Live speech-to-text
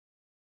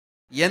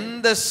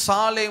எந்த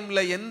சாலேம்ல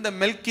எந்த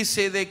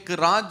மெல்கிசேதேக்கு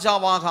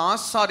ராஜாவாக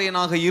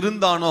ஆசாரியனாக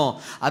இருந்தானோ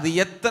அது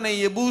எத்தனை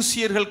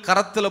எபூசியர்கள்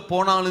கரத்துல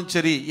போனாலும்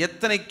சரி,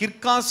 எத்தனை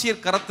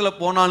கிர்காசியர் கரத்துல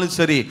போனாலும்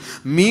சரி,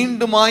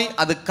 மீண்டுமாய்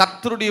அது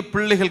கர்த்தருடைய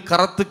பிள்ளைகள்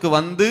கரத்துக்கு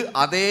வந்து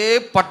அதே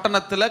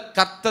பட்டணத்துல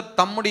கர்த்தர்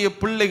தம்முடைய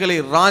பிள்ளைகளை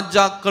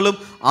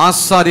ராஜாக்களும்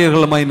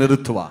ஆசாரியர்களுமாய்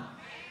நிறுத்துவார்.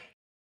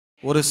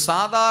 ஒரு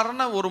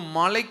சாதாரண ஒரு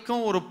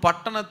மலைக்கும் ஒரு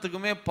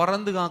பட்டணத்துக்குமே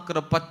பறந்து காக்கிற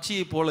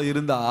பட்சியை போல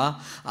இருந்தா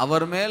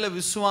அவர் மேல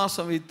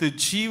விசுவாசம் வைத்து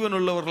ஜீவன்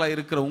உள்ளவர்களாக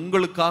இருக்கிற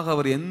உங்களுக்காக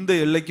அவர் எந்த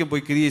எல்லைக்கும்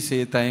போய் கிரியை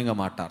செய்ய தயங்க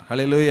மாட்டார்.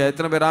 ஹல்லேலூயா.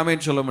 எத்தனை பேர்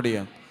ஆமென் சொல்ல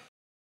முடியும்?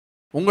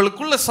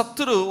 உங்களுக்குள்ள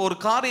சத்துரு ஒரு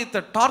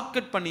காரியத்தை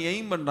டார்கெட் பண்ணி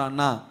எய்ம்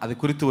பண்றான்னா அது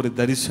குறித்து ஒரு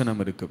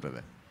தரிசனம் இருக்கு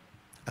பிரதர்.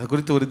 அது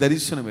குறித்து ஒரு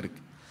தரிசனம்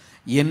இருக்கு.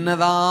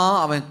 என்னதான்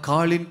அவன்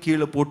காலின்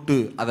கீழே போட்டு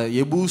அதை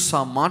எபூசா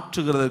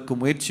மாற்றுகிறதுக்கு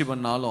முயற்சி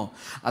பண்ணாலும்,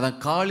 அதை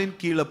காலின்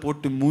கீழே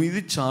போட்டு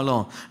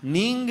மிதிச்சாலும்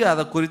நீங்க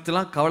அதை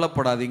குறித்துலாம்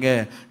கவலைப்படாதீங்க.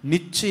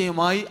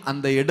 நிச்சயமாய்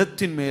அந்த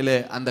இடத்தின் மேலே,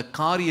 அந்த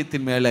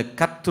காரியத்தின் மேலே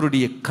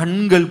கர்த்தருடைய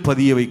கண்கள்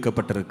பதிய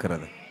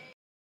வைக்கப்பட்டிருக்கிறது.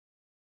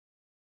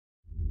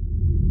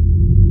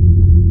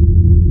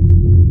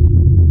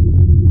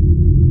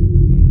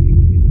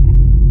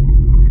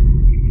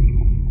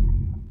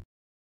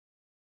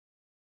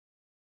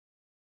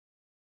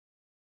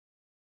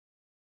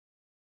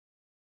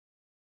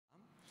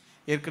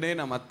 ஏற்கனவே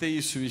நாம்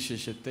மத்தேயு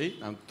சுவிசேஷத்தை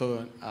நாம்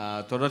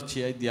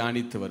தொடர்ச்சியாய்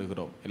தியானித்து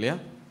வருகிறோம் இல்லையா?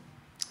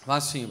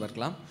 வாசிங்க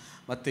பார்க்கலாம்.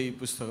 மத்தேயு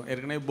புஸ்தகம்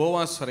ஏற்கனவே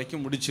போவாஸ்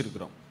வரைக்கும்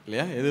முடிச்சிருக்கிறோம்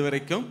இல்லையா? எது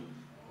வரைக்கும்?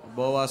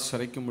 போவாஸ்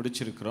வரைக்கும்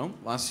முடிச்சிருக்கிறோம்.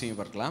 வாசிங்க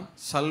பார்க்கலாம்.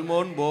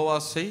 சல்மோன்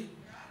போவாஸை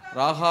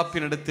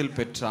ராகாப்பினிடத்தில்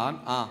பெற்றான்.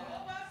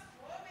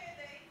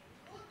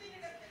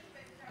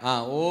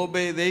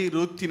 ஓபேதை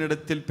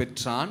ரூத்தினிடத்தில்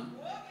பெற்றான்.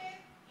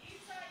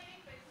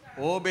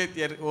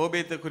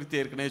 ஓபேத்தை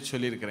குறித்து ஏற்கனவே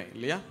சொல்லியிருக்கிறேன்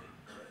இல்லையா?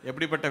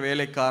 எப்படிப்பட்ட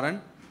வேலைக்காரன்?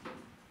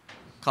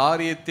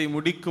 காரியத்தை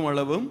முடிக்கும்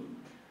அளவும்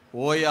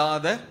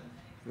ஓயாத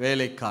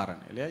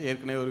வேலைக்காரன் இல்லையா?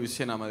 ஏற்கனவே ஒரு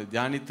விஷயம் நாம் அதை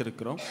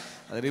தியானித்திருக்கிறோம்.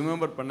 அதை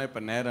ரிமெம்பர் பண்ண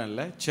இப்போ நேரம்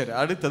இல்லை. சரி,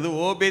 அடுத்தது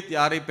ஓபேத்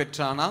யாரை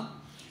பெற்றானா?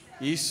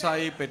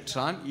 ஈசாயை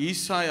பெற்றான்.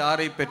 ஈசா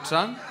யாரை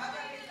பெற்றான்?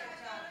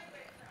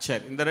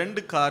 சரி, இந்த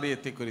ரெண்டு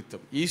காரியத்தை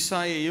குறித்தும்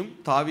ஈசாயையும்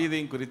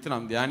தாவீதையும் குறித்து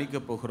நாம்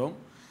தியானிக்க போகிறோம்.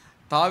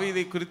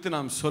 தாவீதை குறித்து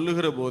நாம்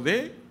சொல்லுகிற போதே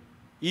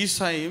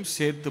ஈசாயையும்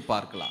சேர்த்து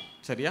பார்க்கலாம்.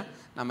 சரியா?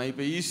 நம்ம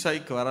இப்போ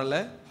ஈசாய்க்கு வரலை,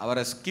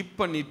 அவரை ஸ்கிப்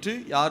பண்ணிட்டு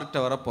யார்கிட்ட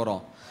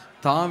வரப்போகிறோம்?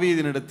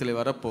 தாவீதினிடத்தில்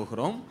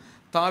வரப்போகிறோம்.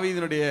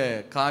 தாவீதினுடைய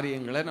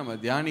காரியங்களை நம்ம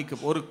தியானிக்க,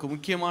 ஒரு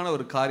முக்கியமான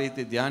ஒரு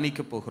காரியத்தை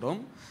தியானிக்க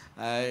போகிறோம்.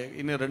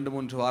 இன்னும்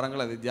 2-3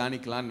 வாரங்கள் அதை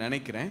தியானிக்கலாம்னு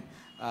நினைக்கிறேன்.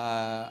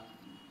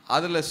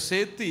 அதில்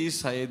சேர்த்து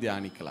ஈசாயை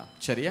தியானிக்கலாம்.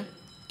 சரியா?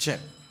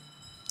 சரி,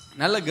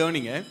 நல்ல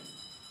கவனிங்க.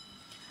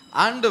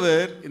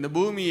 ஆண்டவர் இந்த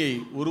பூமியை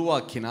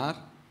உருவாக்கினார்.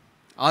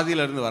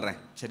 ஆதியிலிருந்து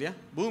வர்றேன். சரியா?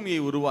 பூமியை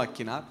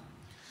உருவாக்கினார்.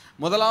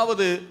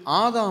 முதலாவது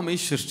ஆதாமை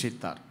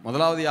சிருஷ்டித்தார்.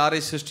 முதலாவது யாரை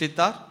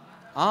சிருஷ்டித்தார்?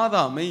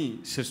 ஆதாமை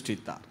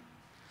சிருஷ்டித்தார்.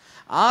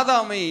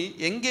 ஆதாமை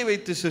எங்கே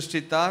வைத்து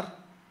சிருஷ்டித்தார்?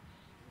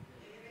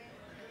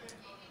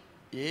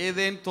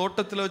 ஏதேன்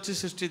தோட்டத்தில் வச்சு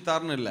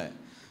சிருஷ்டித்தார்னு இல்லை,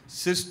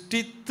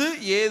 சிருஷ்டித்து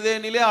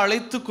ஏதேனிலே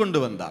அழைத்து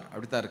கொண்டு வந்தார்.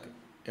 அப்படித்தான் இருக்கு.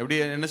 எப்படி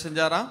என்ன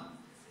செஞ்சாரா?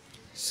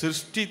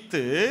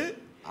 சிருஷ்டித்து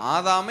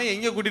ஆதாமை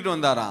எங்கே கூட்டிட்டு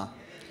வந்தாரா?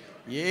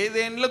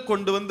 ஏதேனில்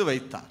கொண்டு வந்து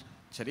வைத்தார்.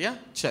 சரியா?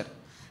 சரி,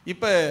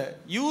 இப்போ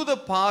யூத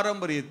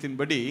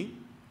பாரம்பரியத்தின்படி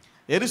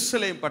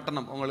எருசலேம்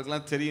பட்டணம்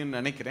உங்களுக்கெல்லாம் தெரியும்னு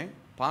நினைக்கிறேன்.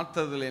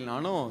 பார்த்ததில்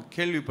நானும்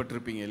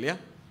கேள்விப்பட்டிருப்பீங்க இல்லையா?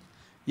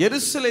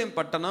 எருசலேம்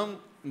பட்டணம்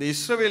இந்த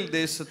இஸ்ரவேல்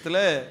தேசத்தில்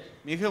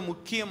மிக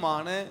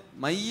முக்கியமான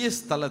மைய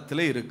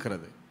ஸ்தலத்தில்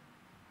இருக்கிறது.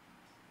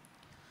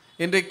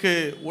 இன்றைக்கு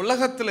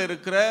உலகத்தில்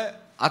இருக்கிற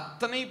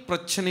அத்தனை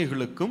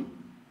பிரச்சனைகளுக்கும்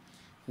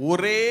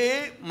ஒரே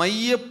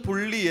மைய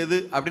புள்ளி எது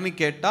அப்படின்னு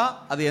கேட்டால்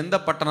அது எந்த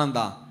பட்டணம்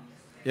தான்?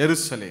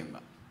 எருசலேம்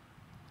தான்.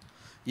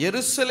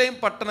 எருசலேம்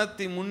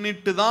பட்டணத்தை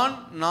முன்னிட்டு தான்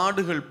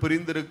நாடுகள்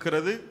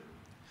பிரிந்திருக்கிறது.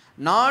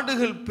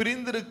 நாடுகள்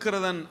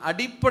பிரிந்திருக்கிறதன்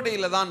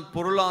அடிப்படையில் தான்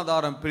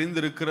பொருளாதாரம்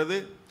பிரிந்திருக்கிறது.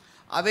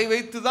 அதை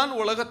வைத்து தான்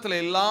உலகத்தில்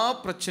எல்லா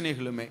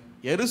பிரச்சனைகளுமே.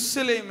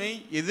 எருசலேமை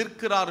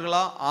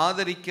எதிர்க்கிறார்களா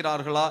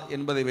ஆதரிக்கிறார்களா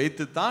என்பதை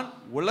வைத்துத்தான்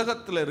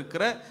உலகத்தில்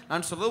இருக்கிற,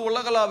 நான் சொல்றது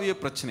உலகளாவிய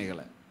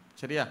பிரச்சனைகளை.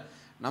 சரியா?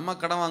 நம்ம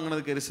கடன்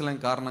வாங்கினதுக்கு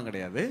எருசலேம் காரணம்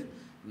கிடையாது.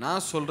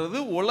 நான் சொல்றது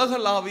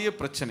உலகளாவிய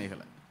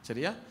பிரச்சனைகளை.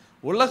 சரியா?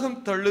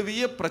 உலகம்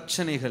தழுவிய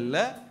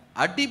பிரச்சனைகளில்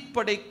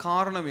அடிப்படை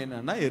காரணம்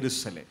என்னன்னா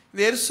எருசலேம்.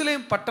 இந்த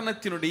எருசலேம்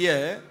பட்டணத்தினுடைய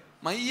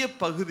மைய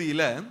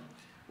பகுதியில்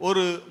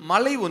ஒரு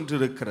மலை ஒன்று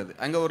இருக்கிறது.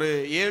 அங்கே ஒரு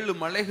 7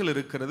 மலைகள்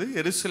இருக்கிறது.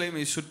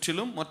 எருசலேமை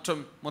சுற்றிலும்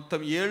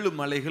மொத்தம் 7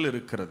 மலைகள்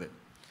இருக்கிறது.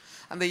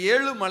 அந்த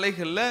 7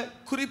 மலைகளில்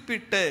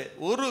குறிப்பிட்ட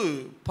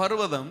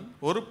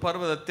ஒரு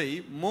பர்வதத்தை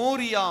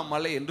மோரியா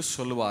மலை என்று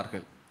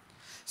சொல்லுவார்கள்.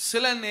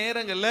 சில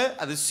நேரங்களில்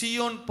அது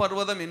சீயோன்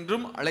பர்வதம்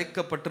என்றும்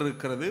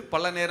அழைக்கப்பட்டிருக்கிறது.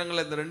 பல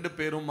நேரங்களில் இந்த 2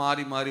 பேரும்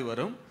மாறி மாறி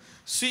வரும்.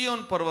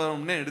 சீயோன்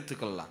பர்வதம்னு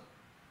எடுத்துக்கலாம்.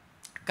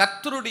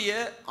 கர்த்தருடைய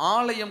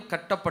ஆலயம்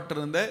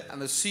கட்டப்பட்டிருந்த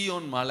அந்த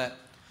சீயோன் மலை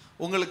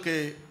உங்களுக்கு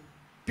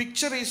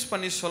பிக்சரைஸ்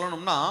பண்ணி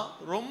சொல்லணும்னா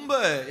ரொம்ப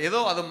ஏதோ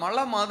அது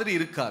மலை மாதிரி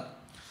இருக்காது.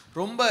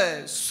 ரொம்ப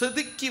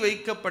செதுக்கி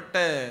வைக்கப்பட்ட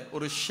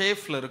ஒரு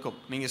ஷேஃப்ல இருக்கும்.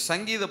 நீங்க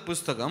சங்கீத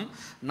புஸ்தகம்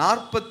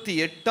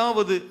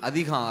 48வது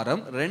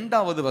அதிகாரம்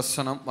 2வது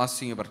வசனம்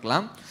வாசிங்க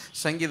பார்க்கலாம்.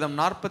 சங்கீதம்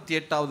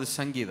 48வது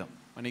சங்கீதம்,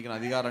 மன்னிக்கணும்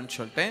அதிகாரம்னு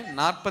சொல்லிட்டேன்,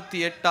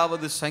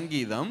 48வது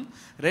சங்கீதம்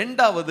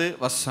 2வது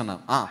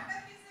வசனம்.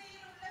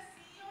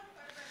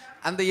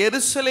 அந்த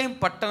எருசலேம்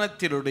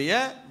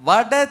பட்டணத்தினுடைய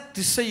வட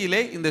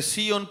திசையிலே இந்த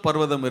சீயோன்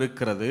பர்வதம்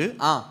இருக்கிறது.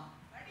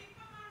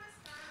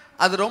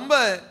 அது ரொம்ப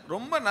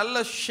ரொம்ப நல்ல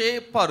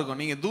ஷேப்பாக இருக்கும்.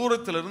 நீங்கள்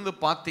தூரத்திலிருந்து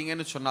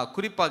பார்த்தீங்கன்னு சொன்னால்,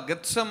 குறிப்பாக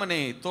கெத்செமனே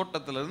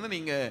தோட்டத்திலிருந்து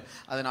நீங்கள்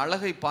அதன்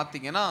அழகை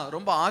பார்த்தீங்கன்னா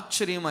ரொம்ப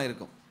ஆச்சரியமாக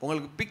இருக்கும்.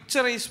 உங்களுக்கு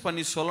பிக்சரைஸ்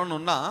பண்ணி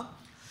சொல்லணுன்னா,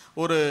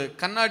 ஒரு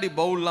கண்ணாடி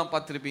பவுல்லாம்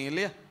பார்த்துருப்பீங்க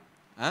இல்லையா?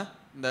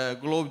 இந்த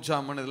குலோப்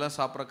ஜாமுன் இதெல்லாம்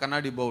சாப்பிட்ற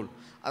கண்ணாடி பவுல்,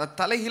 அதை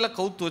தலைகீழ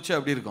கவுத்து வச்சு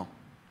அப்படி இருக்கும்.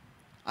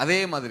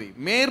 அதே மாதிரி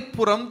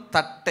மேற்புறம்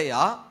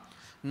தட்டையா,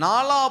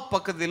 நாலா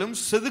பக்கத்திலும்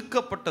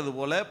செதுக்கப்பட்டது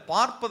போல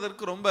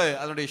பார்ப்பதற்கு ரொம்ப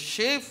அதனுடைய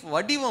ஷேப்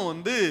வடிவம்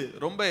வந்து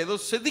ரொம்ப ஏதோ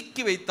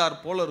செதுக்கி வைத்தார்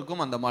போல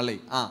இருக்கும் அந்த மலை.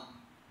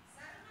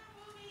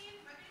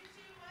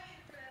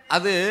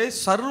 அது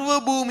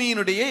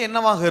சர்வபூமியினுடைய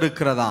என்னவாக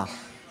இருக்கிறதா?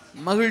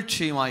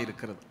 மகிழ்ச்சியுமாய்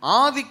இருக்கிறது.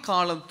 ஆதி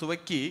காலம்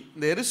துவக்கி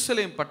இந்த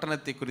எருசலேம்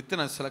பட்டணத்தை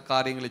குறித்து நான் சில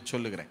காரியங்களை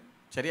சொல்லுகிறேன்,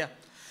 சரியா?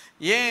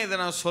 ஏன் இதை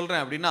நான்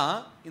சொல்றேன் அப்படின்னா,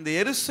 இந்த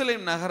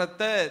எருசலேம்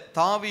நகரத்தை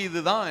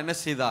தாவீது தான் என்ன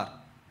செய்தார்?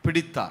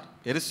 பிடித்தார்.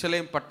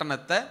 எருசலேம்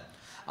பட்டணத்தை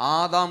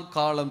ஆதாம்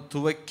காலம்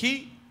துவக்கி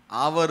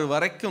அவர்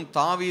வரைக்கும்,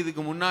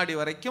 தாவீதுக்கு முன்னாடி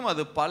வரைக்கும்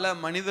அது பல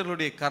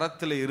மனிதர்களுடைய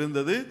கரத்தில்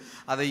இருந்தது.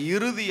 அதை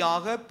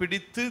இறுதியாக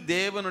பிடித்து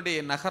தேவனுடைய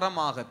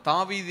நகரமாக,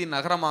 தாவீதின்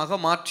நகரமாக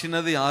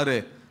மாற்றினது யாரு?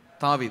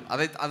 தாவீது.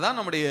 அதான்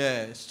நம்முடைய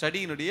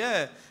ஸ்டடியினுடைய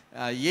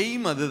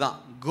எய்ம், அதுதான்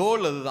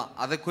கோல், அதுதான்.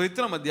 அதை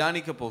குறித்து நம்ம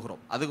தியானிக்க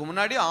போகிறோம். அதுக்கு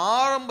முன்னாடி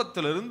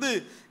ஆரம்பத்திலிருந்து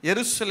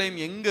எருசலேம்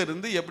எங்க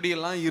இருந்து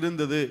எப்படியெல்லாம்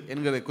இருந்தது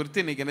என்கிறதை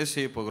குறித்து இன்னைக்கு என்ன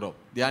செய்ய போகிறோம்?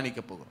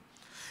 தியானிக்க போகிறோம்.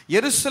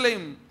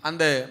 எருசலேம்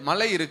அந்த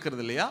மலை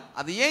இருக்கிறது இல்லையா,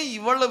 அது ஏன்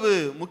இவ்வளவு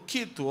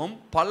முக்கியத்துவம்?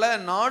 பல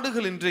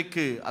நாடுகள்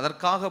இன்றைக்கு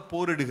அதற்காக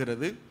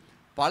போரிடுகிறது.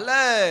 பல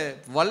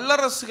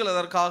வல்லரசுகள்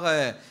அதற்காக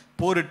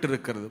போரிட்டு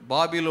இருக்கிறது.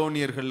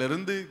 பாபிலோனியர்கள்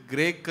இருந்து,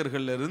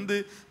 கிரேக்கர்கள் இருந்து,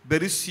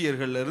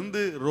 பெருசியர்கள்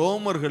இருந்து,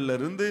 ரோமர்கள்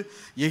இருந்து,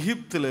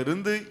 எகிப்தில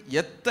இருந்து,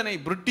 எத்தனை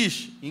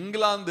பிரிட்டிஷ்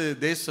இங்கிலாந்து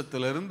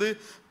தேசத்திலிருந்து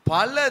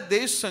பல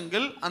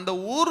தேசங்கள் அந்த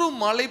ஒரு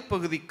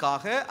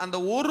மலைப்பகுதிக்காக, அந்த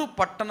ஒரு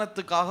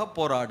பட்டணத்துக்காக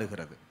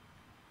போராடுகிறது.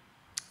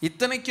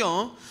 இத்தனைக்கும்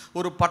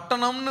ஒரு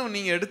பட்டணம்னு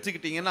நீங்கள்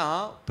எடுத்துக்கிட்டிங்கன்னா,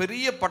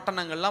 பெரிய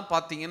பட்டணங்கள்லாம்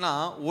பார்த்தீங்கன்னா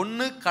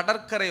ஒன்று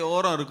கடற்கரை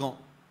ஓரம் இருக்கும்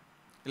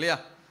இல்லையா?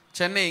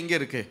 சென்னை எங்கே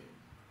இருக்குது?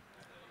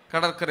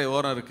 கடற்கரை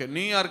ஓரம் இருக்குது.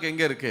 நியூயார்க்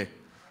எங்கே இருக்குது?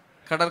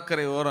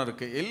 கடற்கரை ஓரம்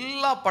இருக்குது.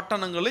 எல்லா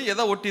பட்டணங்களும்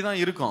எதை ஒட்டி தான்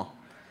இருக்கும்?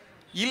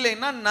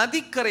 இல்லைன்னா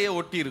நதிக்கரையை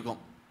ஒட்டி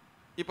இருக்கும்.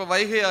 இப்போ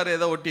வைகை ஆறு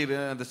எதை ஒட்டி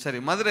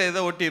சரி, மதுரை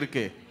எதை ஒட்டி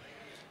இருக்கு?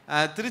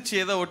 திருச்சி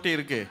எதை ஒட்டி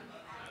இருக்கு?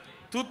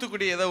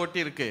 தூத்துக்குடி எதை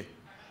ஒட்டி இருக்கு?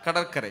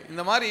 கடற்கரை.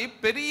 இந்த மாதிரி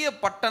பெரிய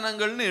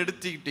பட்டணங்கள்னு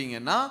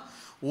எடுத்துக்கிட்டிங்கன்னா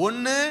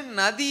ஒன்று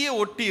நதியை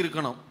ஒட்டி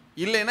இருக்கணும்,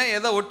 இல்லைன்னா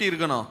எதை ஒட்டி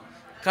இருக்கணும்?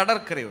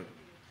 கடற்கரை.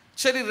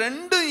 சரி,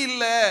 ரெண்டும்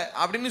இல்லை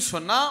அப்படின்னு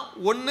சொன்னால்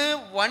ஒன்று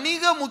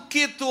வணிக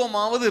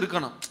முக்கியத்துவமாவது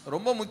இருக்கணும்.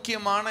 ரொம்ப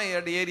முக்கியமான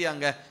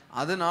ஏரியாங்க,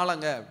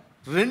 அதனாலங்க.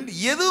 ரெண்டு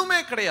எதுவுமே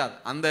கிடையாது.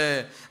 அந்த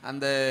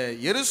அந்த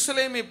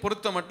எருசலேமை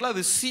பொறுத்த மட்டும்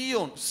அது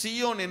சியோன்.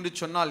 சியோன் என்று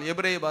சொன்னால்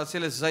எபிரேய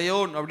பாஷையில்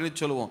ஜயோன்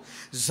அப்படின்னு சொல்லுவோம்.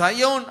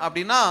 ஜயோன்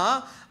அப்படின்னா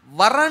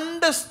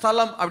வறண்ட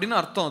ஸ்தலம் அப்படின்னு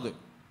அர்த்தம்.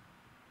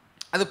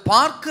 அது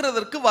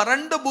பார்க்கிறதற்கு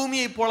வறண்ட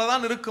பூமியை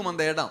போலதான் இருக்கும்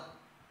அந்த இடம்.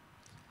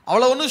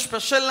 அவ்வளோ ஒன்றும்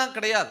ஸ்பெஷல்லாம்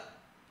கிடையாது,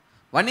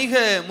 வணிக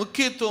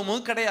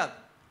முக்கியத்துவமும் கிடையாது.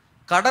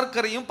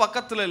 கடற்கரையும்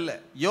பக்கத்தில் இல்லை,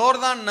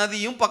 யோர்தான்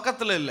நதியும்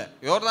பக்கத்தில் இல்லை.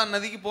 யோர்தான்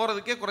நதிக்கு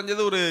போகிறதுக்கே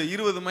குறைஞ்சது ஒரு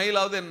 20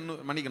 மைலாவது,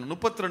 மன்னிக்கணும்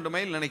 32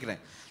 மைல்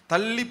நினைக்கிறேன்,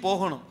 தள்ளி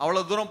போகணும்.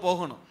 அவ்வளோ தூரம்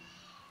போகணும்.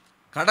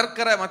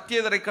 கடற்கரை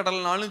மத்திய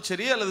தரைக்கடல்னாலும்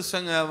சரி, அல்லது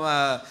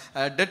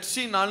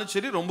டெட்சினாலும்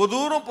சரி, ரொம்ப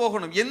தூரம்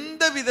போகணும்.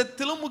 எந்த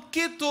விதத்திலும்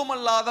முக்கியத்துவம்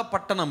அல்லாத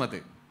பட்டணம் அது,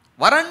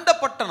 வறண்ட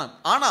பட்டணம்.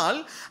 ஆனால்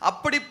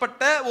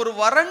அப்படிப்பட்ட ஒரு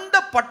வறண்ட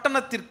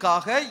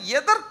பட்டணத்திற்காக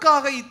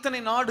எதற்காக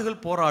இத்தனை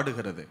நாடுகள்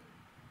போராடுகிறது?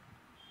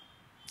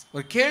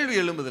 ஒரு கேள்வி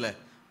எழும்புதுல.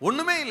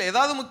 ஒண்ணுமே இல்லை,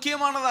 ஏதாவது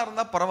முக்கியமானதா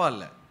இருந்தா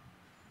பரவாயில்ல.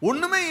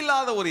 ஒண்ணுமே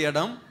இல்லாத ஒரு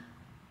இடம்,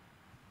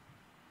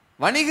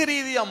 வணிக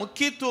ரீதியா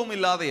முக்கியத்துவம்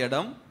இல்லாத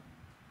இடம்,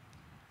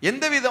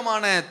 எந்த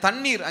விதமான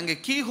தண்ணீர், அங்கே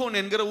கீகோன்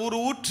என்கிற ஒரு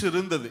ஊற்று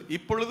இருந்தது,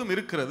 இப்பொழுதும்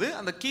இருக்கிறது.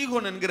 அந்த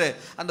கீகோன் என்கிற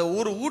அந்த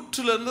ஒரு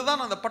ஊற்றிலிருந்து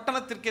தான் அந்த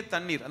பட்டணத்திற்கே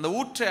தண்ணீர். அந்த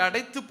ஊற்றை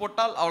அடைத்து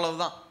போட்டால்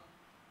அவ்வளவுதான்.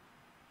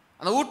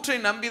 அந்த ஊற்றை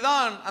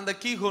நம்பிதான், அந்த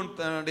கீகோன்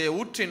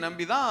ஊற்றை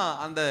நம்பிதான்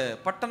அந்த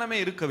பட்டணமே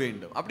இருக்க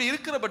வேண்டும். அப்படி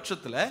இருக்கிற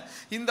பட்சத்தில்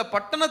இந்த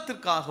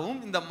பட்டணத்திற்காகவும்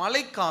இந்த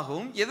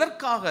மலைக்காகவும்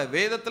எதற்காக?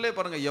 வேதத்திலே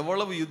பாருங்க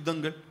எவ்வளவு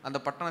யுத்தங்கள்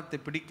அந்த பட்டணத்தை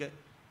பிடிக்க.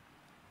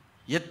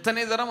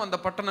 எத்தனை தரம் அந்த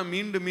பட்டணம்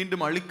மீண்டும்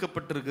மீண்டும்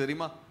அழிக்கப்பட்டிருக்கு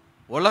தெரியுமா?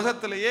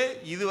 உலகத்திலேயே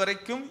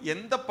இதுவரைக்கும்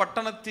எந்த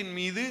பட்டணத்தின்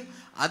மீது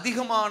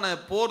அதிகமான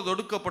போர்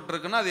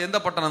தொடுக்கப்பட்டிருக்குன்னா அது எந்த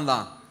பட்டணம்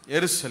தான்?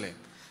 எருசலேம்.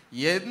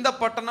 எந்த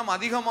பட்டணம்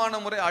அதிகமான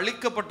முறை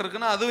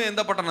அழிக்கப்பட்டிருக்குன்னா அதுவும்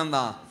எந்த பட்டணம்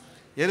தான்?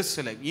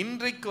 எருசலேம்.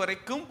 இன்றைக்கு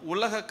வரைக்கும்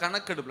உலக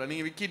கணக்கெடுப்பில்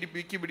நீங்கள்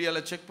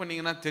விக்கிபீடியாவில் செக்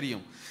பண்ணீங்கன்னா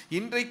தெரியும்,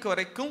 இன்றைக்கு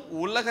வரைக்கும்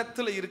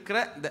உலகத்தில் இருக்கிற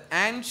இந்த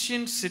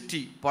ஆன்ஷியன்ட்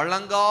சிட்டி,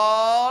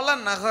 பழங்கால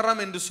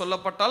நகரம் என்று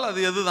சொல்லப்பட்டால்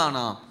அது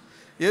எதுதானா?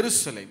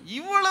 எருசலேம்.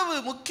 இவ்வளவு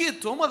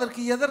முக்கியத்துவம்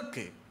அதற்கு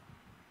எதற்கு?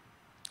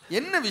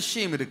 என்ன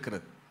விஷயம்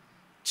இருக்கிறது?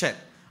 சரி,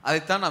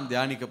 அதைத்தான் நாம்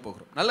தியானிக்க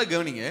போகிறோம். நல்ல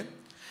கவனிங்க.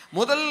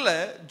 முதல்ல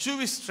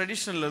ஜூவிஷ்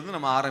ட்ரெடிஷன்ல இருந்து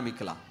நம்ம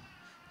ஆரம்பிக்கலாம்.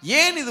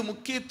 ஏன் இது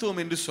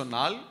முக்கியத்துவம் என்று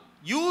சொன்னால்,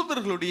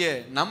 யூதர்களுடைய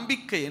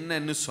நம்பிக்கை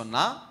என்னன்னு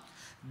சொன்னா,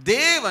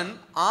 தேவன்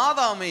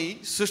ஆதாமை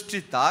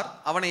சிருஷ்டித்தார்.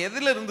 அவனை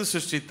எதிலிருந்து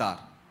சிருஷ்டித்தார்?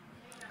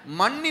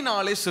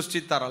 மண்ணினாலே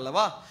சிருஷ்டித்தார்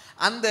அல்லவா?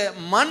 அந்த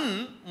மண்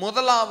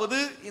முதலாவது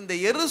இந்த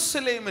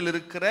எருசலேமில்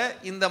இருக்கிற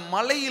இந்த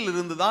மலையில்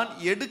இருந்துதான்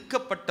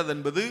எடுக்கப்பட்டது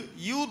என்பது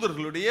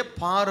யூதர்களுடைய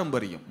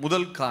பாரம்பரியம்.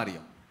 முதல்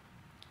காரியம்,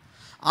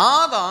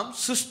 ஆதாம்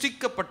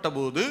சிருஷ்டிக்கப்பட்ட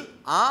போது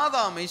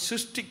ஆதாமை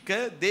சிருஷ்டிக்க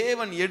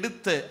தேவன்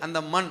எடுத்த அந்த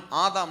மண்,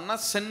 ஆதாம்னா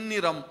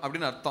செந்நிறம்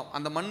அப்படின்னு அர்த்தம்.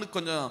 அந்த மண்ணு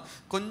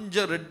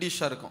கொஞ்சம்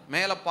ரெட்டிஷாக இருக்கும்.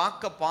 மேலே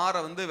பார்க்க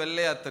பாறை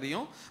வெள்ளையா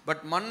தெரியும்,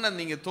 பட் மண்ணை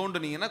நீங்கள்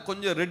தோண்டுனீங்கன்னா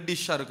கொஞ்சம்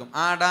ரெட்டிஷாக இருக்கும்.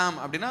 ஆடாம்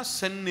அப்படின்னா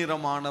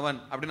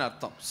செந்நிறமானவன் அப்படின்னு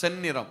அர்த்தம்.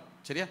 செந்நிறம்,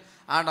 சரியா?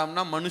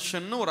 ஆடாம்னா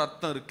மனுஷன்னு ஒரு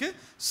அர்த்தம் இருக்கு,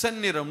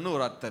 செந்நிறம்னு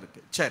ஒரு அர்த்தம்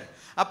இருக்கு. சரி,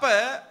 அப்ப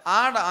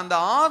அந்த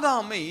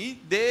ஆதாமை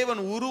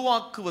தேவன்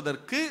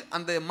உருவாக்குவதற்கு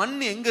அந்த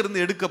மண் எங்கிருந்து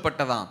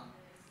எடுக்கப்பட்டதாம்?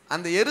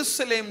 அந்த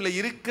எருசலேம்ல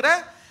இருக்கிற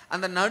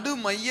அந்த நடு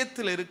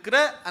மையத்தில் இருக்கிற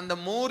அந்த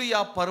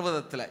மோரியா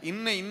பர்வதத்தில்,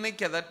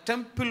 இன்னைக்கு அதை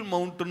டெம்பிள்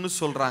மவுண்ட்னு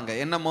சொல்றாங்க.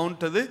 என்ன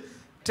மவுண்ட் அது?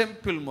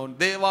 Temple mount.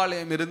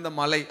 தேவாலயம் இருந்த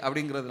மலை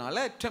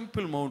அப்படிங்கிறதுனால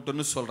டெம்பிள்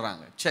மவுண்ட்னு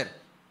சொல்றாங்க. சரி,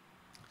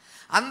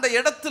 அந்த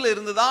இடத்துல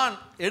இருந்துதான்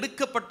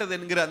எடுக்கப்பட்டது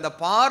என்கிற அந்த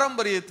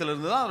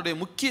பாரம்பரியத்திலிருந்து தான் அதனுடைய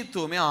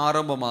முக்கியத்துவமே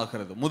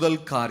ஆரம்பமாகிறது.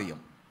 முதல்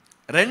காரியம்.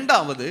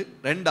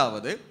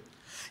 ரெண்டாவது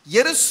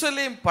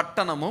எருசலேம்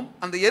பட்டணமும்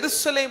அந்த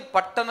எருசலேம்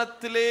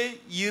பட்டணத்திலே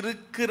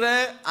இருக்கிற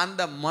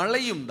அந்த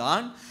மலையும்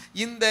தான்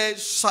இந்த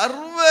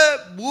சர்வ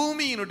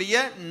பூமியினுடைய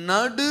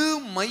நடு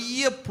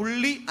மைய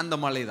புள்ளி. அந்த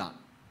மலை தான்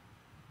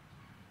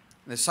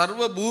இந்த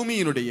சர்வ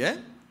பூமியினுடைய,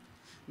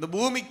 இந்த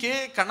பூமிக்கே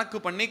கணக்கு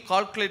பண்ணி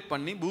கால்குலேட்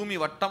பண்ணி, பூமி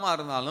வட்டமாக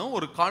இருந்தாலும்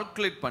ஒரு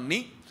கால்குலேட் பண்ணி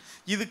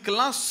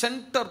இதுக்கெல்லாம்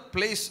சென்டர்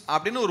பிளேஸ்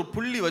அப்படின்னு ஒரு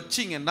புள்ளி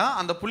வச்சிங்கன்னா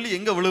அந்த புள்ளி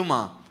எங்கே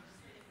விழுமா?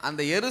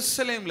 அந்த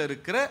எருசலேமில்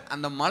இருக்கிற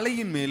அந்த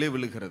மலையின் மேலே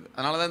விழுகிறது.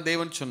 அதனால தான்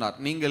தேவன் சொன்னார்,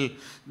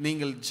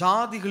 நீங்கள்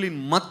ஜாதிகளின்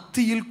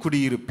மத்தியில்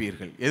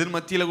குடியிருப்பீர்கள். எதிர்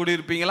மத்தியில்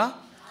குடியிருப்பீங்களா?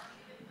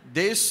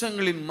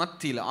 தேசங்களின்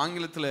மத்தியில்.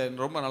 ஆங்கிலத்தில்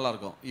ரொம்ப நல்லா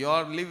இருக்கும், you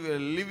are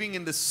living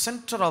in the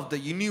centre of the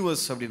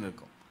universe அப்படின்னு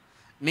இருக்கும்.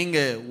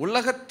 நீங்கள்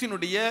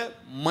உலகத்தினுடைய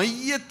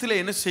மையத்தில்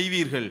என்ன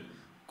செய்வீர்கள்?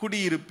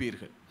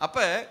 குடியிருப்பீர்கள்.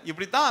 அப்போ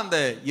இப்படி தான் அந்த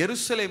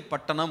எருசலேம்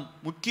பட்டணம்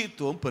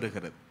முக்கியத்துவம்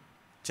பெறுகிறது.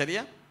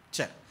 சரியா?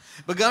 சரி,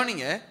 இப்போ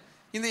கவனிங்க.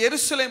 இந்த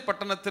எருசலேம்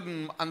பட்டணத்தின்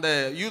அந்த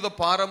யூத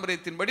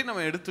பாரம்பரியத்தின்படி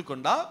நம்ம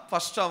எடுத்துக்கொண்டா,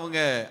 ஃபர்ஸ்ட் அவங்க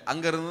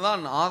அங்கிருந்து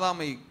தான்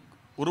ஆதாமை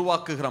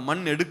உருவாக்குகிற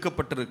மண்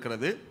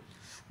எடுக்கப்பட்டிருக்கிறது.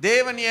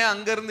 தேவன் ஏன்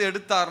அங்கிருந்து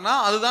எடுத்தார்னா,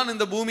 அதுதான்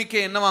இந்த பூமிக்கு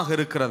என்னவாக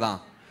இருக்கிறதா?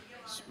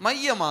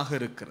 மையமாக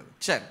இருக்கிறது.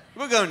 சரி,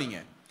 இப்போ கவனிங்க.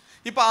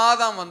 இப்போ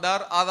ஆதாம்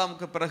வந்தார்.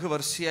 ஆதாமுக்கு பிறகு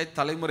வரிசையாய்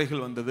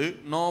தலைமுறைகள் வந்தது.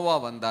 நோவா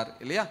வந்தார்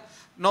இல்லையா?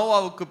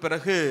 நோவாவுக்கு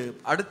பிறகு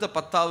அடுத்த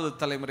 10வது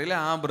தலைமுறையில்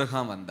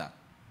ஆபிரகாம் வந்தார்.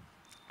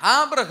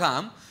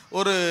 ஆபிரகாம்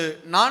ஒரு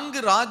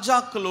 4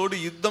 ராஜாக்களோடு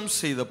யுத்தம்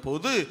செய்த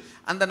போது,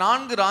 அந்த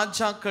 4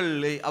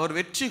 ராஜாக்களை அவர்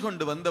வெற்றி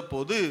கொண்டு வந்த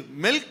போது,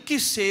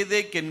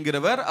 மெல்கிசேதேக்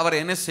என்கிறவர்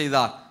அவர் என்ன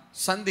செய்தார்?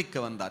 சந்திக்க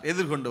வந்தார்,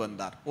 எதிர்கொண்டு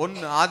வந்தார்.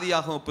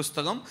 ஆதியாகம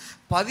புஸ்தகம்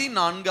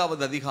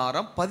 14வது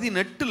அதிகாரம்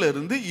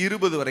 18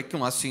 20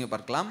 வரைக்கும் வாசிங்க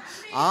பார்க்கலாம்.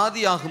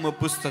 ஆதியாகம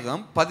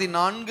புஸ்தகம்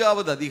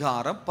 14வது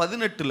அதிகாரம்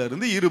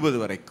 18 20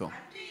 வரைக்கும்.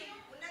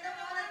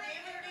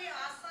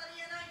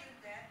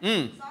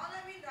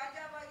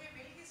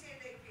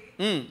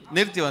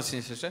 நிறுத்தி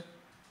வாசிங்க சிஸ்டர்,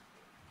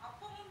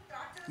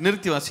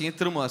 நிறுத்தி வாசிங்க,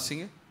 திரும்ப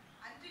வாசிங்க.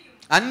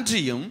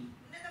 அன்றியும்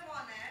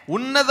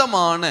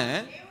உன்னதமான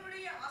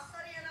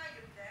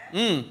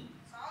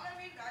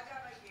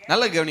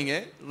நல்ல கவனிங்க,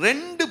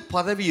 2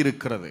 பதவி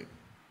இருக்கிறது.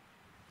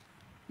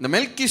 இந்த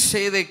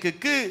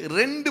மெல்கிசேதேக்குக்கு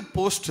 2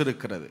 போஸ்ட்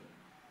இருக்கிறது.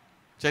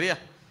 சரியா?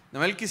 இந்த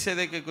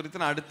மெல்கிசேதேக்கை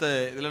குறித்து நான் அடுத்த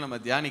இதில் நம்ம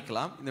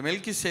தியானிக்கலாம். இந்த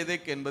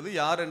மெல்கிசேதேக் என்பது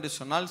யார் என்று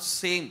சொன்னால்,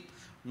 சேம்,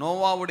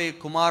 நோவாவுடைய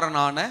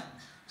குமாரனான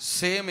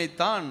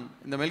சேமைத்தான்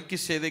இந்த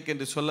மெல்கிசேதேக்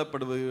என்று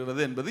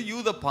சொல்லப்படுகிறது என்பது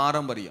யூத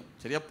பாரம்பரியம்.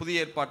 சரியா?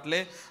 புதிய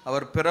ஏற்பாட்டிலே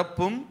அவர்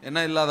பிறப்பும் என்ன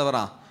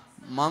இல்லாதவரா?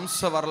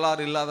 மாம்ச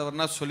வரலாறு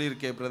இல்லாதவர்னா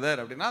சொல்லியிருக்கேன்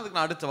பிரதர் அப்படின்னா, அதுக்கு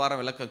நான் அடுத்த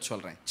வாரம் விளக்கம்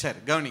சொல்கிறேன். சரி,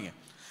 கவனிங்க.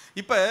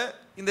 இப்போ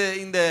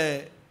இந்த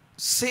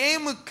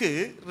சேமுக்கு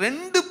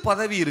 2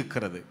 பதவி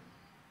இருக்கிறது.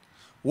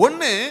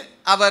 ஒன்று,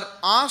 அவர்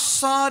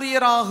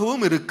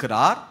ஆசாரியராகவும்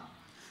இருக்கிறார்,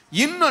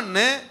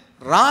 இன்னொன்று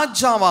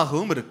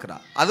ராஜாவாகவும்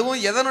இருக்கிறார். அதுவும்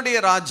எதனுடைய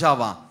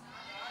ராஜாவா?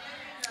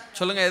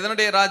 சொல்லுங்க,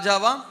 எதனுடைய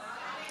ராஜாவா?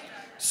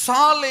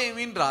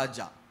 சாலேமின்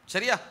ராஜா.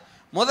 சரியா?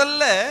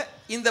 முதல்ல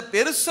இந்த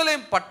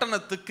எருசலேம்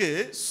பட்டணத்துக்கு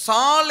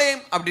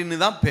சாலேம் அப்படின்னு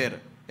தான் பேரு.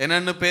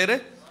 என்னன்னு பேரு?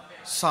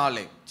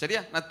 சாலேம்.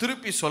 சரியா? நான்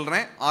திருப்பி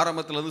சொல்றேன்,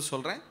 ஆரம்பத்துல இருந்து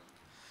சொல்றேன்.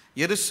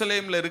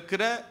 எருசலேம்ல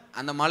இருக்கிற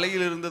அந்த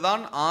மலையிலிருந்து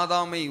தான்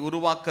ஆதாமை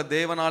உருவாக்க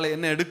தேவனால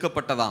என்ன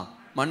எடுக்கப்பட்டதாம்?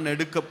 மண்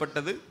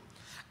எடுக்கப்பட்டது.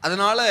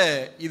 அதனால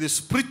இது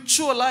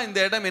ஸ்பிரிச்சுவலா இந்த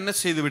இடம் என்ன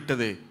செய்து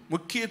விட்டது?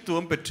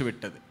 முக்கியத்துவம் பெற்று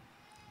விட்டது.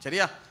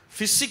 சரியா?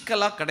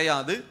 பிசிக்கலா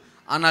கிடையாது,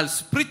 ஆனால்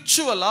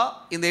ஸ்பிரிச்சுவலா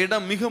இந்த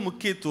இடம் மிக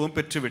முக்கியத்துவம்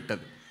பெற்று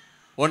விட்டது.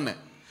 ஒன்று.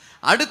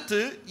 அடுத்து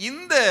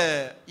இந்த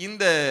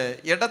இந்த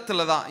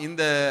இடத்துல தான்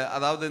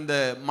அதாவது இந்த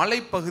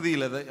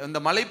மலைப்பகுதியில் இந்த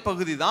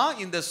மலைப்பகுதி தான்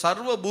இந்த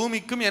சர்வ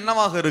பூமிக்கும்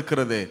என்னவாக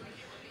இருக்கிறது?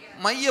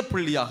 மைய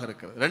புள்ளியாக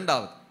இருக்கிறது.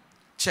 ரெண்டாவது,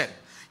 சரி,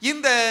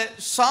 இந்த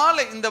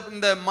சாலை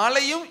இந்த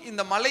மலையும்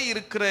இந்த மலை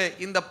இருக்கிற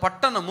இந்த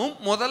பட்டணமும்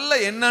முதல்ல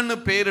என்னன்னு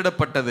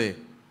பெயரிடப்பட்டது?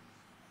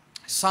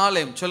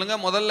 சாலேம். சொல்லுங்க,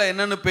 முதல்ல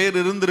என்னன்னு பெயர்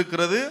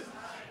இருந்திருக்கிறது?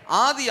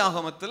 ஆதி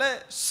ஆகமத்தில்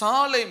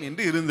சாலேம்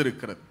என்று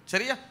இருந்திருக்கிறது.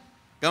 சரியா,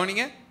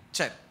 கவனிங்க.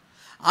 சரி,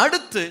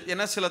 அடுத்து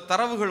என்ன சில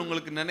தரவுகள்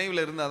உங்களுக்கு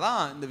நினைவில் இருந்தால்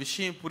தான் இந்த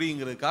விஷயம்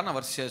புரியுங்கிறதுக்காக நான்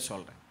வரிசையாக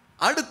சொல்கிறேன்.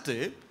 அடுத்து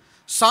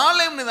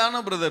சாலேம்னு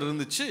தானே பிரதர்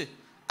இருந்துச்சு,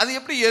 அது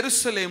எப்படி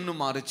எருசலேம்னு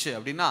மாறுச்சு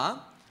அப்படின்னா,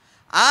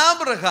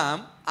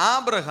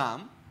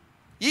 ஆபிரகாம்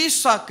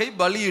ஈசாக்கை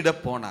பலியிட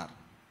போனார்.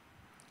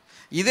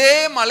 இதே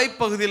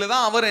மலைப்பகுதியில்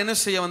தான் அவர் என்ன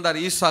செய்ய வந்தார்?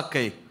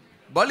 ஈசாக்கை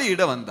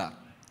பலியிட வந்தார்.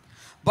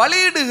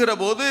 பலியிடுகிற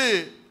போது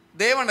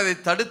தேவன் அதை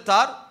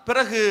தடுத்தார்.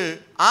 பிறகு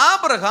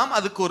ஆபிரகாம்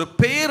அதுக்கு ஒரு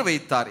பெயர்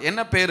வைத்தார். என்ன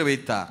பெயர்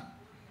வைத்தார்?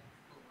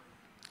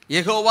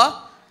 யெகோவா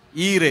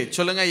ஈரே.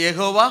 சொல்லுங்க,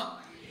 யெகோவா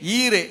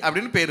ஈரே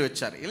அப்படின்னு பெயர்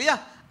வச்சார் இல்லையா?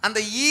 அந்த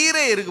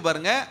ஈரே இருக்கு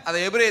பாருங்க, அதை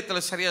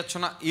எபிரேயத்தில் சரியா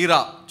சொன்னா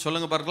ஈரா.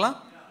 சொல்லுங்க பார்க்கலாம்,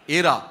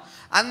 ஈரா.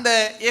 அந்த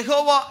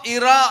யெகோவா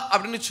ஈரா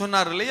அப்படின்னு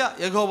சொன்னார் இல்லையா?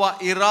 யெகோவா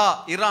ஈரா,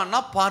 ஈரான்னா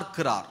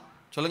பார்க்கிறார்.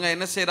 சொல்லுங்க,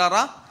 என்ன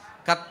செய்யறாரா?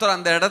 கர்த்தர்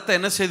அந்த இடத்தை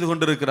என்ன செய்து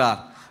கொண்டிருக்கிறார்?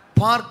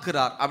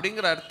 பார்க்கிறார்.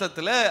 அப்படிங்கிற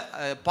அர்த்தத்தில்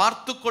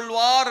பார்த்து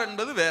கொள்வார்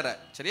என்பது வேற.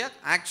 சரியா?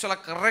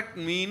 ஆக்சுவலாக correct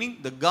meaning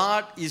the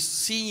God is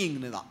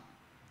சீயிங்னு தான்.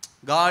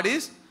 God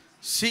is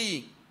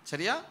seeing.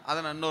 சரியா? அதை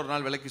நான் இன்னொரு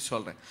நாள் விளக்கி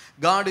சொல்கிறேன்.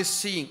 காட் இஸ்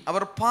சீயிங்,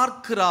 அவர்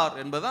பார்க்கிறார்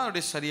என்பதுதான்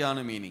அவருடைய சரியான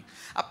மீனிங்.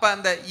 அப்போ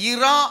அந்த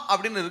இரா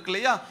அப்படின்னு இருக்கு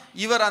இல்லையா,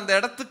 இவர் அந்த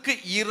இடத்துக்கு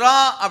இரா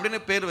அப்படின்னு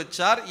பேர்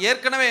வச்சார்.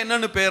 ஏற்கனவே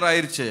என்னன்னு பேர்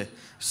ஆயிடுச்சு?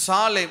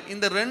 சாலேம்.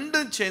 இந்த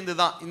ரெண்டும் சேர்ந்து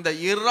தான் இந்த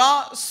இரா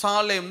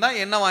சாலேம் தான்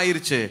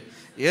என்னவாயிருச்சு?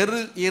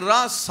 இரா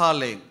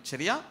சாலேம்.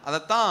 சரியா?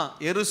 அதைத்தான்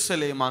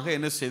எருசலேமாக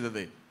என்ன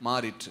செய்தது?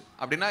 மாறிற்று.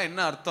 அப்படின்னா என்ன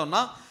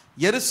அர்த்தம்னா,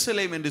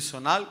 எருசலேம் என்று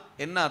சொன்னால்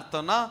என்ன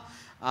அர்த்தம்னா,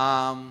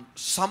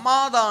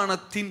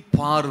 சமாதானத்தின்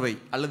பார்வை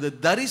அல்லது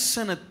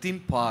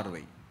தரிசனத்தின்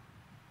பார்வை.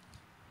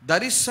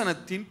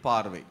 தரிசனத்தின்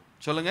பார்வை.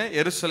 சொல்லுங்க,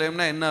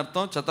 எருசலேம்னா என்ன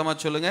அர்த்தம்? சத்தமா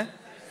சொல்லுங்க.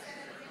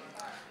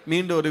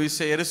 மீண்டும் ஒரு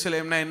விஷயம்,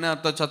 எருசலேம்னா என்ன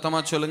அர்த்தம்?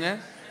 சத்தமா சொல்லுங்க.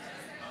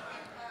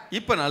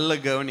 இப்ப நல்ல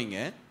கவனிங்க.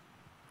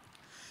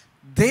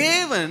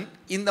 தேவன்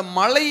இந்த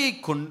மலையை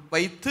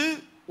வைத்து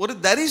ஒரு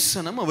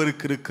தரிசனம்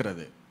அவருக்கு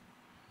இருக்கிறது.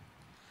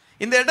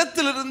 இந்த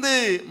இடத்திலிருந்து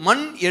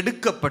மண்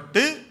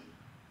எடுக்கப்பட்டு,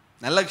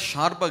 நல்ல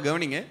ஷார்ப்பாக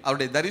கவனிங்க,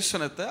 அவருடைய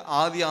தரிசனத்தை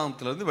ஆதி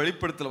ஆகமத்திலிருந்து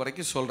வெளிப்படுத்தல்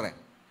வரைக்கும் சொல்கிறேன்.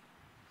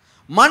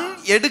 மண்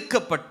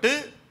எடுக்கப்பட்டு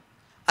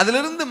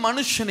அதிலிருந்து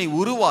மனுஷனை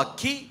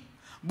உருவாக்கி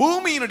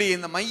பூமியினுடைய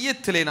இந்த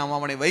மையத்திலே நாம்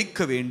அவனை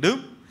வைக்க வேண்டும்.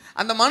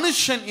 அந்த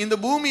மனுஷன் இந்த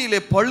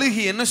பூமியிலே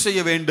பழுகி என்ன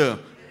செய்ய வேண்டும்?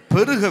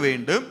 பெருக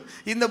வேண்டும்.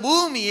 இந்த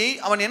பூமியை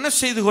அவன் என்ன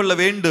செய்து கொள்ள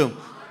வேண்டும்?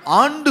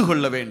 ஆண்டு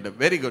கொள்ள வேண்டும்.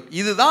 Very good.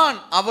 இதுதான்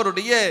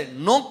அவருடைய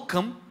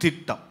நோக்கம்,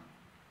 திட்டம்.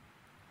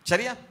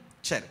 சரியா?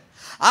 சரி.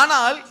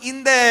 ஆனால்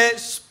இந்த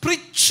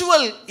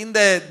ஸ்பிரிச்சுவல், இந்த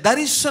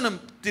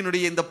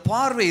தரிசனத்தினுடைய இந்த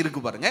பார்வை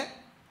இருக்கு பாருங்க,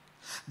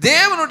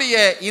 தேவனுடைய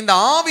இந்த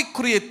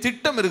ஆவிக்குரிய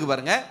திட்டம் இருக்கு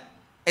பாருங்க,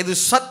 இது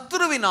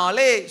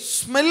சத்துருவினாலே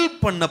ஸ்மெல்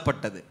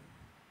பண்ணப்பட்டது.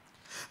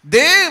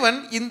 தேவன்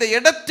இந்த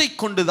இடத்தை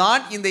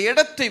கொண்டுதான், இந்த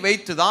இடத்தை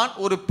வைத்துதான்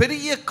ஒரு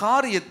பெரிய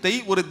காரியத்தை,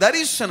 ஒரு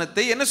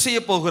தரிசனத்தை என்ன செய்ய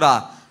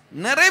போகிறார்?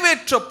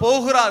 நிறைவேற்ற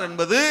போகிறார்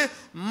என்பது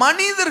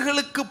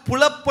மனிதர்களுக்கு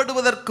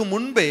புலப்படுவதற்கு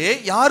முன்பே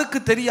யாருக்கு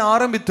தெரிய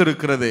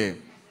ஆரம்பித்திருக்கிறது?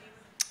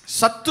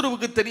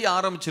 சத்துருவுக்கு தெரிய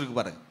ஆரம்பிச்சிருக்கு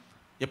பாருங்க.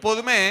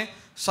 எப்போதுமே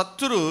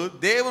சத்துரு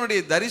தேவனுடைய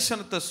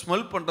தரிசனத்தை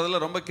ஸ்மெல் பண்றதுல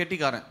ரொம்ப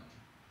கெட்டிக்காரன்.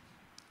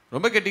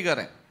 ரொம்ப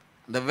கெட்டிக்காரன்.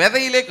 அந்த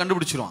விதையிலே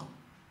கண்டுபிடிச்சிருவான்.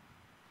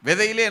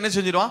 விதையிலே என்ன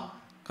செஞ்சிருவான்?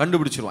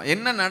 கண்டுபிடிச்சிருவான்.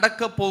 என்ன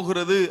நடக்க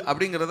போகிறது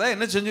அப்படிங்கிறத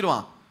என்ன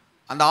செஞ்சிருவான்?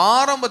 அந்த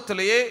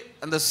ஆரம்பத்திலேயே,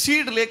 அந்த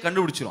சீடிலே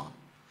கண்டுபிடிச்சிருவான்.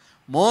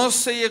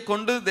 மோசையை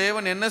கொண்டு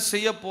தேவன் என்ன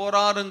செய்ய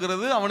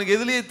போறாருங்கிறது அவனுக்கு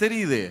எதுலேயே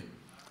தெரியுது?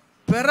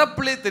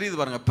 பிறப்பிலே தெரியுது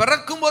பாருங்க.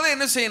 பிறக்கும் போதே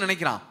என்ன செய்ய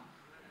நினைக்கிறான்?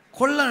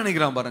 கொல்ல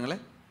நினைக்கிறான்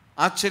பாருங்களேன்.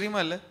 ஆச்சரியமா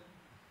இல்லை?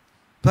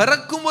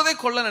 பிறக்கும் போதே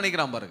கொல்ல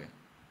நினைக்கிறான் பாருங்க.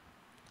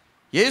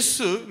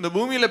 இயேசு இந்த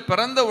பூமியில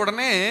பிறந்த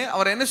உடனே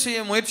அவர் என்ன செய்ய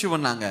முயற்சி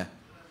பண்ணாங்க?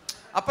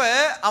 அப்ப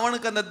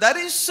அவனுக்கு அந்த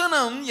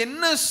தரிசனம்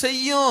என்ன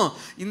செய்யும்,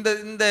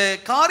 இந்த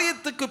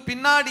காரியத்துக்கு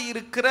பின்னாடி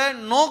இருக்கிற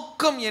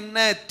நோக்கம் என்ன,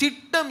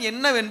 திட்டம்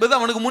என்னவென்பது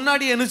அவனுக்கு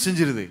முன்னாடி என்ன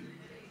செஞ்சிருது?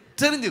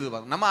 தெரிஞ்சிருது.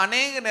 நம்ம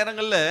அநேக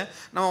நேரங்களில்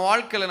நம்ம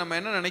வாழ்க்கையில் நம்ம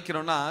என்ன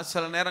நினைக்கிறோம்னா,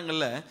 சில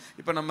நேரங்களில்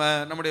இப்போ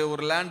நம்முடைய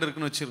ஒரு லேண்ட்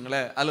இருக்குன்னு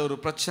வச்சுருங்களேன், அதில் ஒரு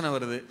பிரச்சனை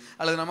வருது,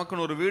 அல்லது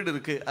நமக்குன்னு ஒரு வீடு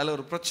இருக்குது அதில்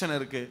ஒரு பிரச்சனை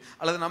இருக்குது,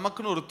 அல்லது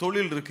நமக்குன்னு ஒரு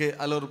தொழில் இருக்குது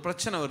அதில் ஒரு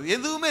பிரச்சனை வருது.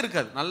 எதுவுமே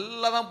இருக்காது,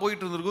 நல்லா தான்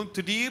போயிட்டு இருந்திருக்கும்.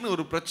 திடீர்னு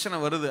ஒரு பிரச்சனை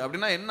வருது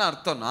அப்படின்னா என்ன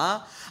அர்த்தம்னா,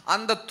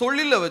 அந்த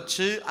தொழிலை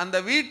வச்சு, அந்த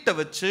வீட்டை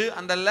வச்சு,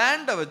 அந்த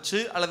லேண்டை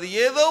வச்சு, அல்லது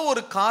ஏதோ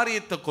ஒரு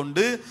காரியத்தை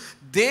கொண்டு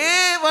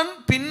தேவன்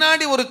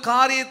பின்னாடி ஒரு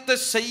காரியத்தை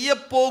செய்ய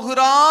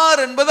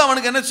போகிறார் என்பது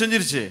அவனுக்கு என்ன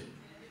செஞ்சிருச்சு?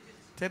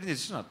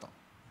 தெரிஞ்சிருச்சுன்னு அர்த்தம்.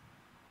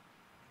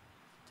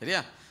 சரியா?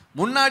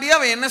 முன்னாடியே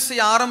அவன் என்ன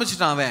செய்ய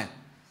ஆரம்பிச்சுட்டான்? அவன்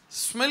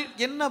ஸ்மெல்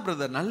என்ன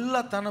பிரதர், நல்லா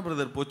தானே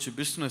பிரதர் போச்சு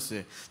பிஸ்னஸ்,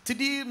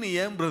 திடீர்னு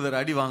ஏன் பிரதர்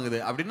அடி வாங்குது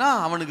அப்படின்னா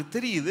அவனுக்கு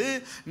தெரியுது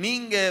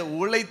நீங்கள்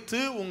உழைத்து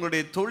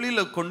உங்களுடைய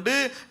தொழிலை கொண்டு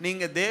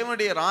நீங்கள்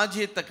தேவனுடைய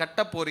ராஜ்யத்தை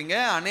கட்ட போகிறீங்க,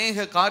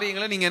 அநேக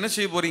காரியங்களை நீங்கள் என்ன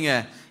செய்ய போகிறீங்க,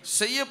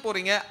 செய்ய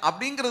போகிறீங்க.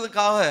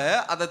 அப்படிங்கிறதுக்காக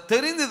அதை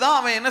தெரிந்து தான்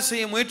அவன் என்ன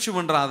செய்ய முயற்சி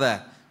பண்ணுறான், அதை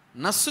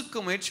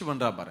நசுக்க முயற்சி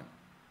பண்ணுறான் பாருங்க.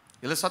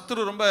 இதில்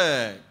சத்துரு ரொம்ப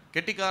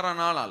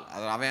கெட்டிக்காரான ஆள்.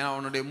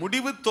 அவனுடைய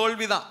முடிவு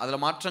தோல்வி தான்,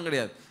 அதில் மாற்றம்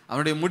கிடையாது.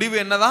 அவனுடைய முடிவு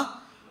என்னதான்,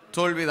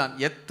 தோல்விதான்.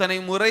 எத்தனை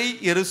முறை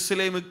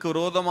எருசலேமுக்கு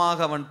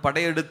விரோதமாக அவன்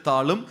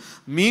படையெடுத்தாலும்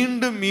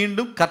மீண்டும்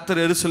மீண்டும்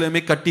கர்த்தர்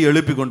எருசலேமை கட்டி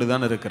எழுப்பி கொண்டு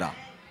தான் இருக்கிறான்.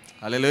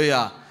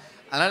 அல்லேலூயா.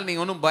 அதனால்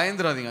நீங்கள் ஒன்றும்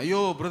பயந்துடாதீங்க,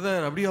 ஐயோ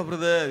பிரதர் அப்படியா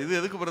பிரதர், இது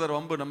எதுக்கு பிரதர்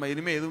வம்பு, நம்ம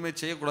இனிமேல் எதுவுமே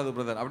செய்யக்கூடாது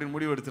பிரதர் அப்படின்னு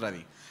முடிவு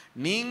எடுத்துடாதீங்க.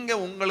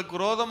 நீங்கள் உங்களுக்கு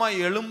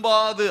விரோதமாக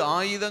எழும்பாது,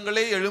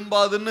 ஆயுதங்களே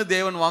எழும்பாதுன்னு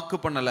தேவன் வாக்கு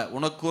பண்ணலை.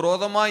 உனக்கு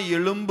விரோதமாக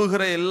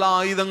எழும்புகிற எல்லா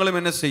ஆயுதங்களும்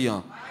என்ன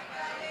செய்யும்,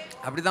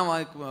 அப்படிதான்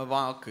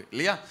வாக்கு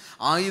இல்லையா.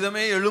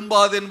 ஆயுதமே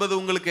எழும்பாது என்பது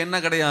உங்களுக்கு என்ன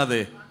கிடையாது,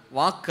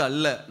 வாக்கு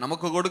அல்ல.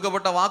 நமக்கு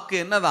கொடுக்கப்பட்ட வாக்கு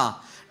என்னதான்,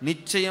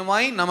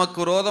 நிச்சயமாய் நமக்கு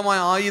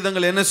விரோதமாய்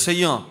ஆயுதங்கள் என்ன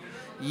செய்யும்,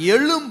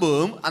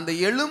 எழும்பும். அந்த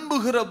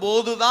எழும்புகிற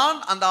போதுதான்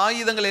அந்த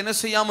ஆயுதங்கள் என்ன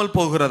செய்யாமல்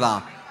போகிறதா,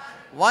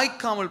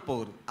 வாய்க்காமல்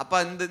போகிறது.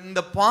 அப்ப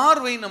இந்த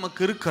பார்வை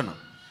நமக்கு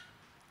இருக்கணும்.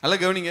 நல்ல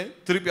கவனிங்க,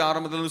 திருப்பி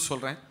ஆரம்பத்தில்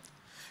சொல்றேன்.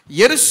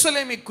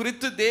 எருசலேமை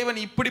குறித்து தேவன்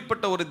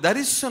இப்படிப்பட்ட ஒரு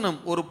தரிசனம்,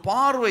 ஒரு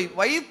பார்வை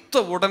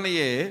வைத்த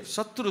உடனேயே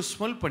சத்துரு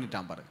ஸ்மெல்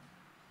பண்ணிட்டான் பாருங்க.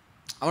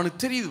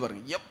 அவனுக்கு தெரியுது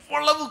பாருங்க,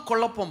 எவ்வளவு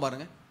குழப்பம்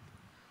பாருங்க.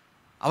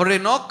 அவருடைய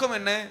நோக்கம்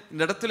என்ன,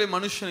 இந்த இடத்துல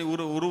மனுஷனை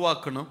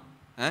உருவாக்கணும்.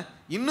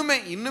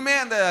 இன்னுமே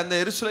அந்த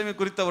எருசலேமை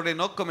குறித்து அவருடைய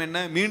நோக்கம் என்ன,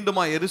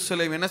 மீண்டுமா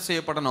எருசலேம் என்ன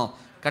செய்யப்படணும்,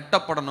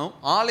 கட்டப்படணும்.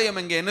 ஆலயம்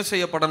இங்கே என்ன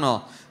செய்யப்படணும்,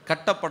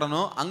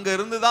 கட்டப்படணும். அங்க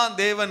இருந்து தான்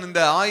தேவன்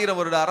இந்த 1000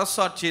 வருட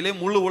அரசாட்சியிலே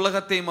முழு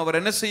உலகத்தையும் அவர்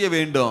என்ன செய்ய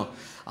வேண்டும்,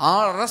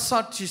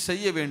 அரசாட்சி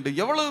செய்ய வேண்டும்.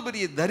 எவ்வளவு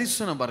பெரிய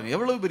தரிசனம் பாருங்க,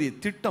 எவ்வளவு பெரிய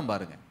திட்டம்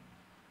பாருங்க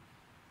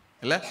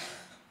இல்ல.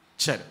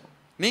 சரி,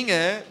 நீங்க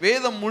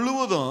வேதம்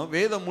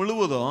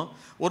முழுவதும்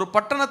ஒரு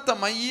பட்டணத்தை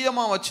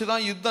மையமா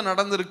வச்சுதான் யுத்தம்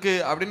நடந்திருக்கு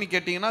அப்படின்னு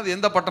கேட்டீங்கன்னா அது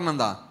எந்த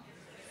பட்டணம் தான்,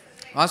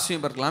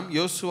 வாசியம் பார்க்கலாம்.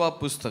 யோசுவா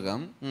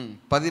புஸ்தகம்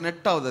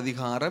 18வது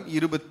அதிகாரம்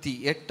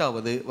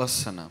 28வது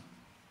வசனம்.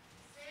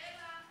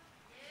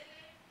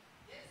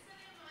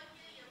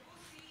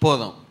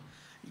 போதும்.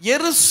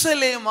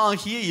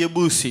 எருசலேமாகிய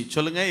எபூசி,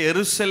 சொல்லுங்க,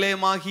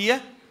 எருசலேமாகிய.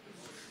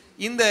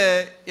 இந்த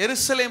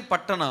எருசலேம்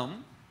பட்டணம்,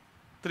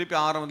 திருப்பி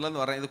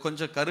ஆரம்பத்துலேருந்து வரேன், இது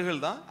கொஞ்சம்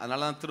கருகள் தான்,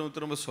 அதனால நான்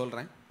திரும்ப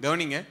சொல்றேன்,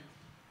 கவனிங்க.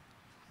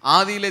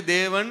 ஆதியிலே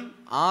தேவன்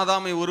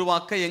ஆதாமை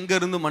உருவாக்க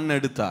எங்கிருந்து மண்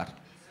எடுத்தார்,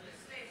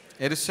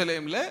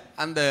 எருசலேம்ல,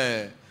 அந்த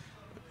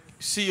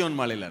சீயோன்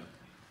மலையில.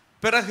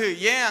 பிறகு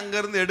ஏன்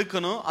அங்கிருந்து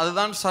எடுக்கணும்,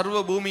 அதுதான்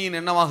சர்வ பூமியின்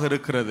என்னவாக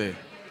இருக்கிறது,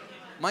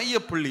 மைய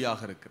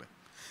புள்ளியாக இருக்கிறது.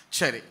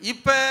 சரி,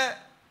 இப்ப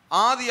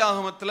ஆதி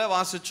ஆகமத்தில்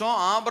வாசிச்சோம்,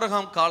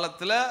 ஆபிரகாம்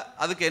காலத்தில்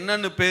அதுக்கு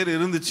என்னென்ன பேர்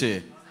இருந்துச்சு,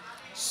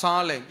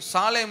 சாலேம்.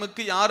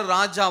 சாலேமுக்கு யார்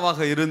ராஜாவாக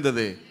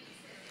இருந்தது,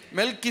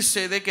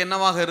 மெல்கிசேதேக்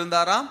என்னவாக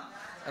இருந்தாராம்,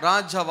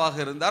 ராஜாவாக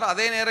இருந்தார்.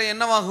 அதே நேரம்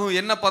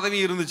என்ன பதவி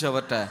இருந்துச்சு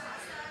அவர்கிட்ட,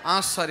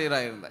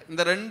 ஆசாரியராக இருந்தார்.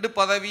 இந்த 2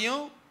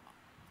 பதவியும்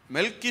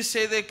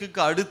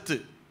மெல்கிசேதேக்குக்கு அடுத்து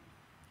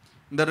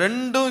இந்த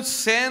 2ம்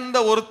சேர்ந்த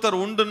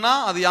ஒருத்தர் உண்டுன்னா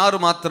அது யாரு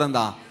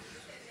மாத்திரம்தான்,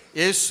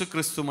 இயேசு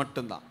கிறிஸ்து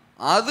மட்டும்தான்.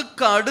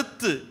 அதுக்கு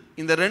அடுத்து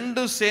இந்த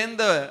 2ம்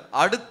சேர்ந்த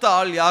அடுத்த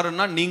ஆள்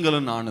யாருன்னா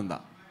நீங்களும் நானும்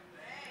தான்.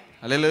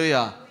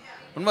 அல்லேலூயா.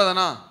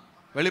 உண்மைதானா?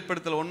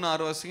 வெளிப்படுத்தல்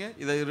 1:6 வாசிங்க.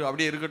 இதை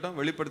அப்படியே இருக்கட்டும்.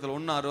 வெளிப்படுத்தல்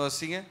 1:6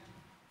 வாசிங்க.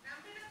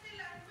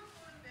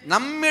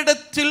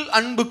 நம்மிடத்தில்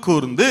அன்பு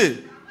கூர்ந்து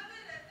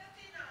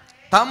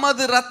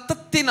தமது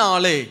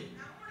இரத்தத்தினாலே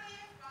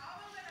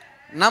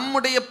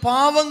நம்முடைய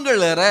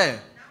பாவங்கள் அற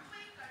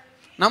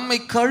நம்மை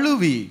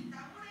கழுவி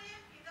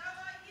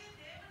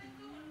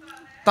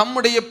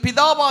தம்முடைய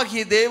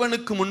பிதாவாகிய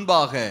தேவனுக்கு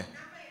முன்பாக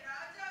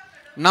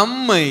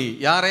நம்மை,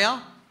 யாரையா,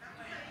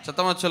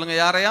 சத்தமா சொல்லுங்க,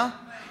 யாரையா,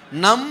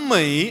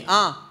 நம்மை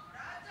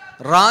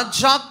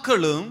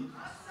ராஜாக்களும்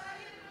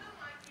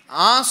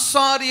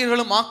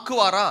ஆசாரியர்களும்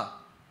ஆக்குவாரா?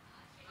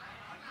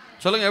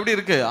 சொல்லுங்க, எப்படி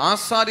இருக்கு,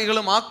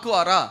 ஆசாரிகளும்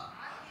ஆக்குவாரா?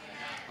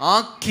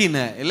 ஆக்கின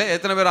இல்ல.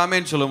 எத்தனை பேர்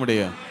ஆமேன்னு சொல்ல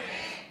முடியும்?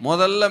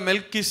 முதல்ல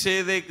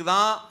மெல்கிசேதேக்கு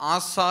தான்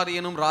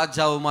ஆசாரியனும்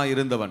ராஜாவுமா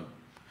இருந்தவன்.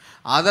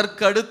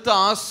 அதற்கு அடுத்து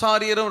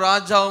ஆசாரியரும்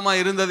ராஜாவுமா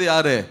இருந்தது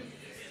யாரு?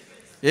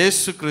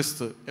 இயேசு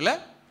கிறிஸ்து இல்ல.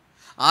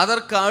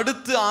 அதற்கு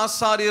அடுத்து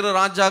ஆசாரியரும்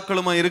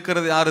ராஜாக்களுமா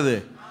இருக்கிறது யாருது?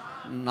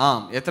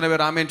 நாம். எத்தனை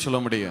பேர் ஆமேன்னு சொல்ல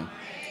முடியும்?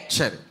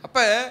 சரி, அப்ப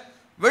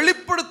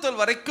வெளிப்படுத்தல்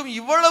வரைக்கும்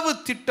இவ்வளவு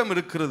திட்டம்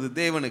இருக்கிறது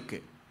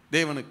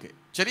தேவனுக்கு.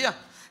 சரியா?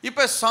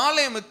 இப்ப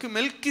சாலேமுக்கு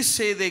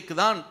மெல்கிசேதேக்கு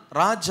தான்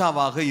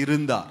ராஜாவாக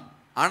இருந்தார்.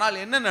 ஆனால்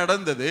என்ன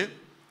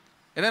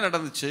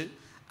நடந்துச்சு?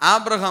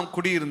 ஆபிரகாம்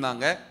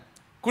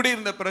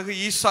குடியிருந்த பிறகு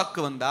ஈசாக்கு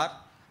வந்தார்.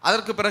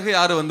 அதற்கு பிறகு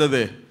யாரு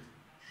வந்தது?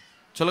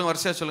 சொல்லுங்க,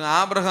 வரிசையா சொல்லுங்க.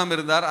 ஆபிரகாம்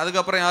இருந்தார்,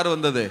 அதுக்கப்புறம் யாரு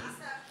வந்தது?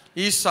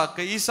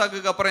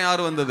 ஈசாக்குக்கு அப்புறம்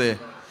யாரு வந்தது?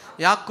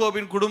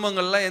 யாக்கோபின்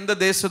குடும்பங்கள்லாம் எந்த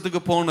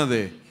தேசத்துக்கு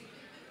போனது?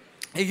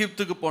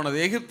 எகிப்துக்கு போனது.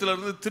 எகிப்துல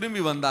இருந்து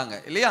திரும்பி வந்தாங்க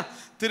இல்லையா?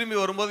 திரும்பி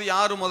வரும்போது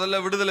யாரு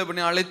முதல்ல விடுதலை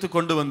பண்ணி அழைத்து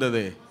கொண்டு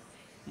வந்தது?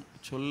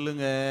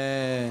 சொல்லுங்க,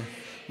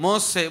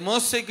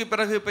 மோசேக்கு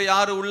பிறகு இப்ப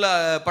யாரு உள்ள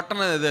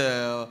பட்டணம் இது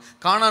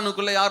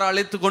கானானுக்குள்ள யாரு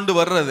அழைத்து கொண்டு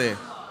வர்றது?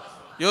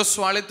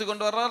 யோசுவா அழைத்து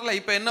கொண்டு வர்றாருல.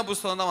 இப்ப என்ன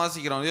புஸ்தகம் தான்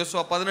வாசிக்கிறோம்?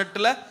 யோசுவா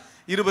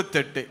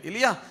 18:28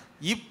 இல்லையா?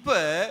 இப்ப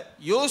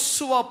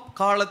யோசுவா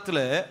காலத்துல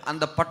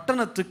அந்த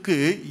பட்டணத்துக்கு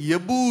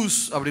எபூஸ்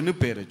அப்படின்னு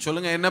பேரு.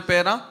 சொல்லுங்க, என்ன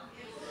பேரா?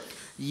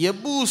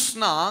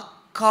 எபூஸ்னா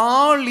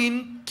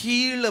காலின்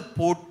கீழே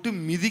போட்டு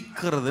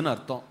மிதிக்கிறதுன்னு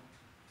அர்த்தம்.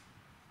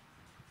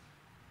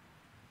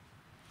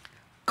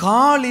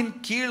 காலின்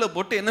கீழே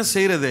போட்டு என்ன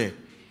செய்யறது?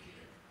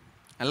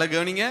 நல்லா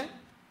கவனிங்க.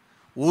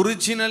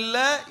 ஒரிஜினல்ல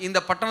இந்த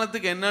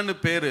பட்டணத்துக்கு என்னன்னு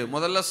பேரு?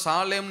 முதல்ல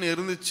சாலேம்னு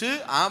இருந்துச்சு.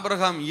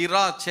 ஆபிரகாம்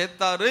ஈரா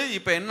சேத்தாரு.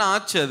 இப்ப என்ன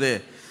ஆச்சு? அது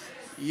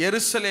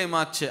எருசலேம்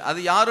ஆச்சு. அது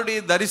யாருடைய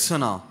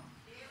தரிசனம்?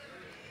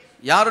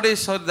 யாருடைய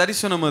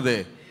தரிசனம் அது?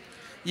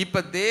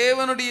 இப்ப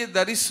தேவனுடைய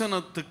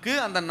தரிசனத்துக்கு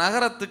அந்த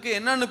நகரத்துக்கு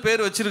என்னன்னு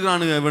பேர்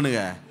வச்சிருக்கானுங்க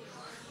இவனுங்க?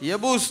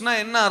 எபூஸ்னா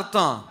என்ன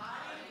அர்த்தம்?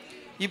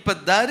 இப்ப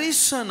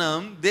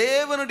தரிசனம்,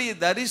 தேவனுடைய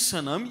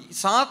தரிசனம்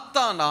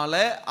சாத்தானால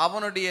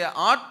அவனுடைய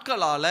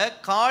ஆட்களால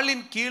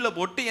காலின் கீழே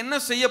போட்டு என்ன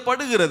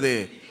செய்யப்படுகிறது?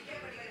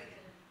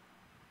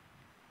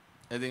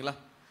 எதுங்களா?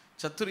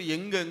 சத்துரு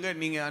எங்க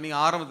நீங்க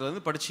ஆரம்பத்துல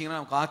இருந்து படிச்சீங்கன்னா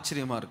நமக்கு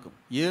ஆச்சரியமா இருக்கும்.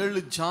 7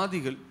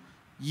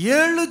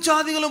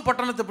 ஜாதிகளும்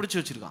பட்டணத்தை பிடிச்சு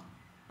வச்சிருக்கான்.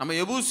 நம்ம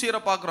எபூசியரை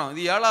பார்க்குறோம்,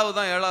 இது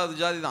 7வது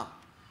ஜாதி தான்.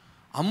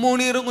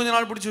 அம்மோனியரும் கொஞ்ச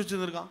நாள் பிடிச்சு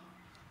வச்சிருந்திருக்கான்.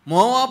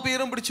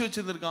 மோவாபியரும் பிடிச்சு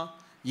வச்சிருந்திருக்கான்.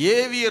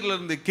 ஏவியர்ல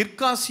இருந்து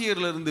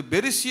கிர்காசியர்ல இருந்து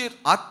பெரிசியர்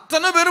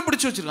அத்தனை பேரும்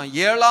பிடிச்சு வச்சிருக்கான்.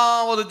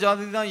 7வது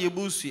ஜாதி தான்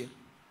எபூசியர்.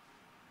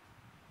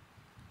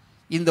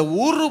 இந்த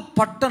ஒரு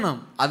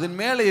பட்டணம், அதன்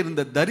மேல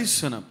இருந்த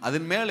தரிசனம்,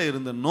 அதன் மேல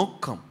இருந்த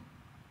நோக்கம்,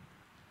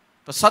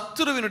 இப்ப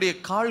சத்துருவினுடைய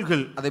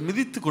கால்கள் அதை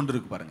மிதித்து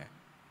கொண்டிருக்கு பாருங்க.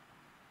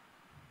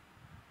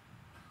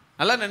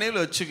 நல்லா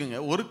நினைவில் வச்சுக்கோங்க.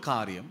 ஒரு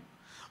காரியம்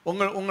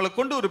உங்களை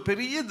கொண்டு ஒரு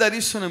பெரிய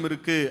தரிசனம்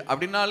இருக்கு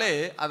அப்படின்னாலே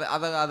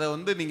அதை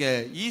வந்து நீங்க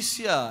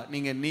ஈஸியா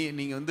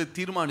நீங்க வந்து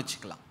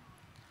தீர்மானிச்சுக்கலாம்.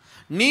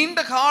 நீண்ட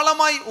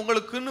காலமாய்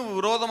உங்களுக்குன்னு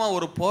விரோதமா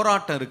ஒரு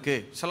போராட்டம் இருக்கு.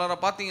 சிலரை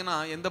பார்த்தீங்கன்னா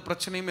எந்த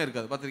பிரச்சனையுமே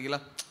இருக்காது.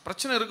 பார்த்துருக்கீங்களா?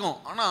 பிரச்சனை இருக்கும்,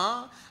 ஆனா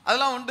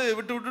அதெல்லாம் வந்து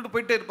விட்டுட்டு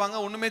போயிட்டே இருப்பாங்க,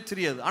 ஒண்ணுமே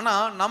தெரியாது. ஆனா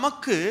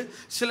நமக்கு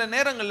சில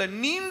நேரங்களில்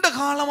நீண்ட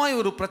காலமாய்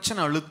ஒரு பிரச்சனை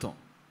அழுத்தம்.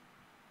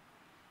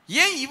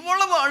 ஏன்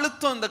இவ்வளவு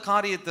அழுத்தம் இந்த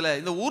காரியத்துல?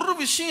 இந்த ஒரு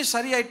விஷயம்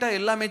சரியாயிட்டா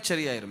எல்லாமே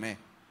சரியாயிருமே.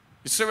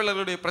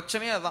 இஸ்ரவேலர்களுடைய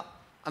பிரச்சனையே அதான்.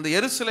 அந்த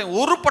எருசலேம்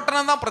ஒரு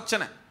பட்டணம் தான்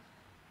பிரச்சனை.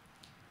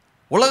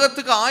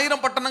 உலகத்துக்கு 1000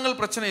 பட்டணங்கள்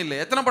பிரச்சனை இல்லை.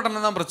 எத்தனை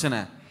பட்டணம் தான் பிரச்சனை?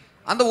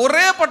 அந்த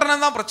ஒரே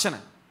பட்டணம் தான் பிரச்சனை.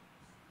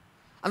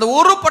 அந்த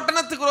ஒரு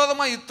பட்டணத்துக்கு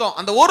விரோதமா யுத்தம்.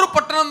 அந்த ஒரு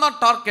பட்டணம் தான்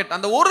டார்கெட்.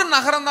 அந்த ஒரு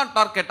நகரம் தான்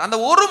டார்கெட். அந்த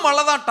ஒரு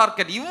மலை தான்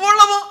டார்கெட்.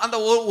 இவ்வளவும் அந்த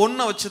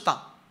ஒன்றை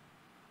வச்சுதான்.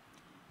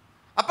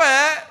 அப்ப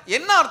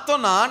என்ன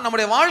அர்த்தம்னா,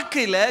 நம்முடைய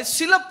வாழ்க்கையில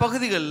சில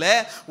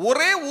பகுதிகளில்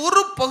ஒரே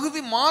ஒரு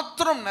பகுதி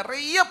மாத்திரம்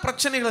நிறைய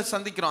பிரச்சனைகளை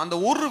சந்திக்கிறோம். அந்த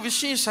ஒரு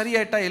விஷயம்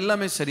சரியாயிட்டா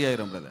எல்லாமே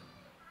சரியாயிரும் பிரதர்.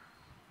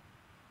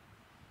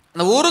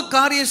 அந்த ஒரு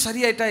காரியம்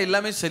சரியாயிட்டா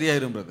எல்லாமே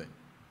சரியாயிரும் பிரதர்.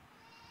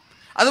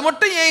 அது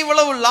மட்டும் ஏன்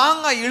இவ்வளவு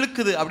லாங்கா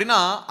இழுக்குது அப்படின்னா,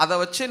 அதை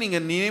வச்சு நீங்க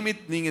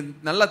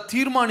நல்லா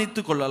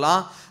தீர்மானித்து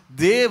கொள்ளலாம்.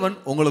 தேவன்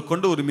உங்களை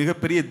கொண்டு ஒரு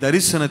மிகப்பெரிய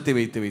தரிசனத்தை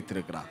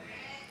வைத்திருக்கிறார்.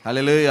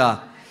 ஹல்லேலூயா.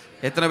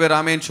 எத்தனை பேர்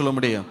ஆமென் சொல்ல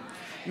முடியும்?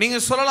 நீங்க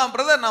சொல்லலாம்,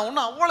 பிரதர் நான்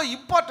ஒன்றும் அவ்வளோ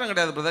இம்பார்ட்டன்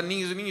கிடையாது பிரதர்.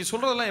 நீங்க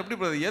சொல்றதெல்லாம் எப்படி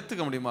பிரதர்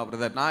ஏற்றுக்க முடியுமா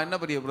பிரதர்? நான் என்ன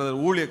பெரிய பிரதர்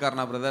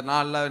ஊழியக்காரனா பிரதர்?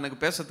 நான் இல்லை, எனக்கு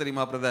பேச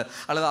தெரியுமா பிரதர்?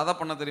 அல்லது அதை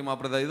பண்ண தெரியுமா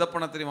பிரதர்? இதை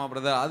பண்ண தெரியுமா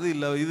பிரதர்? அது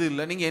இல்லை, இது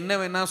இல்லை. நீங்க என்ன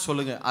வேணா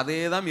சொல்லுங்க. அதே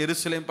தான்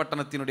எருசலேம்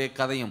பட்டணத்தினுடைய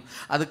கதையும்.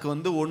 அதுக்கு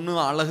வந்து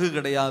ஒன்றும் அழகு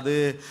கிடையாது.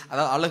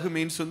 அதாவது அழகு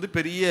மீன்ஸ் வந்து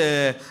பெரிய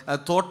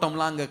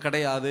தோட்டம்லாம் அங்கே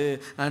கிடையாது,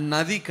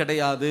 நதி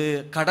கிடையாது,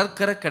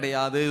 கடற்கரை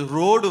கிடையாது,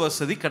 ரோடு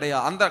வசதி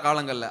கிடையாது. அந்த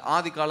காலங்களில்,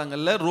 ஆதி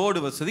காலங்களில்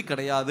ரோடு வசதி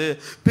கிடையாது.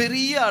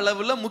 பெரிய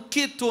அளவில்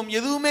முக்கியத்துவம்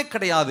எதுவுமே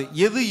கிடையாது.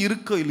 எது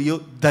இருக்கோ இல்லையோ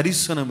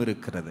தரிசனம்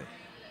இருக்கிறது.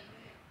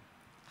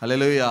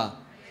 ஹல்லேலூயா.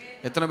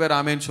 எத்தனை பேர்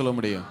ஆமென் சொல்ல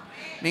முடியும்?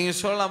 நீங்க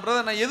சொல்லலாம்,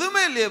 பிரதர் நான்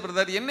எதுவுமே இல்லையே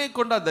பிரதர், என்னை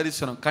கொண்டா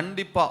தரிசனம்.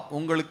 கண்டிப்பா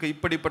உங்களுக்கு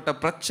இப்படிப்பட்ட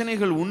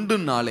பிரச்சனைகள்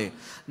உண்டுனாலே,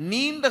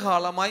 நீண்ட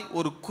காலமாய்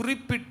ஒரு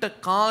குறிப்பிட்ட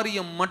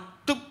காரியம் மட்டும்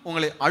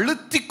உங்களை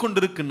அழுத்தி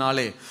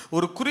கொண்டிருக்குனாலே,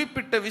 ஒரு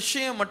குறிப்பிட்ட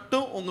விஷயம்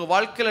மட்டும் உங்க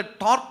வாழ்க்கையில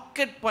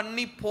டார்கெட்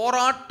பண்ணி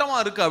போராட்டமா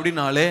இருக்கு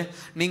அப்படின்னாலே,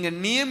 நீங்க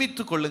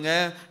நியமித்து கொள்ளுங்க.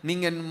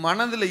 நீங்க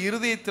மனதில்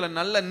இருதயத்தில்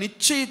நல்ல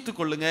நிச்சயித்து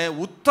கொள்ளுங்க,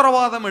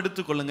 உத்தரவாதம்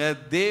எடுத்துக்கொள்ளுங்க.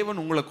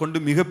 தேவன் உங்களை கொண்டு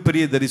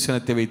மிகப்பெரிய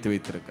தரிசனத்தை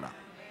வைத்திருக்கிறார்.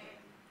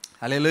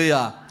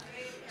 ஹல்லேலூயா.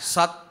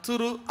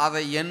 சத்துரு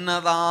அதை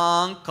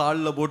என்னதான்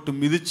காலில் போட்டு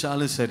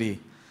மிதிச்சாலும் சரி,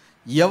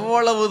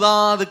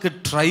 எவ்வளவுதான் அதுக்கு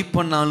ட்ரை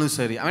பண்ணாலும்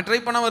சரி, அவன் ட்ரை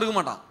பண்ணாமல் இருக்க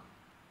மாட்டான்.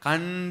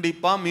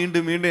 கண்டிப்பாக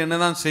மீண்டும் மீண்டும்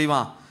என்னதான்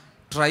செய்வான்?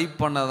 ட்ரை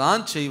பண்ண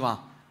தான்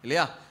செய்வான்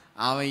இல்லையா?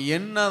 அவன்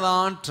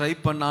என்னதான் ட்ரை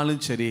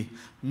பண்ணாலும் சரி,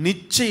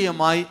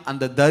 நிச்சயமாய்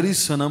அந்த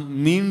தரிசனம்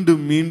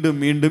மீண்டும் மீண்டும்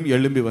மீண்டும்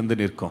எழும்பி வந்து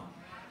நிற்கும்.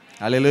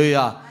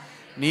 ஹல்லேலூயா.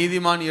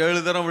 நீதிமான்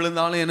 7 தரம்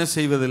விழுந்தாலும் என்ன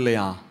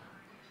செய்வதில்லையா?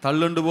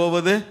 தள்ளுண்டு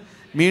போவது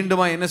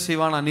மீண்டுமா என்ன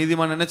செய்வானா?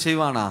 நீதிமான் என்ன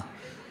செய்வானா?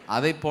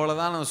 அதை போல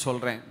தான் நான்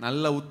சொல்கிறேன்.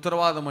 நல்ல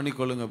உத்தரவாதம் பண்ணி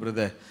கொள்ளுங்க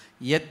பிரதர்.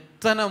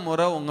 எத்தனை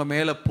முறை உங்கள்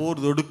மேலே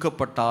போர்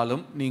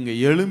தொடுக்கப்பட்டாலும் நீங்கள்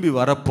எழும்பி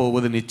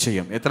வரப்போவது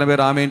நிச்சயம். எத்தனை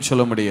பேர் ஆமேன்னு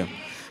சொல்ல முடியும்?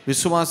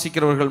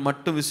 விசுவாசிக்கிறவர்கள்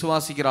மட்டும்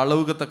விசுவாசிக்கிற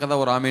அளவுக்கு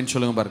தக்கதாக ஒரு ஆமேன்னு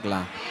சொல்லுங்க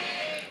பார்க்கலாம்.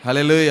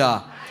 ஹல்லேலூயா.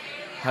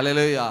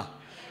 ஹல்லேலூயா.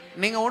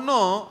 நீங்கள்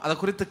ஒன்றும் அதை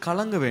குறித்து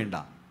கலங்க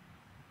வேண்டாம்.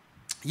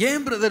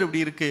 ஏன் பிரதர்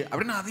இப்படி இருக்கு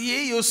அப்படின்னு அதையே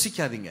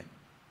யோசிக்காதீங்க.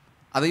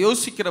 அதை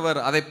யோசிக்கிறவர்,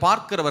 அதை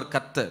பார்க்கிறவர்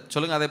கர்த்தர்.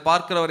 சொல்லுங்க, அதை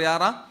பார்க்கிறவர்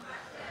யாரா?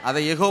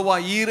 அதை யெகோவா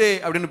ஈரே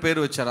அப்படின்னு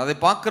பேர் வச்சார். அதை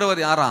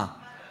பார்க்கிறவர் யாரா?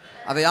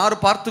 அதை யாரு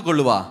பார்த்து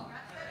கொள்ளுவா?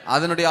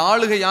 அதனுடைய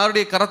ஆளுகை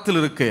யாருடைய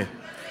கரத்தில் இருக்கு?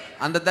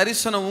 அந்த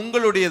தரிசனம்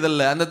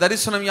உங்களுடையதல்ல. அந்த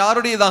தரிசனம்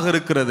யாருடையதாக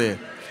இருக்கிறது?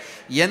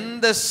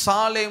 எந்த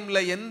சாலேம்ல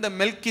எந்த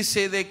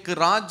மெல்கிசேதேக்கு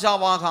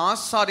ராஜாவாக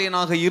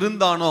ஆசாரியனாக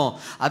இருந்தானோ,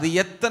 அது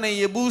எத்தனை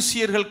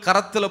எபூசியர்கள்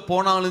கரத்தில்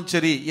போனாலும்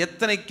சரி,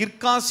 எத்தனை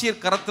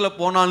கிர்காசியர் கரத்தில்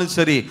போனாலும்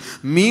சரி,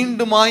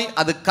 மீண்டுமாய்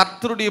அது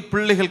கர்த்தருடைய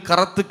பிள்ளைகள்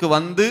கரத்துக்கு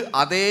வந்து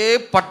அதே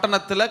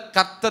பட்டணத்தில்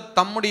கர்த்தர்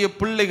தம்முடைய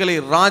பிள்ளைகளை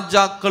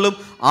ராஜாக்களும்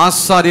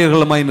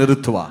ஆசாரியர்களுமாய்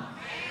நிறுத்துவார்.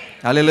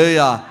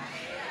 அல்லேலூயா.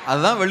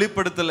 அதுதான்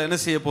வெளிப்படுத்தல் என்ன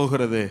செய்ய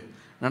போகிறது,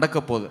 நடக்க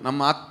போகுது.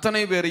 நம்ம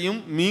அத்தனை பேரையும்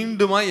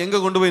மீண்டுமாய் எங்க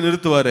கொண்டு போய்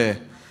நிறுத்துவாரு?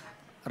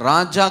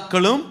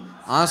 ராஜாக்களும்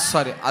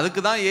ஆசாரியர். அதுக்கு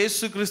தான்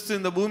இயேசு கிறிஸ்து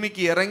இந்த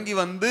பூமிக்கு இறங்கி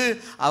வந்து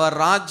அவர்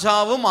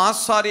ராஜாவும்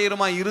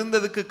ஆசாரியருமாய்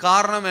இருந்ததுக்கு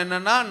காரணம்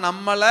என்னன்னா,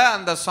 நம்மளை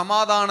அந்த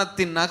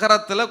சமாதானத்தின்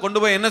நகரத்தில் கொண்டு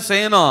போய் என்ன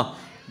செய்யணும்?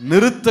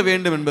 நிறுத்த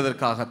வேண்டும்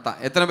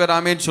என்பதற்காகத்தான். எத்தனை பேர்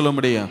ஆமேன்னு சொல்ல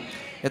முடியும்?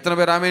 எத்தனை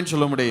பேர் ஆமேன்னு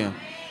சொல்ல முடியும்?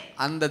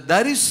 அந்த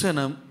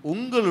தரிசனம்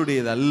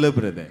உங்களுடையது அல்ல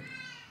பிரதர்,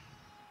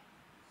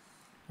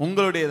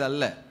 உங்களுடையது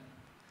அல்ல.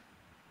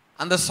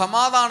 அந்த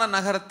சமாதான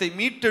நகரத்தை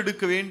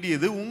மீட்டெடுக்க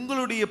வேண்டியது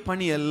உங்களுடைய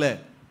பணி அல்ல,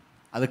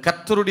 அது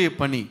கர்த்தருடைய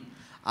பணி.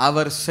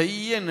 அவர்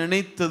செய்ய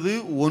நினைத்தது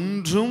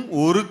ஒன்றும்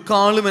ஒரு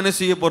காலும் என்ன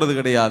செய்ய போறது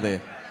கிடையாது.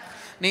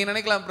 நீங்க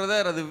நினைக்கலாம்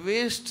பிரதர், அது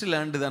வேஸ்ட்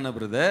லேண்டு தானே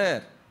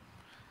பிரதர்,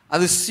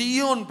 அது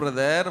சியோன்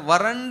பிரதர்,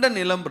 வறண்ட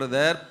நிலம்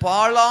பிரதர்,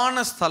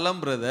 பாழான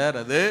ஸ்தலம் பிரதர்,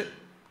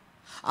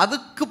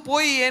 அதுக்கு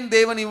போய் ஏன்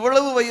தேவன்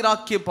இவ்வளவு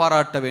வைராக்கியம்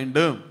பாராட்ட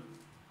வேண்டும்?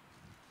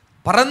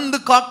 பறந்து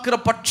காக்கிற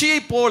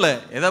பட்சியை போல,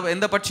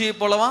 எந்த பட்சியை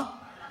போலவா?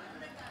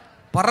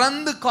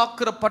 பறந்து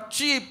காக்கிற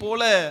பட்சியை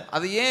போல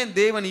அதை ஏன்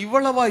தேவன்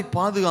இவ்வளவாய்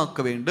பாதுகாக்க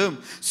வேண்டும்?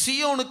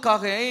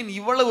 சியோனுக்காக ஏன்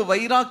இவ்வளவு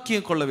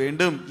வைராக்கியம் கொள்ள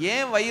வேண்டும்?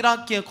 ஏன்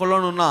வைராக்கியம்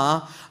கொள்ளணும்னா,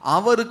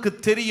 அவருக்கு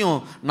தெரியும்,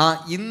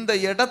 நான் இந்த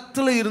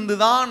இடத்துல இருந்து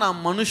தான்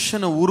நான்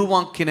மனுஷனை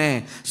உருவாக்கினேன்.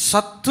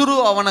 சத்துரு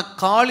அவனை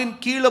காலின்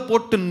கீழே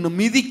போட்டு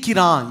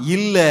மிதிக்கிறான்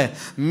இல்லை,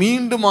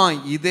 மீண்டுமா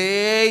இதே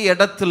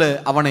இடத்துல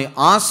அவனை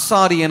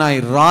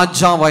ஆசாரியனாய்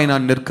ராஜாவாய்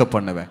நான் நிற்க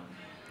பண்ணுவேன்.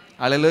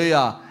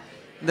 அல்லேலூயா.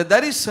 இந்த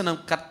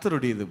தரிசனம்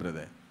கர்த்தருடையது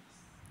பிரதர்,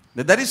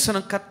 இந்த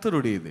தரிசனம்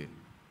கர்த்தருடையது,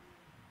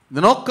 இந்த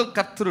நோக்கம்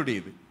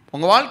கர்த்தருடையது.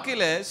 உங்கள்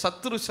வாழ்க்கையில்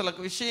சத்துரு சில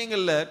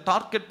விஷயங்களில்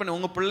டார்கெட் பண்ணி,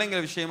 உங்கள் பிள்ளைங்க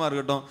விஷயமா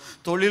இருக்கட்டும்,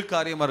 தொழில்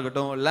காரியமாக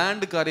இருக்கட்டும்,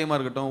 லேண்டு காரியமாக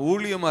இருக்கட்டும்,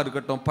 ஊழியமாக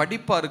இருக்கட்டும்,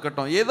 படிப்பாக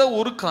இருக்கட்டும், ஏதோ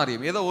ஒரு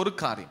காரியம்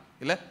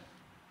இல்லை.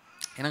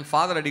 எனக்கு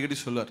ஃபாதர் அடிக்கடி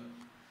சொல்லுவார்,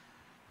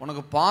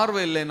 உனக்கு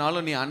பார்வை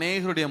இல்லைனாலும் நீ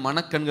அநேகருடைய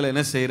மனக்கண்களை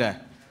என்ன செய்கிற?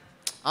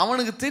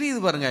 அவனுக்கு தெரியுது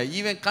பாருங்க,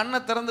 இவன்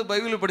கண்ணை திறந்து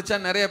பைபிள்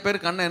படித்தா நிறைய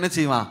பேர் கண்ணை என்ன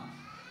செய்வான்?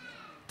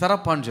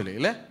 திறப்பான்னு சொல்லி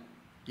இல்லை.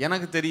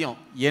 எனக்கு தெரியும்,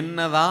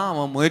 என்னதான்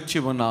அவன் முயற்சி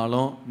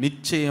பண்ணாலும்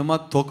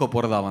நிச்சயமாக தோக்க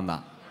போகிறது அவன்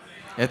தான்.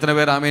 எத்தனை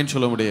பேர் ஆமேன்னு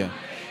சொல்ல முடியும்?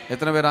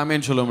 எத்தனை பேர்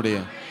ஆமேன்னு சொல்ல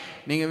முடியும்?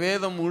 நீங்கள்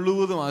வேதம்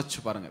முழுவதும் வாசிச்சு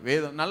பாருங்கள்,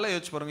 வேதம் நல்லா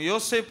யோசிச்சு பாருங்கள்.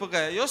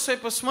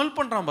 யோசேப்பை ஸ்மெல்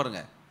பண்ணுறான்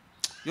பாருங்க.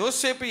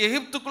 யோசேப்பு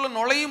எகிப்துக்குள்ளே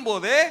நுழையும்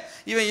போதே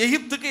இவன்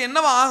எகிப்துக்கு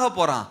என்னவா ஆக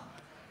போகிறான்?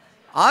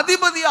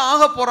 அதிபதியாக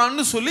ஆக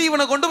போகிறான்னு சொல்லி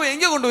இவனை கொண்டு போய்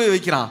எங்கே கொண்டு போய்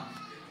வைக்கிறான்?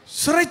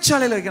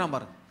 சிறைச்சாலையில் வைக்கிறான்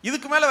பாருங்க.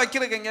 இதுக்கு மேலே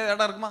வைக்கிறதுக்கு எங்கேயாவது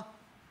இடம் இருக்குமா?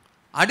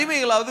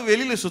 அடிமைகளாவது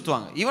வெளியில்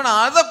சுற்றுவாங்க, இவனை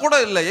அதை கூட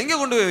இல்லை, எங்கே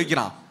கொண்டு போய்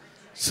வைக்கிறான்?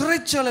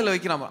 சிறைச்சாலையில்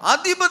வைக்கிறான்.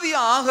 அதிபதியா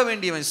ஆக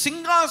வேண்டியவன்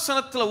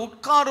சிங்காசனத்தில்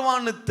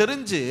உட்காருவான்னு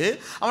தெரிஞ்சு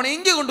அவனை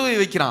எங்கே கொண்டு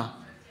போய் வைக்கிறான்?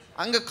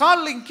 அங்கே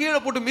காலில் கீழே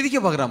போட்டு மிதிக்க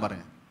பார்க்குறான்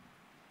பாருங்க.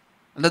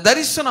 அந்த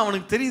தரிசனம்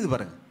அவனுக்கு தெரியுது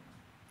பாருங்க.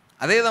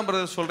 அதே தான்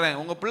பிரதர் சொல்கிறேன்,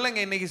 உங்கள்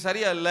பிள்ளைங்க இன்னைக்கு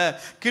சரியா இல்லை,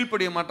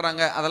 கீழ்ப்படிய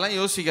மாட்டுறாங்க, அதெல்லாம்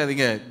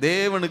யோசிக்காதீங்க.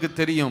 தேவனுக்கு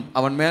தெரியும்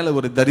அவன் மேலே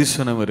ஒரு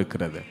தரிசனம்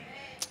இருக்கிறது.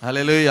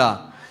 அல்லேலூயா.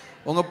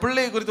 உங்கள்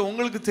பிள்ளையை குறித்து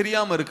உங்களுக்கு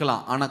தெரியாமல்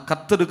இருக்கலாம், ஆனால்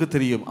கர்த்தருக்கு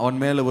தெரியும் அவன்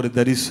மேலே ஒரு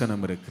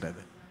தரிசனம்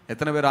இருக்கிறது.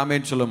 எத்தனை பேர்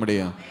ஆமேன்னு சொல்ல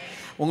முடியும்?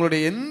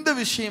 உங்களுடைய எந்த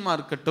விஷயமா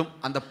இருக்கட்டும்,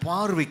 அந்த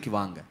பார்வைக்கு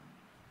வாங்க.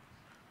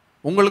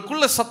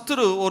 உங்களுக்குள்ள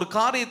சத்துரு ஒரு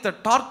காரியத்தை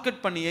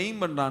டார்கெட் பண்ணி எய்ம்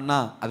பண்ணுறான்னா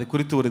அது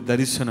குறித்து ஒரு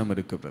தரிசனம்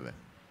இருக்குது.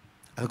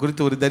 அது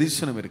குறித்து ஒரு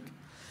தரிசனம் இருக்கு.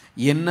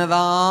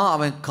 என்னதான்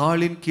அவன்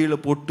காலின் கீழே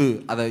போட்டு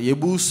அதை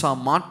எபூசா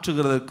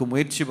மாற்றுகிறதுக்கு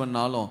முயற்சி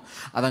பண்ணாலும்,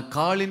 அதன்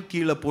காலின்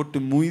கீழே போட்டு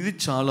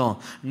மிதிச்சாலும்,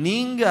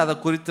 நீங்கள் அதை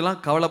குறித்துலாம்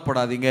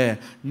கவலைப்படாதீங்க.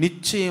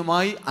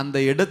 நிச்சயமாய் அந்த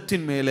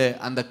இடத்தின் மேலே,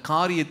 அந்த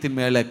காரியத்தின்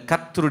மேலே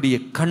கர்த்தருடைய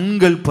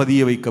கண்கள்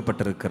பதிய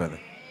வைக்கப்பட்டிருக்கிறது.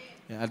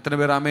 எத்தனை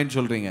பேர் ஆமேன்னு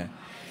சொல்கிறீங்க?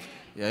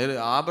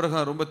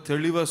 ஆபிரகாம் ரொம்ப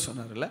தெளிவாக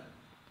சொன்னார்ல,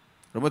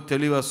 ரொம்ப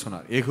தெளிவாக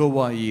சொன்னார்.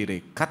 யெகோவா ஈரே,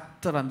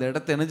 கர்த்தர் அந்த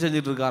இடத்தை என்ன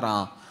செஞ்சிட்டு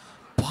இருக்காராம்?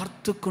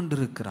 பார்த்து கொண்டு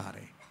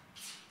இருக்கிறாரே.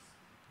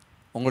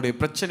 உங்களுடைய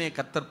பிரச்சனையை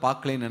கர்த்தர்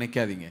பார்க்கலன்னு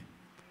நினைக்காதீங்க.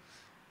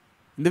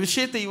 இந்த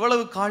விஷயத்தை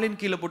இவ்வளவு காலின்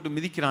கீழே போட்டு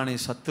மிதிக்கிறானே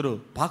சத்துரு,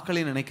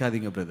 பார்க்கலன்னு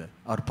நினைக்காதீங்க பிரதர்.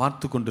 அவர்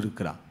பார்த்து கொண்டு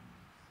இருக்கிறார்.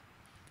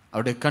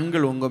 அவருடைய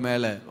கண்கள் உங்கள்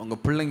மேலே,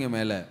 உங்கள் பிள்ளைங்க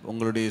மேலே,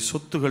 உங்களுடைய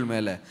சொத்துகள்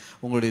மேலே,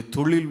 உங்களுடைய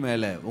தொழில்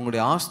மேலே,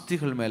 உங்களுடைய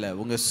ஆஸ்திகள் மேலே,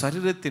 உங்கள்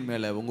சரீரத்தின்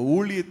மேலே, உங்கள்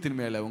ஊழியத்தின்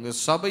மேலே, உங்கள்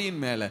சபையின்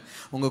மேலே,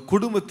 உங்கள்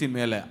குடும்பத்தின்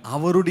மேலே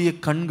அவருடைய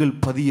கண்கள்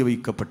பதிய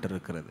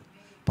வைக்கப்பட்டிருக்கிறது.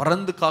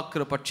 பறந்து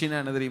காக்கிற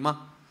பட்சினா என்ன தெரியுமா?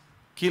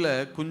 கீழே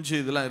குஞ்சு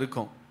இதெல்லாம்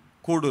இருக்கும்,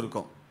 கூடு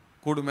இருக்கும்.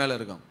 கூடு மேலே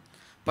இருக்கும்.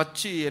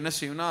 பச்சி என்ன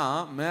செய்யும்னா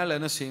மேலே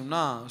என்ன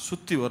செய்யும்னா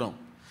சுற்றி வரும்.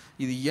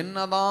 இது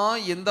என்னதான்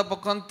எந்த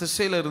பக்கம்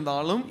திசையில்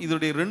இருந்தாலும்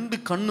இதோடைய 2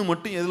 கண்ணு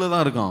மட்டும் எதில்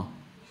தான் இருக்கும்?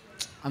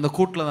 அந்த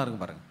கூட்டில் தான்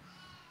இருக்கும் பாருங்க.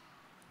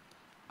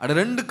 அது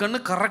 2 கண்ணு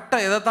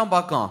கரெக்டாக எதை தான்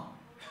பார்க்கும்?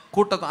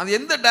 கூட்டத்தை. அது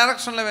எந்த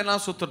டைரக்ஷனில் வேணா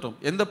சுற்றட்டும்,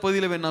 எந்த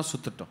பகுதியில் வேணா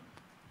சுற்றட்டும்.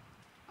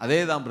 அதே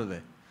தான்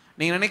பிரதர்.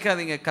 நீங்கள்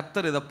நினைக்காதீங்க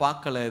கர்த்தர் இதை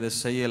பார்க்கலை, இதை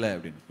செய்யலை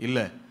அப்படின்னு.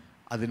 இல்லை,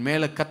 அதன்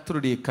மேலே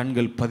கர்த்தருடைய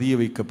கண்கள் பதிய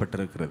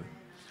வைக்கப்பட்டிருக்கிறது.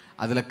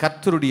 அதில்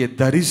கர்த்தருடைய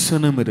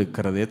தரிசனம்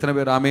இருக்கிறது. எத்தனை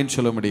பேர் ஆமேன்னு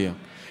சொல்ல முடியும்?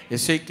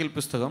 எசேக்கியேல்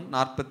புஸ்தகம்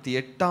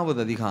 48வது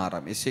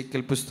அதிகாரம்,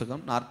 எசேக்கியேல்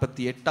புஸ்தகம்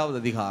 48வது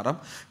அதிகாரம்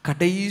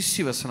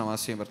கடைசி வசனம்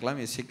வாசியம்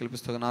பார்க்கலாம். எசேக்கியேல்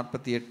புஸ்தகம்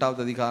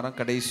 48வது அதிகாரம்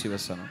கடைசி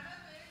வசனம்.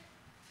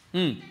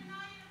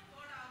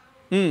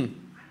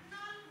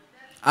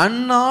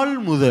 அந்நாள்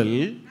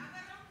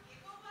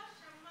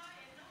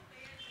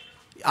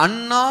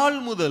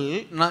முதல்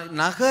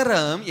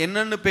நகரம்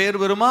என்னன்னு பேர்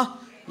வருமா?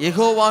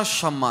 யெகோவா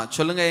ஷம்மா.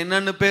 சொல்லுங்க,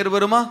 என்னன்னு பேர்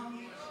வருமா?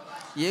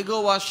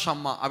 யெகோவா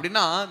ஷம்மா.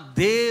 அப்படின்னா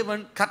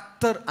தேவன்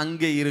கர்த்தர்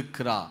அங்கே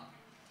இருக்கிறார்.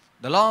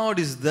 The Lord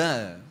is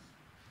there.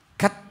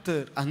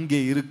 கர்த்தர் அங்கே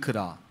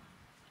இருக்கிறார்.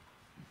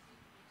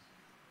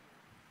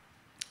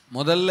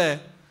 முதல்ல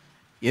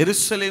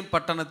எருசலேம்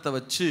பட்டணத்தை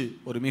வச்சு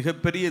ஒரு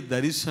மிகப்பெரிய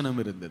தரிசனம்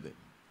இருந்தது.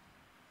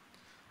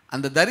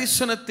 அந்த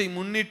தரிசனத்தை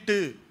முன்னிட்டு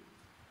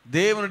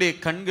தேவனுடைய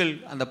கண்கள்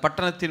அந்த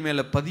பட்டணத்தின்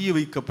மேலே பதிய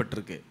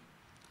வைக்கப்பட்டிருக்கு.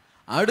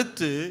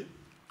 அடுத்து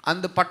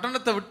அந்த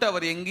பட்டணத்தை விட்டு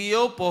அவர்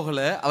எங்கேயோ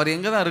போகலை, அவர்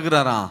எங்கே தான்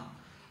இருக்கிறாராம்?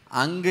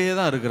 அங்கேயே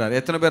தான் இருக்கிறார்.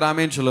 எத்தனை பேர்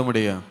ஆமேன்னு சொல்ல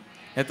முடியும்?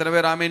 எத்தனை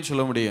பேர் ஆமேன்னு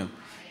சொல்ல முடியும்?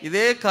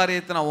 இதே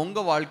காரியத்தை நான்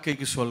உங்கள்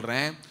வாழ்க்கைக்கு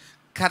சொல்கிறேன்.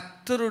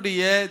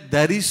 கர்த்தருடைய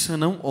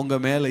தரிசனம்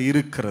உங்கள் மேலே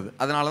இருக்கிறது.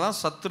 அதனால தான்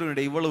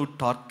சத்துருனுடைய இவ்வளவு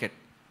டார்கெட்.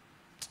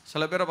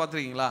 சில பேரை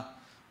பார்த்துருக்கீங்களா?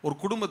 ஒரு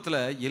குடும்பத்தில்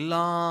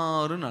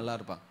எல்லாரும் நல்லா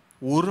இருப்பாங்க,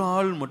 ஒரு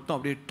ஆள் மட்டும்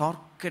அப்படியே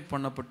டார்கெட்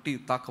பண்ணப்பட்டு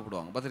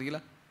தாக்கப்படுவாங்க.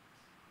 பார்த்துருக்கீங்களா?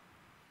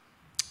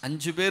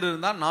 5 பேர்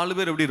இருந்தால் 4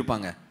 பேர் எப்படி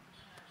இருப்பாங்க?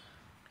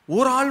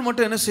 ஒரு ஆள்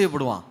மட்டும் என்ன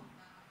செய்யப்படுவான்?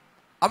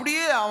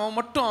 அப்படியே அவன்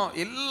மட்டும்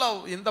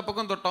எந்த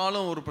பக்கம்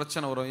தொட்டாலும் ஒரு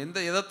பிரச்சனை வரும்,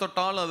 எதை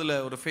தொட்டாலும் அதில்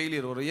ஒரு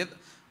ஃபெயிலியர் வரும்.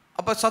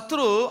 அப்போ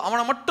சத்ரு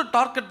அவனை மட்டும்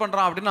டார்கெட்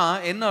பண்ணுறான். அப்படின்னா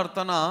என்ன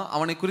அர்த்தம்னா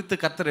அவனை குறித்து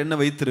கர்த்தர் என்ன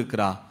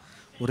வைத்திருக்கிறா?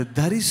 ஒரு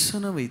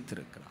தரிசனம்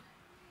வைத்திருக்கிறா.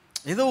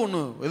 ஏதோ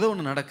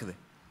ஒன்று நடக்குது,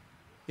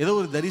 ஏதோ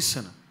ஒரு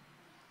தரிசனம்.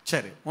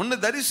 சரி, ஒன்று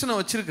தரிசனம்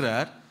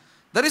வச்சிருக்கிறார்.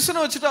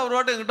 தரிசனம் வச்சுட்டு அவர்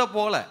வாட்டு எங்கிட்ட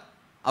போகல.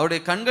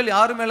 அவருடைய கண்கள்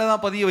யார் மேலே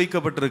தான் பதிய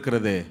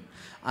வைக்கப்பட்டிருக்கிறது?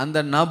 அந்த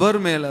நபர்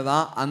மேலே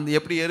தான். அந்த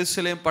எப்படி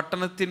எருசலேம்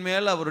பட்டணத்தின்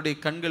மேலே அவருடைய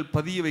கண்கள்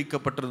பதிய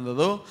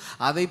வைக்கப்பட்டிருந்ததோ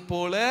அதை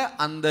போல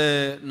அந்த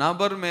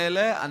நபர்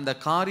மேலே, அந்த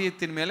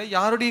காரியத்தின் மேலே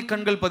யாருடைய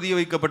கண்கள் பதிய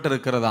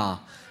வைக்கப்பட்டிருக்கிறதா?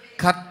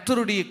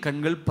 கர்த்தருடைய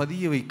கண்கள்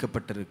பதிய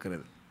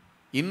வைக்கப்பட்டிருக்கிறது.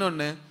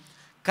 இன்னொன்று,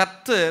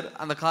 கர்த்தர்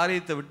அந்த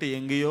காரியத்தை விட்டு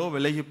எங்கேயோ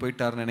விலகி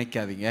போயிட்டார்னு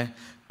நினைக்காதீங்க.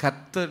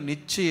 கர்த்தர்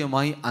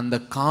நிச்சயமாய் அந்த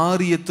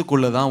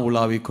காரியத்துக்குள்ளே தான்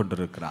உலாவி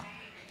கொண்டிருக்கிறார்.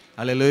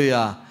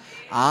 அல்லேலூயா.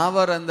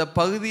 அவர் அந்த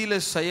பகுதியில்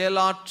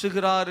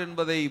செயலாற்றுகிறார்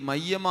என்பதை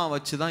மையமாக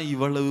வச்சு தான்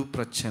இவ்வளவு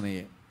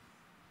பிரச்சனையே.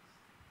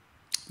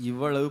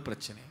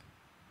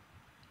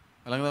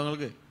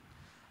 விளங்குதவங்களுக்கு?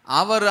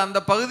 அவர் அந்த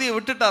பகுதியை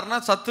விட்டுட்டார்னா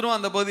சத்துருவும்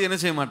அந்த பகுதியை என்ன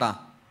செய்ய மாட்டான்?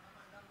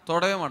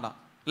 தொடவே மாட்டான்.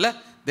 இல்லை,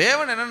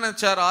 தேவன் என்ன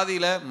நினைச்சார்?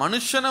 ஆதியில்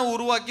மனுஷனை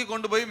உருவாக்கி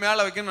கொண்டு போய் மேலே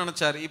வைக்கணும்னு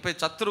நினைச்சார். இப்போ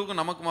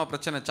சத்துருவுக்கும் நமக்குமா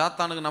பிரச்சனை,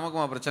 சாத்தானுக்கும்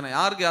நமக்குமா பிரச்சனை?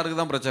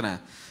 யாருக்கு தான் பிரச்சனை?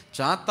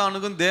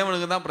 சாத்தானுக்கும்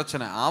தேவனுக்கும் தான்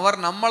பிரச்சனை.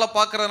 அவர் நம்மளை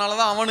பார்க்கறதுனால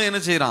தான் அவனு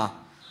என்ன செய்கிறான்?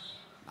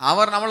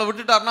 அவர் நம்மளை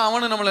விட்டுட்டார்னா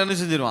அவனு நம்மளை என்ன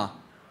செஞ்சிருவான்?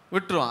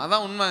 விட்டுருவான்.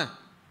 அதான் உண்மை.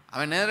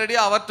 அவன்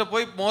நேரடியாக அவர்கிட்ட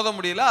போய் மோத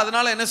முடியல,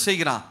 அதனால என்ன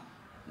செய்கிறான்?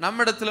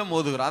 நம்ம இடத்துல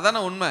மோதுகிறான்.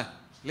 அதான உண்மை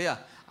இல்லையா?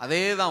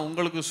 அதே தான்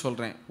உங்களுக்கு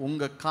சொல்கிறேன்.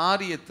 உங்கள்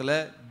காரியத்தில்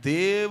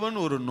தேவன்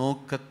ஒரு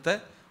நோக்கத்தை,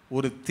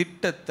 ஒரு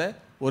திட்டத்தை,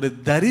 ஒரு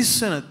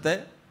தரிசனத்தை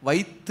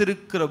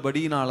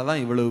வைத்திருக்கிறபடினால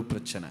தான் இவ்வளவு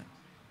பிரச்சனை.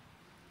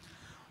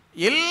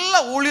 எல்லா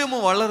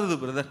ஊழியமும் வளருது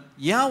பிரதர்,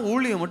 ஏன்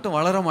ஊழியம் மட்டும்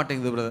வளர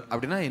மாட்டேங்குது பிரதர்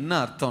அப்படின்னா என்ன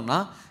அர்த்தம்னா,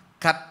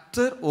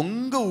 கர்த்தர்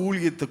உங்கள்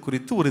ஊழியத்தை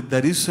குறித்து ஒரு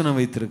தரிசனம்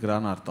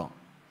வைத்திருக்கிறான்னு அர்த்தம்.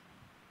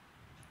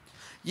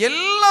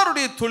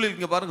 எல்லாருடைய தொழில்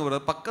இங்கே பாருங்க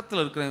பிரதர்,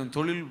 பக்கத்தில் இருக்கிற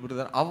தொழில்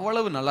பிரதர்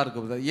அவ்வளவு நல்லா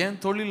இருக்கு பிரதர், ஏன்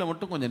தொழிலை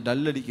மட்டும் கொஞ்சம்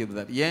டல் அடிக்குது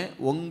பிரதர். ஏன்?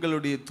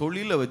 உங்களுடைய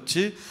தொழிலை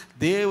வச்சு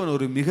தேவன்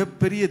ஒரு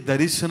மிகப்பெரிய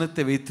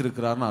தரிசனத்தை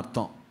வைத்திருக்கிறார்னு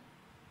அர்த்தம்.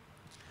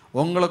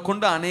 உங்களை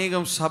கொண்டு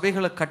அநேகம்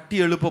சபைகளை கட்டி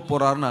எழுப்ப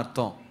போறாருன்னு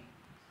அர்த்தம்.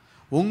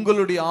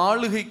 உங்களுடைய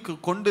ஆளுகைக்கு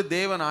கொண்டு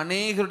தேவன்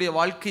அநேகருடைய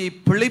வாழ்க்கையை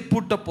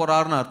பிழைப்பூட்ட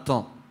போறாருன்னு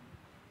அர்த்தம்.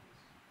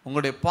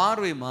 உங்களுடைய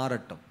பார்வை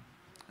மாறட்டும்,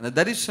 அந்த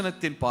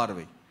தரிசனத்தின்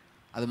பார்வை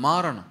அது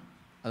மாறணும்,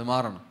 அது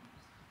மாறணும்.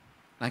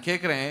 நான்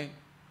கேட்குறேன்,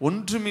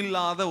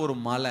 ஒன்றுமில்லாத ஒரு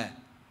மலை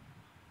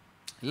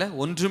இல்லை,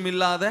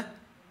 ஒன்றுமில்லாத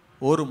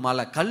ஒரு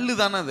மலை, கல்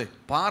தானே அது,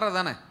 பாறை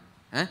தானே.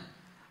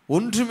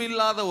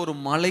 ஒன்றுமில்லாத ஒரு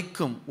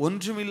மலைக்கும்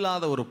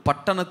ஒன்றுமில்லாத ஒரு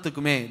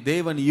பட்டணத்துக்குமே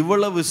தேவன்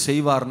இவ்வளவு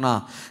செய்வார்னா,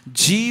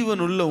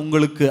 ஜீவனுள்ள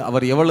உங்களுக்கு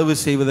அவர் எவ்வளவு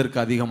செய்வதற்கு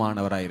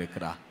அதிகமானவராக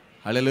இருக்கிறார்.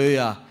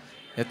 அல்லேலூயா.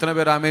 எத்தனை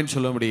பேர் ஆமேன்னு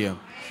சொல்ல முடியும்?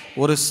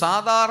 ஒரு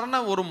சாதாரண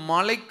ஒரு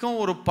மலைக்கும்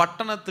ஒரு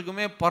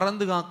பட்டணத்துக்குமே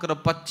பறந்து காக்கிற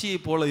பச்சையை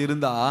போல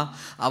இருந்தா,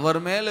 அவர்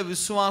மேல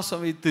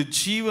விசுவாசம் வைத்து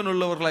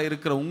ஜீவனுள்ளவர்களாக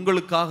இருக்கிற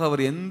உங்களுக்காக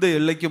அவர் எந்த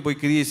எல்லைக்கும்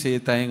போய் கிரியை செய்ய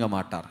தயங்க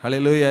மாட்டார்.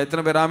 அல்லேலூயா.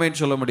 எத்தனை பேர்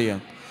ஆமேன்னு சொல்ல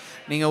முடியும்?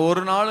 நீங்கள்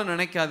ஒரு நாளும்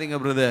நினைக்காதீங்க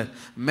பிரதர்,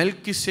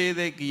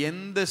 மெல்கிசேதேக்கு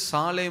எந்த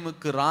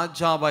சாலேமுக்கு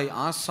ராஜாவாய்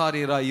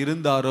ஆசாரியராய்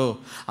இருந்தாரோ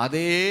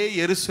அதே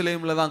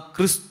எருசலேமில் தான்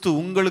கிறிஸ்து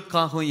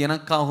உங்களுக்காகவும்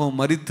எனக்காகவும்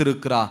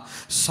மரித்திருக்கிறார்.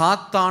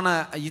 சாத்தான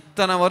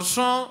இத்தனை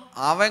வருஷம்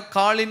அவன்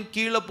காலின்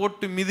கீழே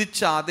போட்டு மிதிச்ச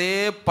அதே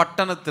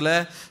பட்டணத்தில்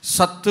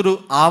சத்துரு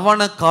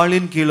அவனை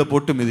காலின் கீழே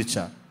போட்டு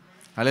மிதிச்சார்.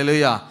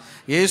 அல்லேலூயா.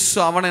 இயேசு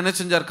அவனை என்ன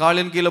செஞ்சார்?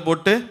 காலின் கீழே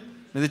போட்டு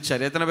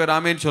மிதிச்சார். எத்தனை பேர்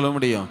ஆமேன்னு சொல்ல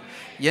முடியும்?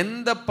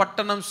 எந்த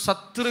பட்டணம்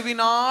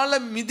சத்துருவினால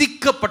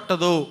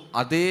மிதிக்கப்பட்டதோ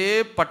அதே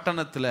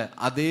பட்டணத்தில்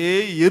அதே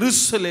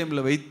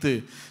எருசலேமில் வைத்து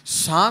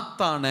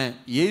சாத்தான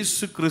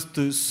இயேசு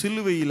கிறிஸ்து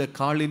சிலுவையில்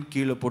காலின்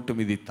கீழே போட்டு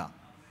மிதித்தான்.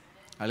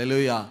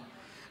 அல்லேலூயா.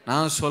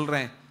 நான்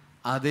சொல்கிறேன்,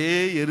 அதே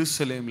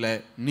எருசலேமில்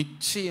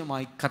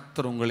நிச்சயமாய்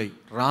கர்த்தர் உங்களை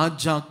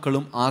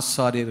ராஜாக்களும்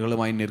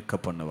ஆசாரியர்களுமாய் நிற்க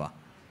பண்ணுவா.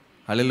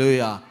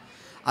 அல்லேலூயா.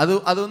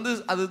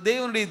 அது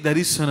தேவனுடைய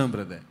தரிசனம்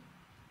பிரதர்.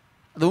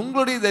 அது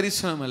உங்களுடைய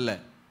தரிசனம் அல்ல,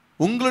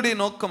 உங்களுடைய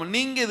நோக்கம்.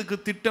 நீங்கள் இதுக்கு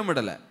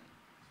திட்டமிடலை,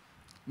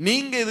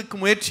 நீங்கள் இதுக்கு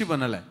முயற்சி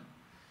பண்ணலை.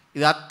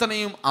 இது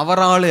அத்தனையும்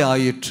அவராலே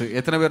ஆயிற்று.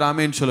 எத்தனை பேர்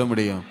ஆமேன்னு சொல்ல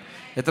முடியும்?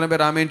 எத்தனை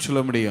பேர் ஆமேன்னு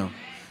சொல்ல முடியும்?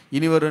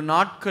 இனி ஒரு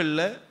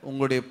நாட்களில்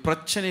உங்களுடைய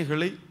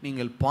பிரச்சனைகளை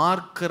நீங்கள்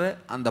பார்க்கிற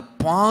அந்த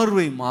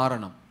பார்வை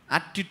மாறணும்,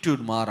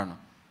 ஆட்டிடியூட்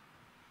மாறணும்.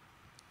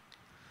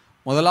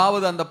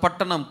 முதலாவது அந்த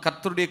பட்டணம்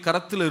கர்த்தருடைய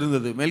கரத்தில்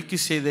இருந்தது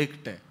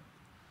மெல்கிசேதேக்கிட்ட.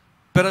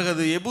 பிறகு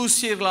அது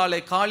எபூசியர்களாலே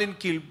காலின்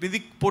கீழ்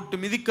போட்டு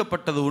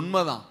மிதிக்கப்பட்டது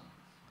உண்மைதான்.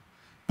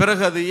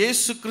 பிறகு அது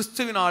இயேசு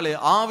கிறிஸ்துவினாலே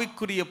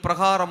ஆவிக்குரிய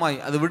பிரகாரமாய்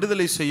அது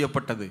விடுதலை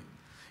செய்யப்பட்டது.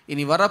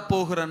 இனி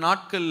வரப்போகிற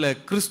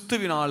நாட்களில்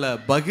கிறிஸ்துவினால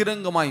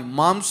பகிரங்கமாய்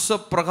மாம்ச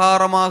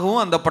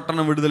பிரகாரமாகவும் அந்த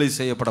பட்டணம் விடுதலை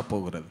செய்யப்பட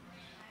போகிறது.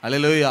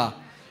 அல்லேலூயா.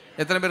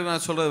 எத்தனை பேருக்கு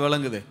நான் சொல்றது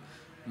விளங்குது?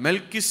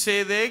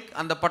 மெல்கிசேதேக்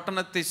அந்த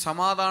பட்டணத்தை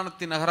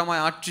சமாதானத்தின்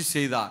நகரமாய் ஆட்சி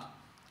செய்தார்.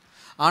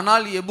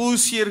 ஆனால்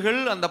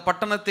எபூசியர்கள் அந்த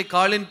பட்டணத்தை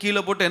காலின்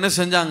கீழே போட்டு என்ன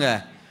செஞ்சாங்க?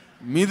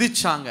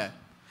 மிதிச்சாங்க.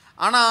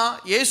 ஆனால்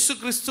இயேசு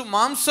கிறிஸ்து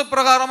மாம்ச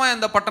பிரகாரமாய்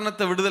அந்த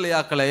பட்டணத்தை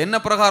விடுதலையாக்கலை. என்ன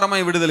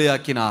பிரகாரமாய்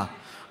விடுதலையாக்கினார்?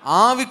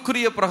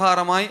 ஆவிக்குரிய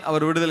பிரகாரமாய்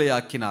அவர்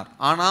விடுதலையாக்கினார்.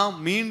 ஆனால்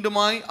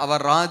மீண்டுமாய்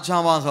அவர்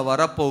ராஜாவாக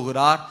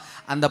வரப்போகிறார்.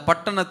 அந்த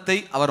பட்டணத்தை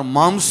அவர்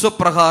மாம்ச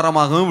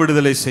பிரகாரமாகவும்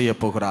விடுதலை செய்ய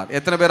போகிறார்.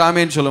 எத்தனை பேர்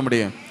ஆமேன்னு சொல்ல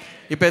முடியும்?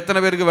 இப்போ எத்தனை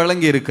பேருக்கு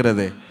விளங்கி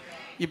இருக்கிறது?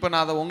 இப்போ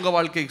நான் அதை உங்கள்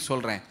வாழ்க்கைக்கு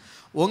சொல்கிறேன்.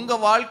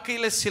 உங்கள்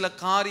வாழ்க்கையில் சில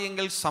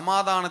காரியங்கள்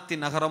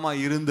சமாதானத்தின்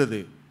நகரமாக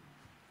இருந்தது.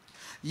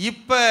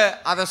 இப்போ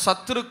அதை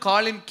சத்துரு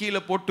காலின் கீழே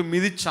போட்டு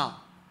மிதிச்சான்.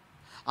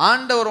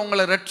 ஆண்டவர்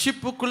உங்களை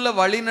ரட்சிப்புக்குள்ள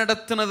வழி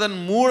நடத்தினதன்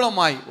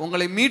மூலமாய்,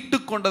 உங்களை மீட்டு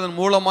கொண்டதன்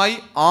மூலமாய்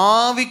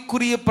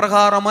ஆவிக்குரிய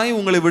பிரகாரமாய்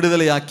உங்களை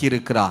விடுதலையாக்கி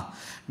இருக்கிறார்.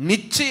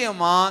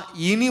 நிச்சயமா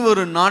இனி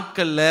ஒரு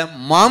நாட்களில்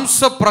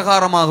மாம்ச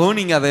பிரகாரமாகவும்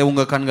நீங்கள் அதை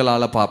உங்கள்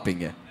கண்களால்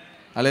பார்ப்பீங்க.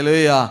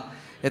 அல்லேலூயா.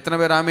 எத்தனை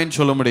பேர் ஆமேன்னு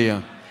சொல்ல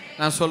முடியும்?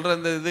 நான் சொல்கிற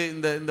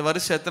இந்த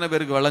வருஷம் எத்தனை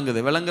பேருக்கு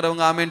விளங்குது?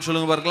 விளங்குறவங்க ஆமேன்னு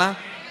சொல்லுங்க பார்க்கலாம்.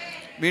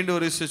 மீண்டும்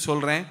ஒரு விஷயம்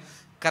சொல்கிறேன்.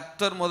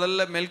 கர்த்தர்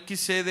முதல்ல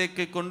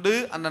மெல்கிசேதேக்கை கொண்டு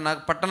அந்த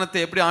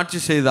பட்டணத்தை எப்படி ஆட்சி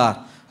செய்தார்?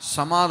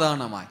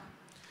 சமாதானமாய்.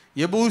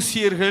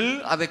 எபூசியர்கள்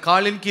அதை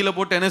காலின் கீழே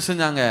போட்டு என்ன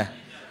செஞ்சாங்க?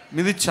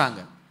 மிதிச்சாங்க.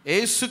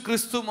 ஏசு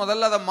கிறிஸ்து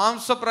முதல்ல அதை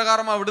மாம்ச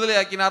பிரகாரமாக விடுதலை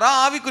ஆக்கினாரா,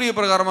 ஆவிக்குரிய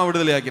பிரகாரமாக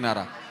விடுதலை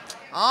ஆக்கினாரா?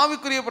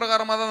 ஆவிக்குரிய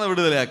பிரகாரமாக தான் அதை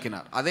விடுதலை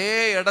ஆக்கினார். அதே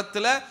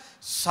இடத்துல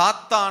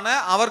சாத்தான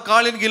அவர்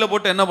காலின் கீழே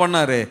போட்டு என்ன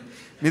பண்ணாரு?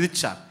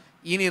 மிதிச்சார்.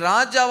 இனி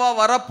ராஜாவா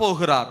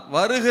வரப்போகிறார்.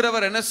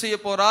 வருகிறவர் என்ன செய்ய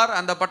போறார்?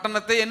 அந்த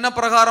பட்டணத்தை என்ன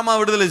பிரகாரமா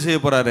விடுதலை செய்ய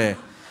போறாரு?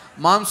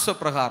 மாம்ச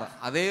பிரகாரம்.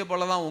 அதே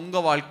போலதான் உங்க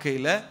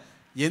வாழ்க்கையில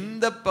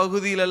எந்த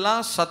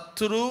பகுதியிலெல்லாம்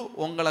சத்துரு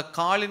உங்களை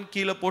காலின்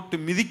கீழே போட்டு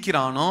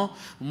மிதிக்கிறானோ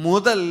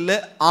முதல்ல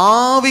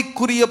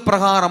ஆவிக்குரிய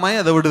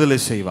பிரகாரமாய் அதை விடுதலை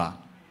செய்வார்.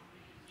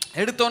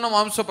 எடுத்தோன்னே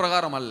மாம்ச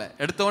பிரகாரம் அல்ல,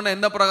 எடுத்தோன்னே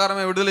எந்த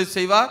பிரகாரமாய் விடுதலை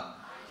செய்வார்?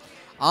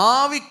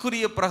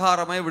 ஆவிக்குரிய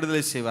பிரகாரமாய்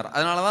விடுதலை செய்வார்.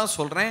 அதனால தான்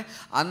சொல்கிறேன்,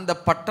 அந்த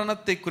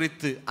பட்டணத்தை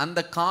குறித்து, அந்த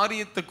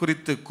காரியத்தை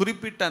குறித்து,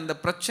 குறிப்பிட்ட அந்த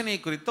பிரச்சனையை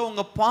குறித்து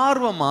உங்கள்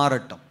பார்வை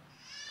மாறட்டும்.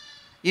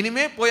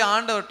 இனிமே போய்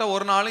ஆண்டவர்கிட்ட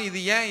ஒரு நாளும் இது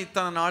ஏன்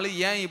இத்தனை நாள்,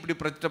 ஏன் இப்படி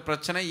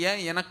பிரச்சனை,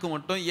 ஏன் எனக்கு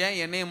மட்டும், ஏன்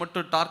என்னையை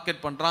மட்டும்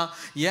டார்கெட் பண்ணுறான்,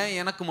 ஏன்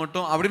எனக்கு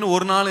மட்டும் அப்படின்னு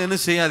ஒரு நாள் என்ன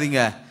செய்யாதீங்க,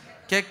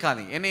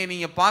 கேட்காதீங்க. என்னை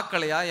நீங்கள்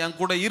பார்க்கலையா, என்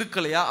கூட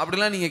இருக்கலையா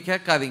அப்படிலாம் நீங்கள்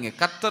கேட்காதீங்க.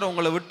 கர்த்தர்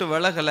உங்களை விட்டு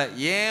விலகலை.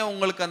 ஏன்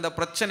உங்களுக்கு அந்த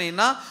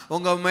பிரச்சனைனா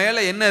உங்கள்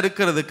மேலே என்ன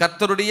இருக்கிறது?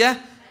 கர்த்தருடைய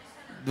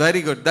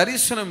வெரி குட்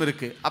தரிசனம்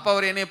இருக்குது. அப்போ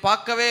அவர் என்னை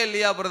பார்க்கவே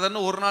இல்லையா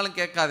பிரதர்னு ஒரு நாளும்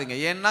கேட்காதீங்க.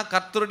 ஏன்னா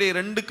கர்த்தருடைய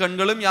 2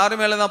 கண்களும்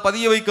யார் மேலே தான்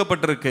பதிய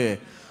வைக்கப்பட்டிருக்கு?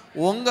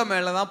 உங்கள்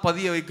மேலே தான்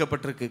பதிய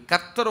வைக்கப்பட்டிருக்கு.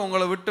 கர்த்தர்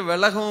உங்களை விட்டு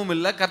விலகவும்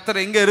இல்லை.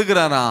 கர்த்தர் எங்கே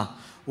இருக்கிறாரா?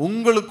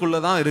 உங்களுக்குள்ளே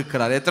தான்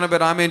இருக்கிறார். எத்தனை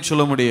பேர் ஆமேன்னு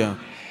சொல்ல முடியும்?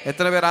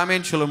 எத்தனை பேர்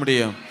ஆமேன்னு சொல்ல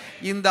முடியும்?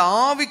 இந்த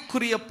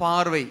ஆவிக்குரிய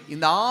பார்வை,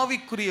 இந்த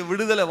ஆவிக்குரிய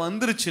விடுதலை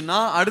வந்துருச்சுன்னா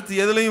அடுத்து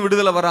எதுலையும்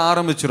விடுதலை வர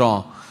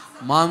ஆரம்பிச்சிடும்.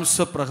 மாம்ச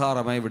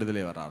பிரகாரமாய்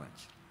விடுதலை வர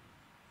ஆரம்பிச்சிடும்.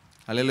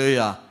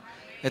 அல்லேலூயா.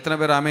 எத்தனை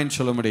பேர் ஆமேன்னு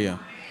சொல்ல முடியும்?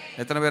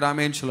 எத்தனை பேர்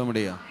ஆமேன்னு சொல்ல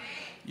முடியும்?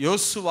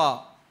 யோசுவா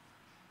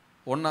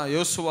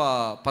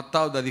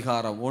 10வது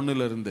அதிகாரம்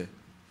 1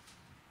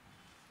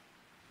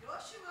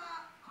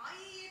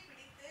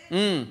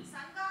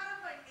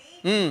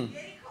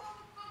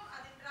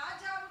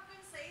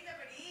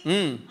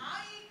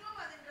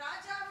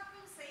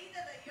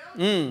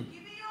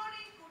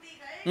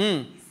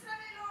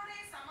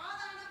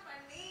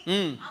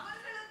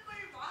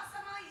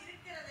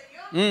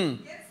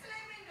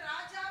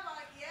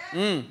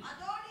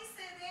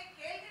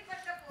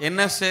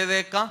 என்ன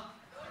சேதேக்கா?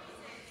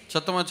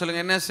 சத்தமா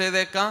சொல்லுங்க. என்ன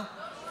சேதேக்கா?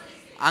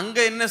 அங்க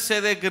என்ன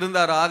சேதேக்கு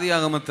இருந்தார்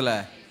ஆதியாகமத்துல?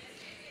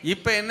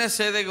 இப்ப என்ன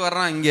சேதேக்கு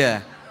வர்றான் இங்க?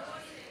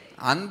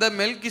 அந்த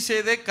மெல்கி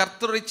சேதேக்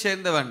கர்த்தரை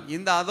சேர்ந்தவன்.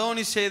 இந்த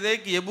அதோனி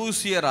சேதேக்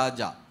எபூசிய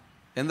ராஜா.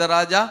 எந்த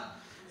ராஜா?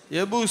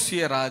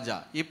 எபூசிய ராஜா.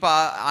 இப்ப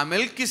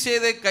மெல்கி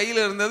சேதேக் கையில்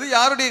இருந்தது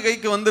யாருடைய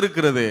கைக்கு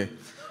வந்திருக்கிறது?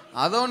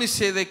 அதோனி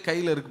சேதேக்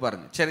கையில் இருக்கு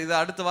பாருங்க. சரி, இதை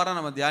அடுத்த வாரம்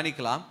நம்ம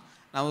தியானிக்கலாம்.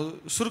 நான்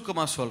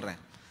சுருக்கமா சொல்றேன்.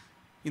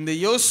 இந்த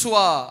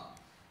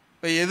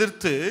யோசுவாவை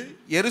எதிர்த்து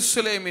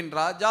எருசலேமின்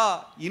ராஜா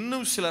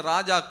இன்னும் சில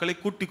ராஜாக்களை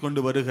கூட்டிக்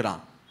கொண்டு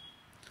வருகிறான்.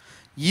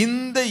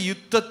 இந்த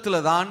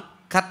யுத்தத்தில் தான்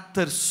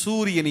கர்த்தர்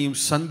சூரியனையும்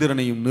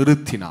சந்திரனையும்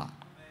நிறுத்தினார்.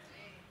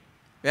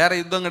 வேற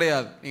யுத்தம்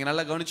கிடையாது. நீங்க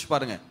நல்லா கவனிச்சு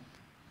பாருங்க.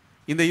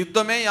 இந்த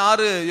யுத்தமே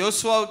யாரு?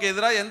 யோசுவாவுக்கு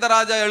எதிராக எந்த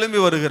ராஜா எழும்பி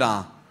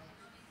வருகிறான்?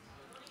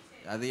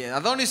 அது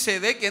அதோனி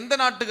சேதேக் எந்த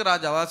நாட்டுக்கு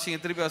ராஜா? வாசிங்க,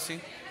 திருப்பி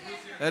வாசிங்க.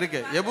 இருக்கு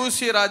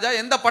எபூசிய ராஜா.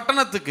 எந்த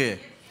பட்டணத்துக்கு?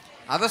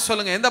 அதை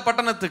சொல்லுங்க. எந்த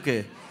பட்டணத்துக்கு?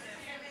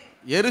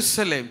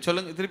 எருசலேம்.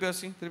 சொல்லுங்க, திருப்பி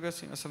வாசிங்க, திருப்பி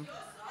வாசிங்க. சொல்லுங்க.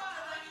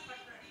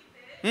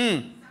 ம்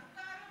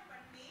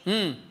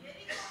ம்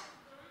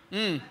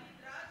ம்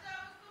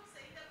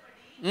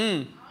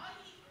ம்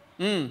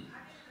ம்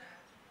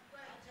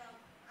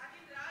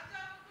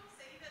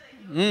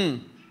ம்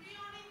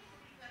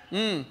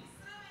ம்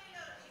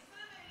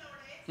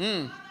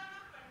ம்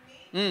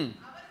ம்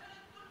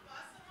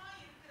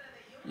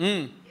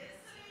ம்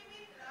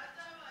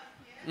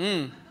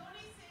ம்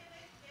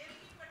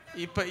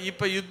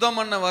இப்ப யுத்தம்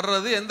பண்ண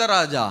வர்றது எந்த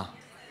ராஜா?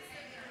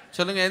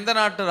 சொல்லுங்க. எந்த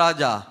நாட்டு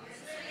ராஜா?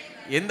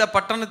 எந்த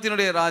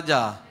பட்டணத்தினுடைய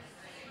ராஜா?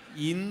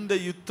 இந்த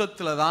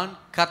யுத்தத்தில் தான்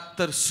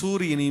கர்த்தர்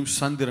சூரியனையும்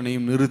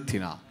சந்திரனையும்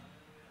நிறுத்தினார்.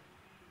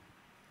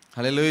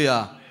 ஹல்லேலூயா.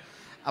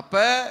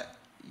 அப்ப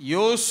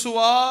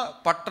யோசுவா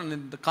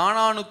இந்த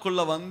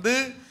கானானுக்குள்ள வந்து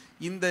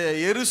இந்த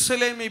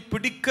எருசலேமை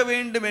பிடிக்க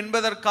வேண்டும்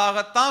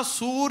என்பதற்காகத்தான்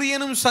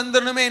சூரியனும்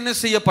சந்திரனுமே என்ன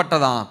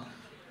செய்யப்பட்டதாம்?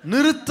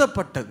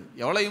 நிறுத்தப்பட்டது.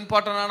 எவ்வளவு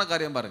இம்பார்ட்டன்டான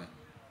காரியம் பாருங்க.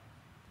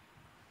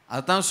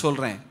 அதுதான்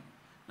சொல்றேன்.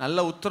 நல்ல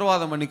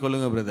உத்தரவாதம்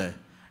பண்ணிக்கொள்ளுங்க பிரதர்.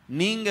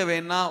 நீங்க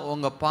வேணா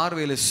உங்க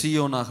பார்வையில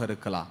சீயோனாக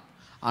இருக்கலாம்.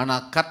 ஆனா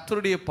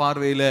கர்த்தருடைய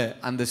பார்வையில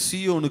அந்த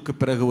சீயோனுக்கு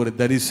பிறகு ஒரு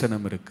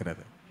தரிசனம்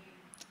இருக்கிறது.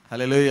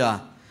 ஹல்லேலூயா.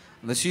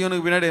 அந்த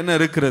சீயோனுக்கு பின்னாடி என்ன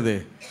இருக்கிறது?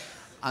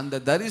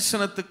 அந்த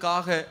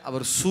தரிசனத்துக்காக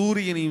அவர்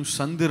சூரியனையும்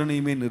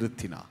சந்திரனையுமே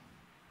நிறுத்தினார்.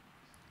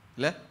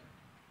 இல்ல,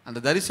 அந்த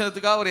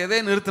தரிசனத்துக்காக அவர் எதை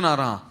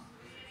நிறுத்தினாராம்?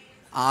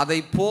 அதை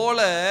போல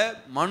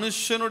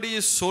மனுஷனுடைய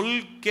சொல்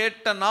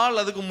கேட்ட நாள்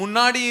அதுக்கு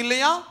முன்னாடி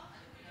இல்லையா,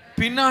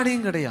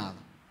 பின்னாடியும் கிடையாது.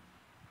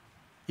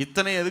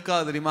 இத்தனை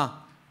எதுக்காக தெரியுமா?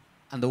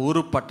 அந்த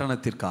ஒரு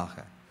பட்டணத்திற்காக.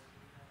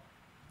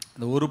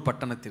 அந்த ஒரு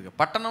பட்டணத்திற்கு.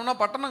 பட்டணம்னா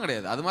பட்டணம்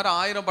கிடையாது. அது மாதிரி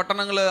 1000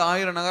 பட்டணங்களை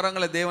 1000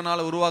 நகரங்களை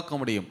தேவனால் உருவாக்க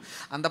முடியும்.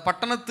 அந்த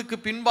பட்டணத்துக்கு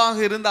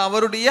பின்பாக இருந்த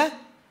அவருடைய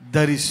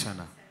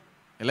தரிசனம்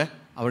இல்லை,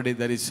 அவருடைய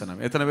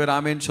தரிசனம். எத்தனை பேர்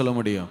ஆமேன்னு சொல்ல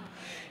முடியும்?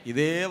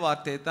 இதே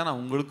வார்த்தையை தான் நான்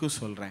உங்களுக்கும்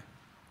சொல்கிறேன்.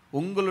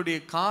 உங்களுடைய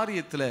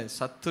காரியத்தில்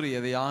சத்துரு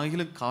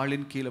எதையாகிலும்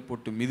காலின் கீழே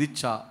போட்டு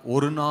மிதிச்சா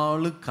ஒரு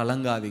நாளும்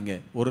கலங்காதீங்க,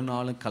 ஒரு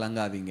நாளும்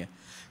கலங்காதீங்க.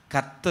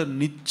 கர்த்தர்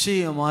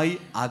நிச்சயமாய்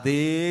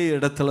அதே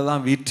இடத்துல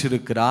தான்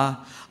வீற்றிருக்கிறா.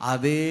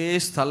 அதே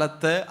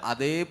ஸ்தலத்தை,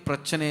 அதே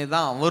பிரச்சனையை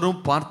தான் அவரும்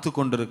பார்த்து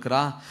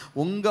கொண்டிருக்கிறா.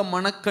 உங்கள்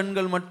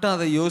மனக்கண்கள் மட்டும்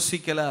அதை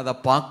யோசிக்கலை, அதை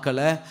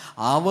பார்க்கலை.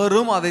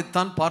 அவரும்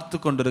அதைத்தான் பார்த்து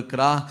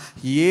கொண்டிருக்கிறா.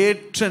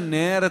 ஏற்ற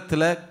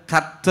நேரத்தில்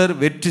கர்த்தர்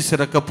வெற்றி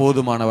சிறக்க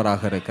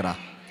போதுமானவராக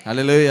இருக்கிறார்.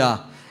 அல்லேலூயா.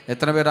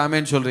 எத்தனை பேர்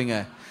ஆமேன்னு சொல்கிறீங்க?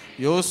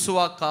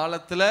 யோசுவா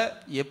காலத்தில்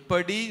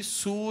எப்படி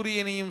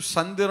சூரியனையும்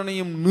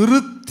சந்திரனையும்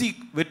நிறுத்தி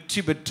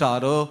வெற்றி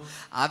பெற்றாரோ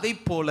அதை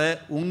போல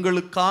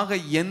உங்களுக்காக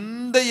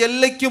எந்த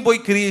எல்லைக்கும்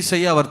போய் கிரியை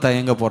செய்ய அவர்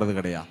தயங்க போகிறது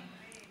கிடையாது.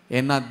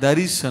 ஏன்னா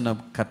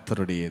தரிசனம்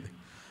கர்த்தருடையது.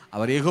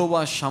 அவர்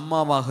யெகோவா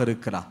ஷம்மாவாக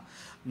இருக்கிறார்.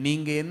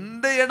 நீங்கள்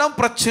எந்த இடம்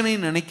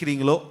பிரச்சனைன்னு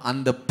நினைக்கிறீங்களோ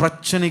அந்த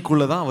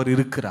பிரச்சனைக்குள்ளே தான் அவர்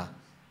இருக்கிறார்.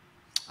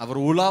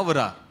 அவர்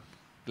உலாவுறார்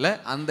இல்லை,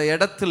 அந்த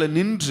இடத்துல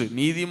நின்று.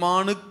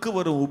 நீதிமானுக்கு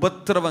வரும்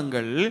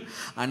உபத்திரவங்கள்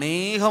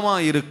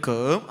அநேகமாக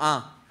இருக்கும்,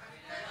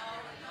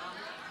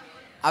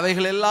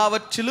 அவைகள்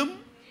எல்லாவற்றிலும்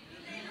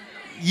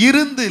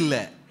இருந்து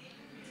இல்லை,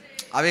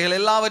 அவைகள்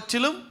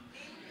எல்லாவற்றிலும்.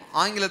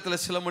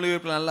 ஆங்கிலத்தில் சில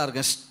மொழிபெயர்ப்பு நல்லா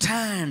இருக்கு,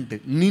 ஸ்டாண்ட்,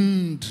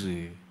 நின்று.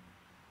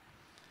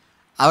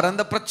 அவர்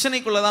அந்த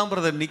பிரச்சனைக்குள்ள தான்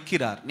பிரதர்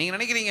நிற்கிறார். நீங்க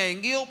நினைக்கிறீங்க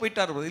எங்கேயோ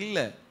போயிட்டார்,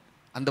 இல்லை,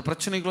 அந்த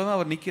பிரச்சனைக்குள்ள தான்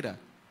அவர்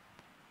நிற்கிறார்.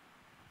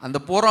 அந்த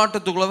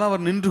போராட்டத்துக்குள்ள தான்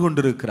அவர் நின்று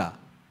கொண்டிருக்கிறார்.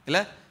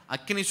 இல்லை,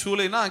 அக்கினி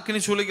சூளைனா அக்கினி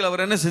சூளைக்கு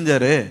அவர் என்ன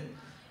செஞ்சாரு?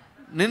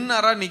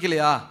 நின்னாரா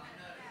நிக்கலையா?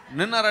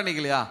 நின்னாரா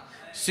நிக்கலையா?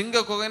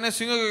 சிங்க குகைன்னா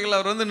சிங்க குகையில்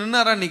அவர் வந்து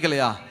நின்னாரா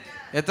நிக்கலையா?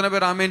 எத்தனை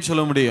பேர் ஆமேன்னு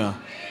சொல்ல முடியும்?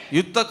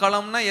 யுத்த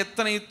களம்னா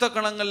எத்தனை யுத்த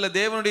களங்களில்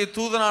தேவனுடைய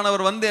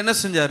தூதனானவர் வந்து என்ன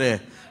செஞ்சாரு?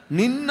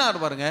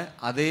 நின்னார் பாருங்க.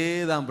 அதே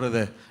தான்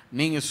பிரதர்.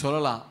 நீங்கள்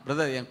சொல்லலாம்,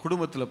 பிரதர் என்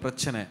குடும்பத்தில்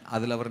பிரச்சனை,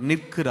 அதில் அவர்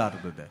நிற்கிறார்.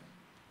 பிரதர்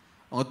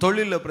உங்கள்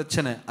தொழிலில்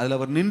பிரச்சனை, அதில்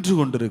அவர் நின்று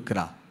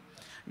கொண்டிருக்கிறார்.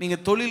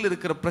 நீங்கள் தொழில்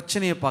இருக்கிற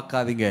பிரச்சனையை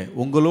பார்க்காதீங்க,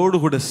 உங்களோடு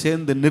கூட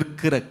சேர்ந்து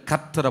நிற்கிற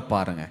கர்த்தரை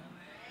பாருங்க.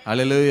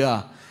 அல்லேலூயா.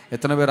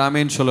 எத்தனை பேர்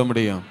ஆமேன்னு சொல்ல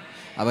முடியும்?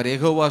 அவர்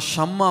யெகோவா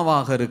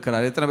ஷம்மாவாக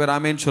இருக்கிறார். எத்தனை பேர்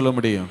ஆமேன்னு சொல்ல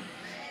முடியும்?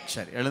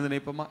 சரி, எழுந்து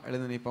நிற்போமா,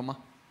 எழுந்து நிற்போமா.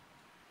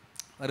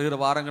 வருகிற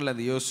வாரங்கள்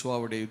அந்த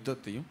யோசுவாவுடைய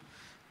யுத்தத்தையும்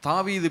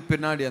தாவீது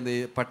பின்னாடி அந்த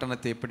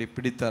பட்டணத்தை எப்படி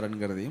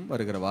பிடித்தாருங்கிறதையும்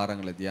வருகிற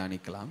வாரங்களை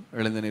தியானிக்கலாம்.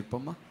 எழுந்து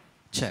நிற்போமா?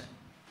 சரி,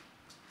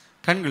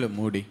 கண்களை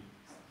மூடி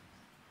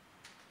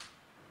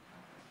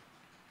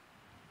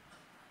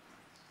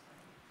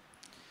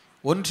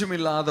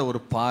ஒன்றுமில்லாத ஒரு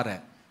பாறை,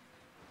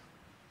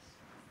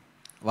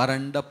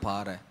 வறண்ட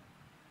பாறை.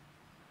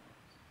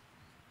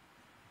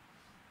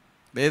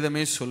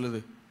 வேதமே சொல்லுது,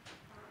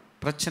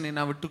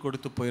 பிரச்சனைனா விட்டு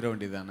கொடுத்து போயிட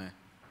வேண்டியதானே.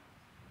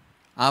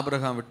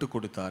 ஆபிரகாம் விட்டு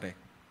கொடுத்தாரே,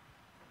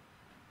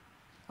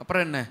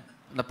 அப்புறம் என்ன?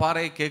 அந்த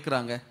பாறையை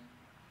கேட்குறாங்க,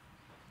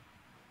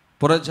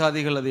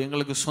 புறஜாதிகள் அது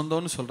எங்களுக்கு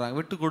சொந்தம்னு சொல்கிறாங்க,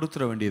 விட்டு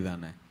கொடுத்துட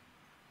வேண்டியதானே.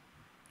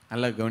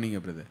 நல்லா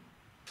கவனிங்க பிரதர்,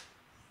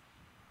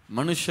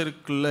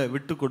 மனுஷருக்குள்ள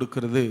விட்டு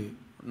கொடுக்கறது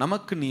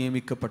நமக்கு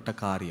நியமிக்கப்பட்ட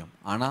காரியம்.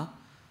 ஆனால்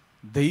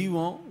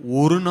தெய்வம்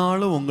ஒரு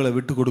நாளும் உங்களை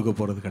விட்டு கொடுக்க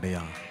போகிறது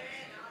கிடையாது.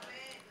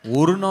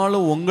 ஒரு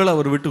நாளும் உங்களை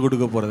அவர் விட்டு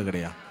கொடுக்க போகிறது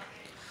கிடையாது.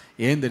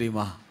 ஏன்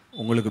தெரியுமா?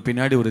 உங்களுக்கு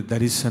பின்னாடி ஒரு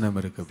தரிசனம்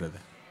இருக்குது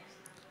பிரதர்.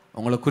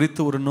 உங்களை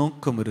குறித்து ஒரு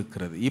நோக்கம்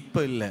இருக்கிறது. இப்போ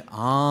இல்லை,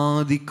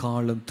 ஆதி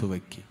காலம்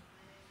துவக்கி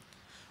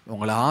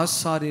உங்களை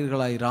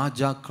ஆசாரியர்களாய்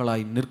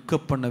ராஜாக்களாய் நிற்க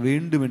பண்ண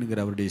வேண்டும்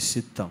என்கிற அவருடைய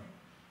சித்தம்,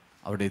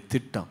 அவருடைய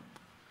திட்டம்.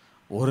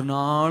 ஒரு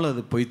நாள்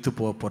அது பொய்த்து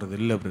போக போகிறது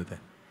இல்லை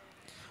பிரதர்.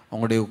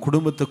 உங்களுடைய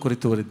குடும்பத்தை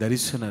குறித்து ஒரு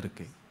தரிசனம்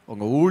இருக்குது,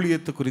 உங்கள்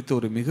ஊழியத்தை குறித்து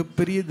ஒரு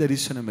மிகப்பெரிய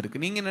தரிசனம்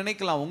இருக்குது. நீங்கள்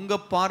நினைக்கலாம்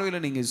உங்கள்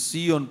பார்வையில் நீங்கள்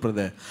சீயோன்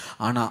பிரதர்,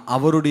 ஆனால்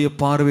அவருடைய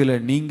பார்வையில்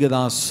நீங்கள்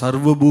தான்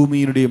சர்வ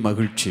பூமியினுடைய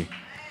மகிழ்ச்சி.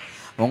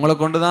 உங்களை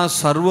கொண்டு தான்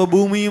சர்வ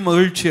பூமியும்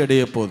மகிழ்ச்சி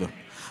அடைய போகுது.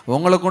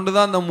 உங்களை கொண்டு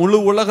தான் அந்த முழு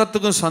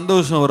உலகத்துக்கும்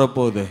சந்தோஷம்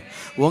வரப்போகுது.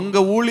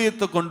 உங்கள்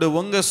ஊழியத்தை கொண்டு,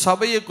 உங்கள்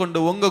சபையை கொண்டு,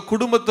 உங்கள்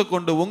குடும்பத்தை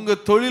கொண்டு,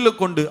 உங்கள் தொழிலை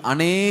கொண்டு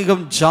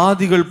அநேகம்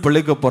ஜாதிகள்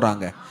பிழைக்க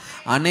போகிறாங்க.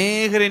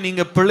 அநேகரை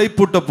நீங்கள்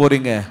பிழைப்பூட்ட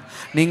போகிறீங்க.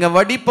 நீங்கள்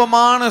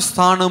வடிப்பமான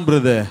ஸ்தானம்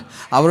பிரதர்.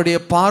 அவருடைய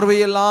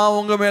பார்வையெல்லாம்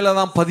உங்கள் மேலே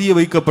தான் பதிய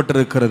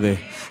வைக்கப்பட்டிருக்கிறது.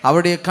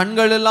 அவருடைய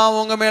கண்கள் எல்லாம்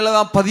உங்கள் மேலே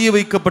தான் பதிய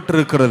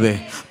வைக்கப்பட்டிருக்கிறது.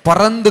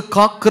 பறந்து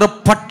காக்கிற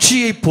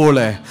பட்சியை போல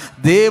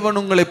தேவன்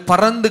உங்களை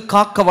பறந்து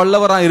காக்க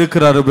வல்லவராக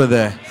இருக்கிறார்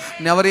பிரதர்.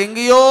 அவர்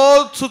எங்கேயோ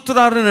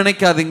சுற்றுறாருன்னு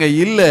நினைக்காதீங்க.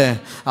 இல்லை,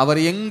 அவர்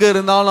எங்கே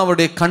இருந்தாலும்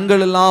அவருடைய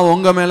கண்கள் எல்லாம்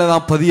உங்கள் மேலே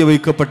தான் பதிய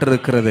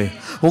வைக்கப்பட்டிருக்கிறது.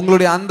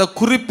 உங்களுடைய அந்த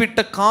குறிப்பிட்ட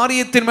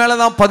காரியத்தின் மேலே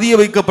தான் பதிய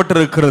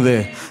வைக்கப்பட்டிருக்கிறது.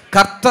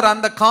 கர்த்தர்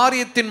அந்த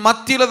காரியத்தின்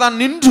மத்தியில தான்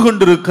நின்று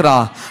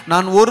கொண்டிருக்கிறார்.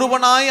 நான்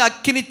ஒருவனாய்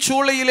அக்கினி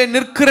சூளையிலே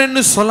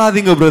நிற்கிறேன்னு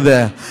சொல்லாதீங்க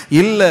பிரதர்.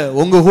 இல்லை,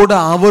 உங்க கூட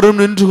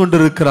அவரும் நின்று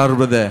கொண்டிருக்கிறார்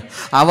பிரதர்.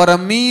 அவரை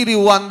மீறி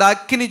அந்த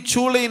அக்கினி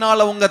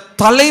சூளையினால உங்க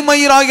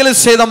தலைமயிராகில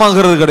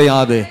சேதமாகிறது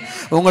கிடையாது.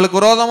 உங்களுக்கு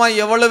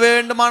விரோதமாக எவ்வளவு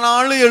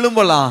வேண்டுமானாலும்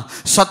எழும்பலாம்,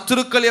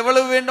 சத்துருக்கள்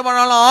எவ்வளவு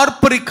வேண்டுமானாலும்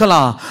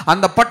ஆர்ப்பரிக்கலாம்,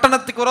 அந்த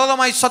பட்டணத்துக்கு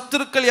விரோதமாய்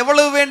சத்துருக்கள்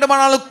எவ்வளவு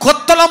வேண்டுமானாலும்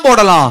கொத்தளம்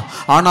போடலாம்,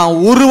 ஆனா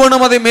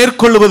ஒருவனும் அதை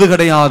மேற்கொள்வது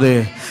கிடையாது.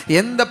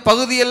 எந்த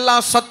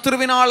பகுதியெல்லாம்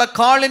சத்துருவினால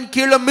காலின்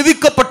கீழே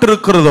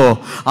மிதிக்கப்பட்டிருக்கிறதோ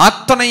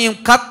அத்தனையும்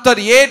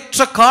கர்த்தர்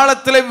ஏற்ற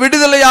காலத்தில்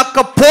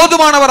விடுதலையாக்க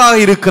போதுமானவராக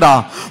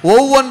இருக்கிறார்.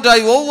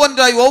 ஒவ்வொன்றாய்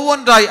ஒவ்வொன்றாய்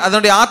ஒவ்வொன்றாய்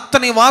அதனுடைய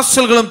அத்தனை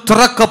வாசல்களும்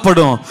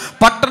திறக்கப்படும்.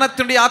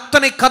 பட்டணத்தினுடைய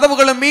அத்தனை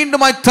கதவுகளும்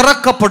மீண்டுமாய்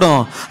திறக்கப்படும்.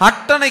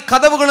 அத்தனை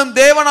கதவுகளும்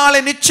தேவனாலே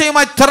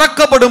நிச்சயமாய்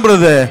திறக்கப்படும்.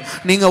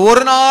 நீங்க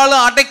ஒரு நாள்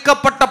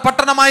அடைக்கப்பட்ட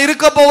பட்டணமாய்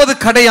இருக்க போவது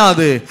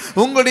கிடையாது.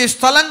 உங்களுடைய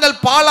ஸ்தலங்கள்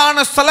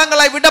பாழான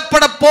ஸ்தலங்களாய்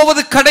விடப்பட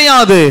போவது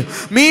கிடையாது.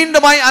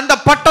 மீண்டுமாய் அந்த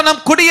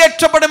பட்டணம்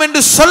குடியேற்றப்படும்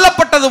என்று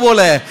சொல்லப்பட்டது போல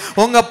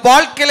உங்க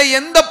வாழ்க்கையில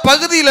எந்த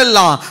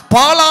பகுதியிலெல்லாம்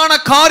பாழான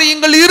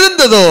காரியங்கள்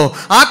இருந்ததோ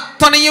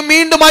அத்தனையும்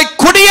மீண்டுமாய்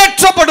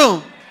குடியேற்றப்படும்.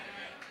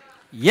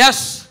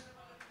 எஸ்,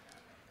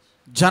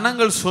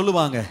 ஜனங்கள்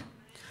சொல்லுவாங்க,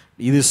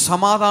 இது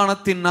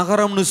சமாதானத்தின்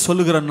நகரம்னு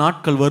சொல்லுகிற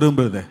நாட்கள்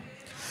வரும்பது.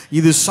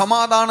 இது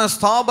சமாதான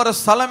ஸ்தாபர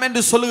ஸ்தலம்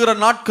என்று சொல்லுகிற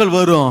நாட்கள்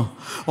வரும்.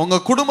 உங்க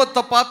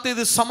குடும்பத்தை பார்த்து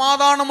இது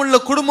சமாதானம் உள்ள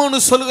குடும்பம்னு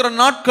சொல்லுகிற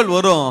நாட்கள்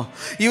வரும்.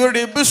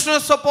 இவருடைய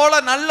பிசினஸ் போல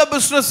நல்ல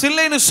பிசினஸ்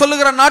இல்லைன்னு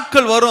சொல்லுகிற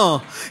நாட்கள் வரும்.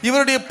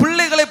 இவருடைய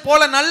பிள்ளைகளை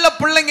போல நல்ல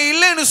பிள்ளைங்க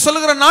இல்லைன்னு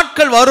சொல்லுகிற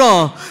நாட்கள்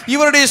வரும்.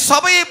 இவருடைய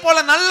சபையை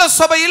போல நல்ல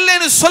சபை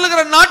இல்லைன்னு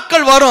சொல்லுகிற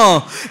நாட்கள் வரும்.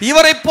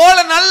 இவரை போல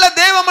நல்ல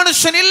தேவ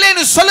மனுஷன்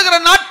இல்லைன்னு சொல்லுகிற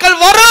நாட்கள்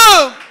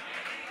வரும்.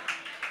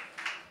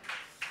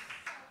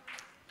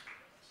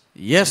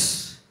 எஸ்,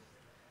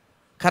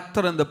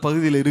 கர்த்தர் அந்த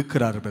பகுதியில்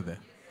இருக்கிறார்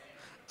பிரதர்.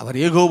 அவர்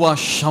யெகோவா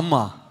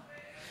ஷம்மா.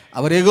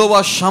 அவர் யெகோவா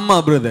ஷம்மா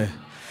பிரதர்.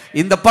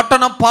 இந்த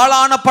பட்டணம்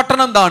பாழான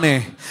பட்டணம் தானே,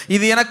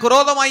 இது எனக்கு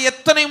விரோதமாய்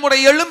எத்தனை முறை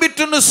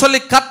எழும்பிட்டுன்னு சொல்லி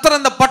கர்த்தர்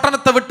அந்த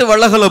பட்டணத்தை விட்டு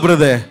விலகல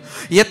பிரதர்.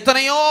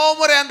 எத்தனையோ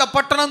முறை அந்த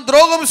பட்டணம்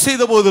துரோகம்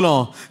செய்த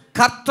போதிலும்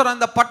கர்த்தர்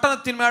அந்த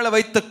பட்டணத்தின் மேல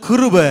வைத்த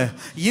கிருபை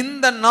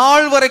இந்த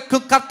நாள்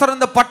வரைக்கும் கர்த்தர்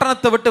அந்த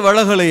பட்டணத்தை விட்டு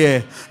விலகலையே.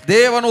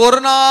 தேவன் ஒரு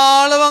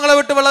நாள் அவங்களை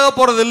விட்டு விலக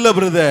போறது இல்லை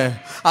பிரதர்.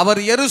 அவர்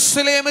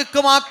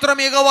எருசலேமுக்கு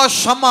மாத்திரம் யெகோவா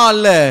ஷம்மா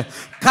அல்ல,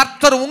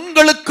 கர்த்தர்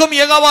உங்களுக்கும்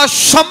யெகோவா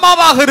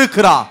ஷம்மாவாக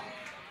இருக்கிறார்.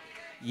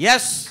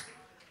 எஸ்,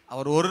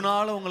 அவர் ஒரு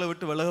நாள் உங்களை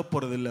விட்டு விலக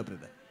போறது இல்லை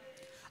பிரதர்.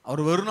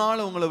 அவர் ஒரு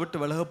நாள் உங்களை விட்டு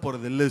விலக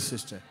போறது இல்லை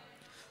சிஸ்டர்.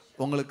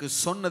 உங்களுக்கு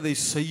சொன்னதை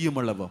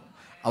செய்யும் அளவும்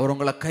அவர்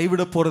உங்களை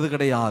கைவிட போறது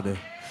கிடையாது.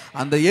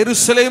 அந்த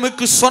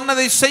எருசலேமுக்கு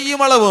சொன்னதை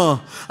செய்யும் அளவும்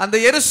அந்த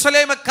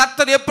எருசலேமை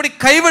கர்த்தர் எப்படி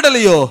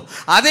கைவிடலையோ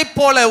அதே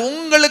போல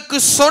உங்களுக்கு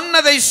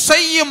சொன்னதை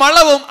செய்யும்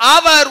அளவும்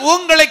அவர்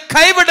உங்களை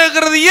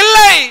கைவிடுகிறது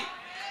இல்லை.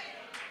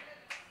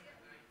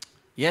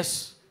 எஸ்,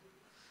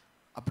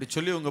 அப்படி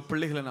சொல்லி உங்கள்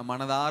பிள்ளைகளை நான்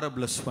மனதார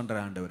பிளஸ்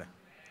பண்ணுறேன் ஆண்டவரே.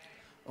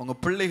 உங்கள்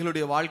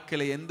பிள்ளைகளுடைய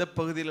வாழ்க்கையில் எந்த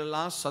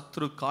பகுதியிலெல்லாம்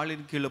சத்ரு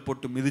காலின் கீழே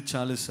போட்டு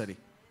மிதிச்சாலும் சரி,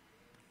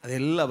 அது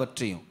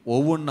எல்லாவற்றையும்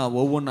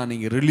ஒவ்வொன்றா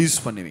நீங்கள் ரிலீஸ்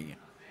பண்ணுவீங்க.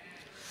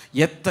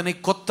 எத்தனை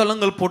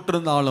கொத்தளங்கள்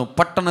போட்டிருந்தாலும்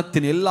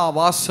பட்டணத்தின் எல்லா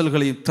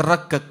வாசல்களையும்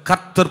திறக்க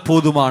கர்த்தர்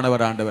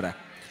போதுமானவர் ஆண்டவரே.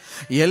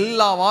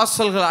 எல்லா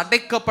வாசல்கள்,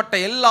 அடைக்கப்பட்ட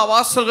எல்லா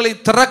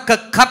வாசல்களையும் திறக்க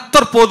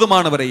கர்த்தர்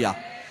போதுமானவர் ஐயா.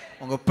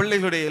 உங்கள்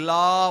பிள்ளைகளுடைய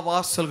எல்லா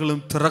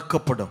வாசல்களும்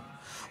திறக்கப்படும்.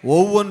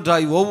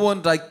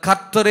 ஒவ்வொன்றாய்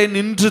கர்த்தரே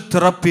நின்று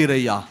திறப்பீர்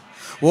ஐயா.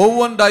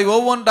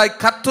 ஒவ்வொன்றாய்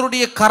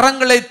கர்த்தருடைய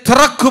கரங்களை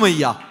திறக்கும்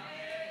ஐயா.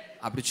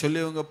 அப்படி சொல்லி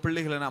உங்கள்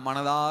பிள்ளைகளை நான்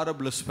மனதார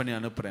பிளஸ் பண்ணி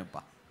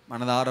அனுப்புகிறேன்ப்பா.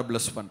 மனதார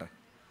பிளஸ் பண்ணுறேன்.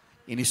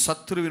 இனி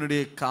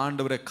சத்ருவினுடைய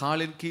ஆண்டவரை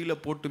காலின் கீழே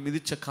போட்டு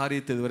மிதித்த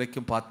காரியத்தை இது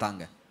வரைக்கும்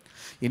பார்த்தாங்க.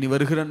 இனி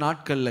வருகிற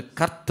நாட்களில்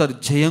கர்த்தர்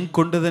ஜெயம்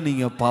கொண்டதை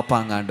நீங்கள்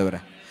பார்ப்பாங்க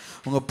ஆண்டவரை.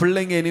 உங்கள்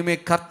பிள்ளைங்க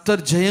இனிமேல்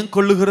கர்த்தர் ஜெயம்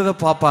கொள்ளுகிறத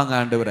பார்ப்பாங்க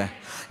ஆண்டவரை.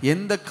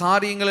 எந்த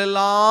காரியங்கள்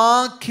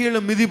எல்லாம் கீழே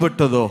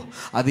மிதிப்பட்டதோ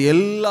அது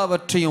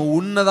எல்லாவற்றையும்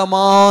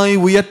உன்னதமாய்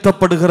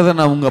உயர்த்தப்படுகிறத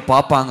அவங்க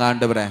பார்ப்பாங்க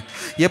ஆண்டவரே.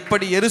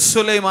 எப்படி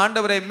எருசலேம்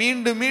ஆண்டவரே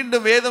மீண்டும்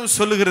மீண்டும் வேதம்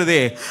சொல்லுகிறதே,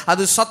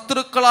 அது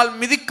சத்துருக்களால்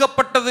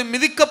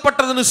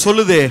மிதிக்கப்பட்டதுன்னு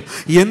சொல்லுதே.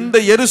 எந்த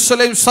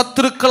எருசலேம்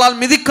சத்துருக்களால்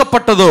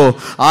மிதிக்கப்பட்டதோ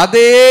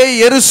அதே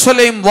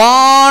எருசலேம்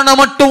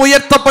வானம் மட்டும்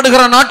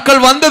உயர்த்தப்படுகிற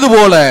நாட்கள் வந்தது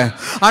போல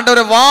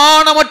ஆண்டவரே,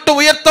 வானம்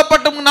மட்டும்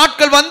உயர்த்தப்பட்ட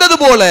நாட்கள் வந்தது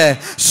போல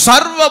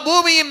சர்வ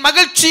பூமியின்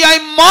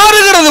மகிழ்ச்சியாய்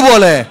மாறுகிறது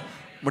போல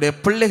உடைய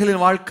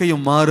பிள்ளைகளின்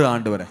வாழ்க்கையும் மாறு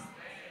ஆண்டவரே.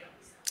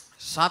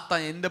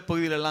 சாத்தான் எந்த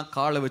பகுதியிலெல்லாம்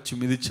காலை வச்சு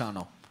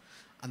மிதிச்சானோ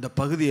அந்த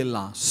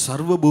பகுதியெல்லாம்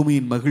சர்வ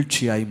பூமியின்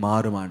மகிழ்ச்சியாய்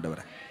மாறும்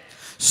ஆண்டவரே.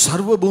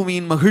 சர்வ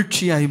பூமியின்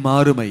மகிழ்ச்சியாய்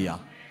மாறும் ஐயா.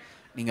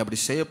 நீங்கள் அப்படி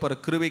செய்ய போகிற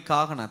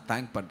கிருபைக்காக நான்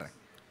தேங்க் பண்ணுறேன்.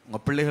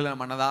 உங்கள் பிள்ளைகளை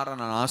மனதார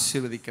நான்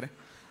ஆசீர்வதிக்கிறேன்.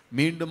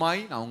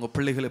 மீண்டுமாய் நான் உங்கள்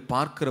பிள்ளைகளை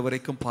பார்க்கிற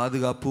வரைக்கும்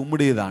பாதுகாப்பு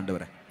உம்முடையது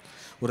ஆண்டவரே.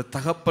 ஒரு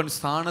தகப்பன்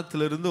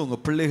ஸ்தானத்திலிருந்து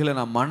உங்கள் பிள்ளைகளை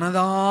நான்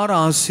மனதார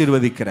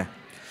ஆசீர்வதிக்கிறேன்.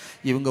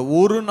 இவங்க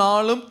ஒரு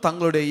நாளும்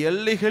தங்களுடைய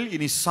எல்லைகள்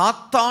இனி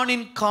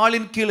சாத்தானின்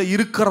காலின் கீழே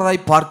இருக்கிறதாய்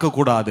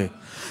பார்க்கக்கூடாது.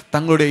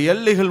 தங்களுடைய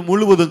எல்லைகள்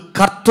முழுவதும்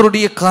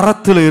கர்த்தருடைய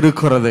கரத்தில்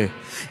இருக்கிறது.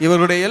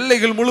 இவருடைய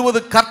எல்லைகள்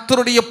முழுவதும்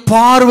கர்த்தருடைய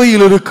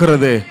பார்வையில்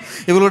இருக்கிறது.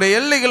 இவருடைய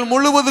எல்லைகள்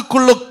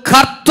முழுவதுக்குள்ள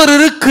கர்த்தர்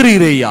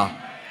இருக்கிறீரையா.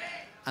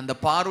 அந்த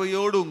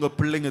பார்வையோடு உங்கள்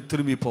பிள்ளைங்க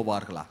திரும்பி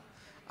போவார்களா?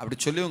 அப்படி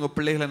சொல்லி உங்கள்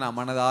பிள்ளைகளை நான்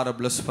மனதார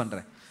பிளஸ்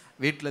பண்ணுறேன்.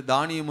 வீட்டில்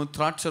தானியமும்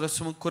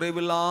திராட்சரசமும்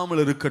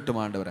குறைவில்லாமல்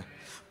இருக்கட்டும் ஆண்டவரே.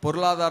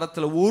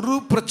 பொருளாதாரத்தில் ஒரு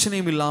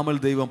பிரச்சனையும்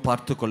இல்லாமல் தெய்வம்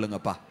பார்த்து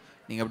கொள்ளுங்கப்பா.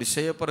 நீங்கள் அப்படி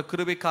செய்ய போகிற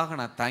கிருபைக்காக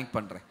நான் தேங்க்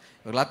பண்ணுறேன்.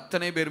 இவர்கள்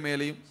அத்தனை பேர்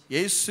மேலேயும்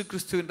இயேசு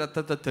கிறிஸ்துவின்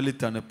ரத்தத்தை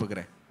தெளித்து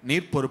அனுப்புகிறேன்.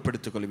 நீர்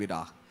பொறுப்பெடுத்துக்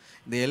கொள்வீராக.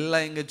 இந்த எல்லா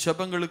எங்கள்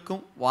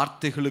ஜெபங்களுக்கும்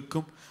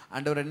வார்த்தைகளுக்கும்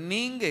ஆண்டவரை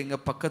நீங்கள்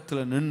எங்கள் பக்கத்தில்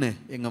நின்று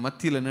எங்கள்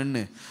மத்தியில்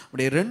நின்று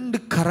உடைய 2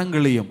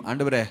 கரங்களையும்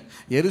ஆண்டவரை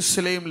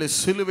எருசலேமில்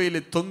சிலுவையில்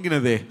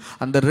தொங்கினதே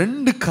அந்த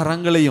 2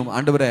 கரங்களையும்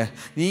ஆண்டவரை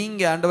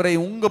நீங்கள் ஆண்டவரை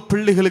உங்கள்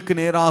பிள்ளைகளுக்கு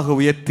நேராக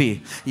உயர்த்தி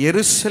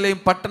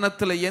எருசலேம்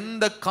பட்டணத்தில்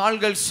எந்த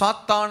கால்கள்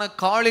சாத்தான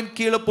காலின்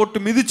கீழே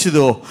போட்டு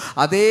மிதிச்சுதோ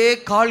அதே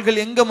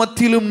கால்கள் எங்கள்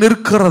மத்தியிலும்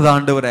நிற்கிறது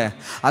ஆண்டவரை.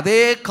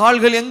 அதே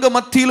கால்கள் எங்கள்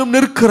மத்தியிலும்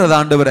நிற்கிறது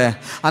ஆண்டவரை.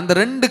 அந்த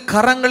 2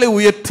 கரங்களை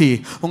உயர்த்தி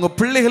உங்கள்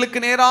பிள்ளைகளுக்கு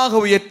நேராக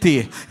உயர்த்தி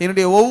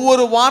என்னுடைய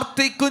ஒவ்வொரு வார்த்தைக்கும்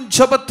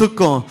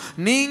ஜெபத்துக்கும்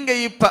நீங்க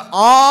இப்ப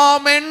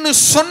ஆமென்னு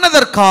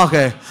சொன்னதற்காக,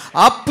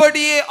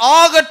 அப்படியே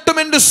ஆகட்டும்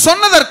என்று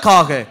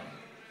சொன்னதற்காக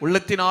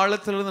உள்ளத்தின்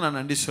ஆழத்திலிருந்து நான்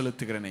நன்றி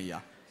செலுத்துகிறேன் ஐயா.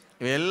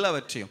 இவை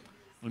எல்லாவற்றையும்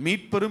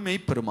மீட்பெரும்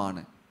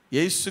மெய்ப்பெருமான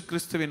இயேசு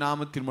கிறிஸ்துவின்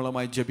நாமத்தின்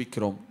மூலமாய்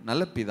ஜெபிக்கிறோம்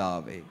நல்ல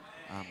பிதாவே.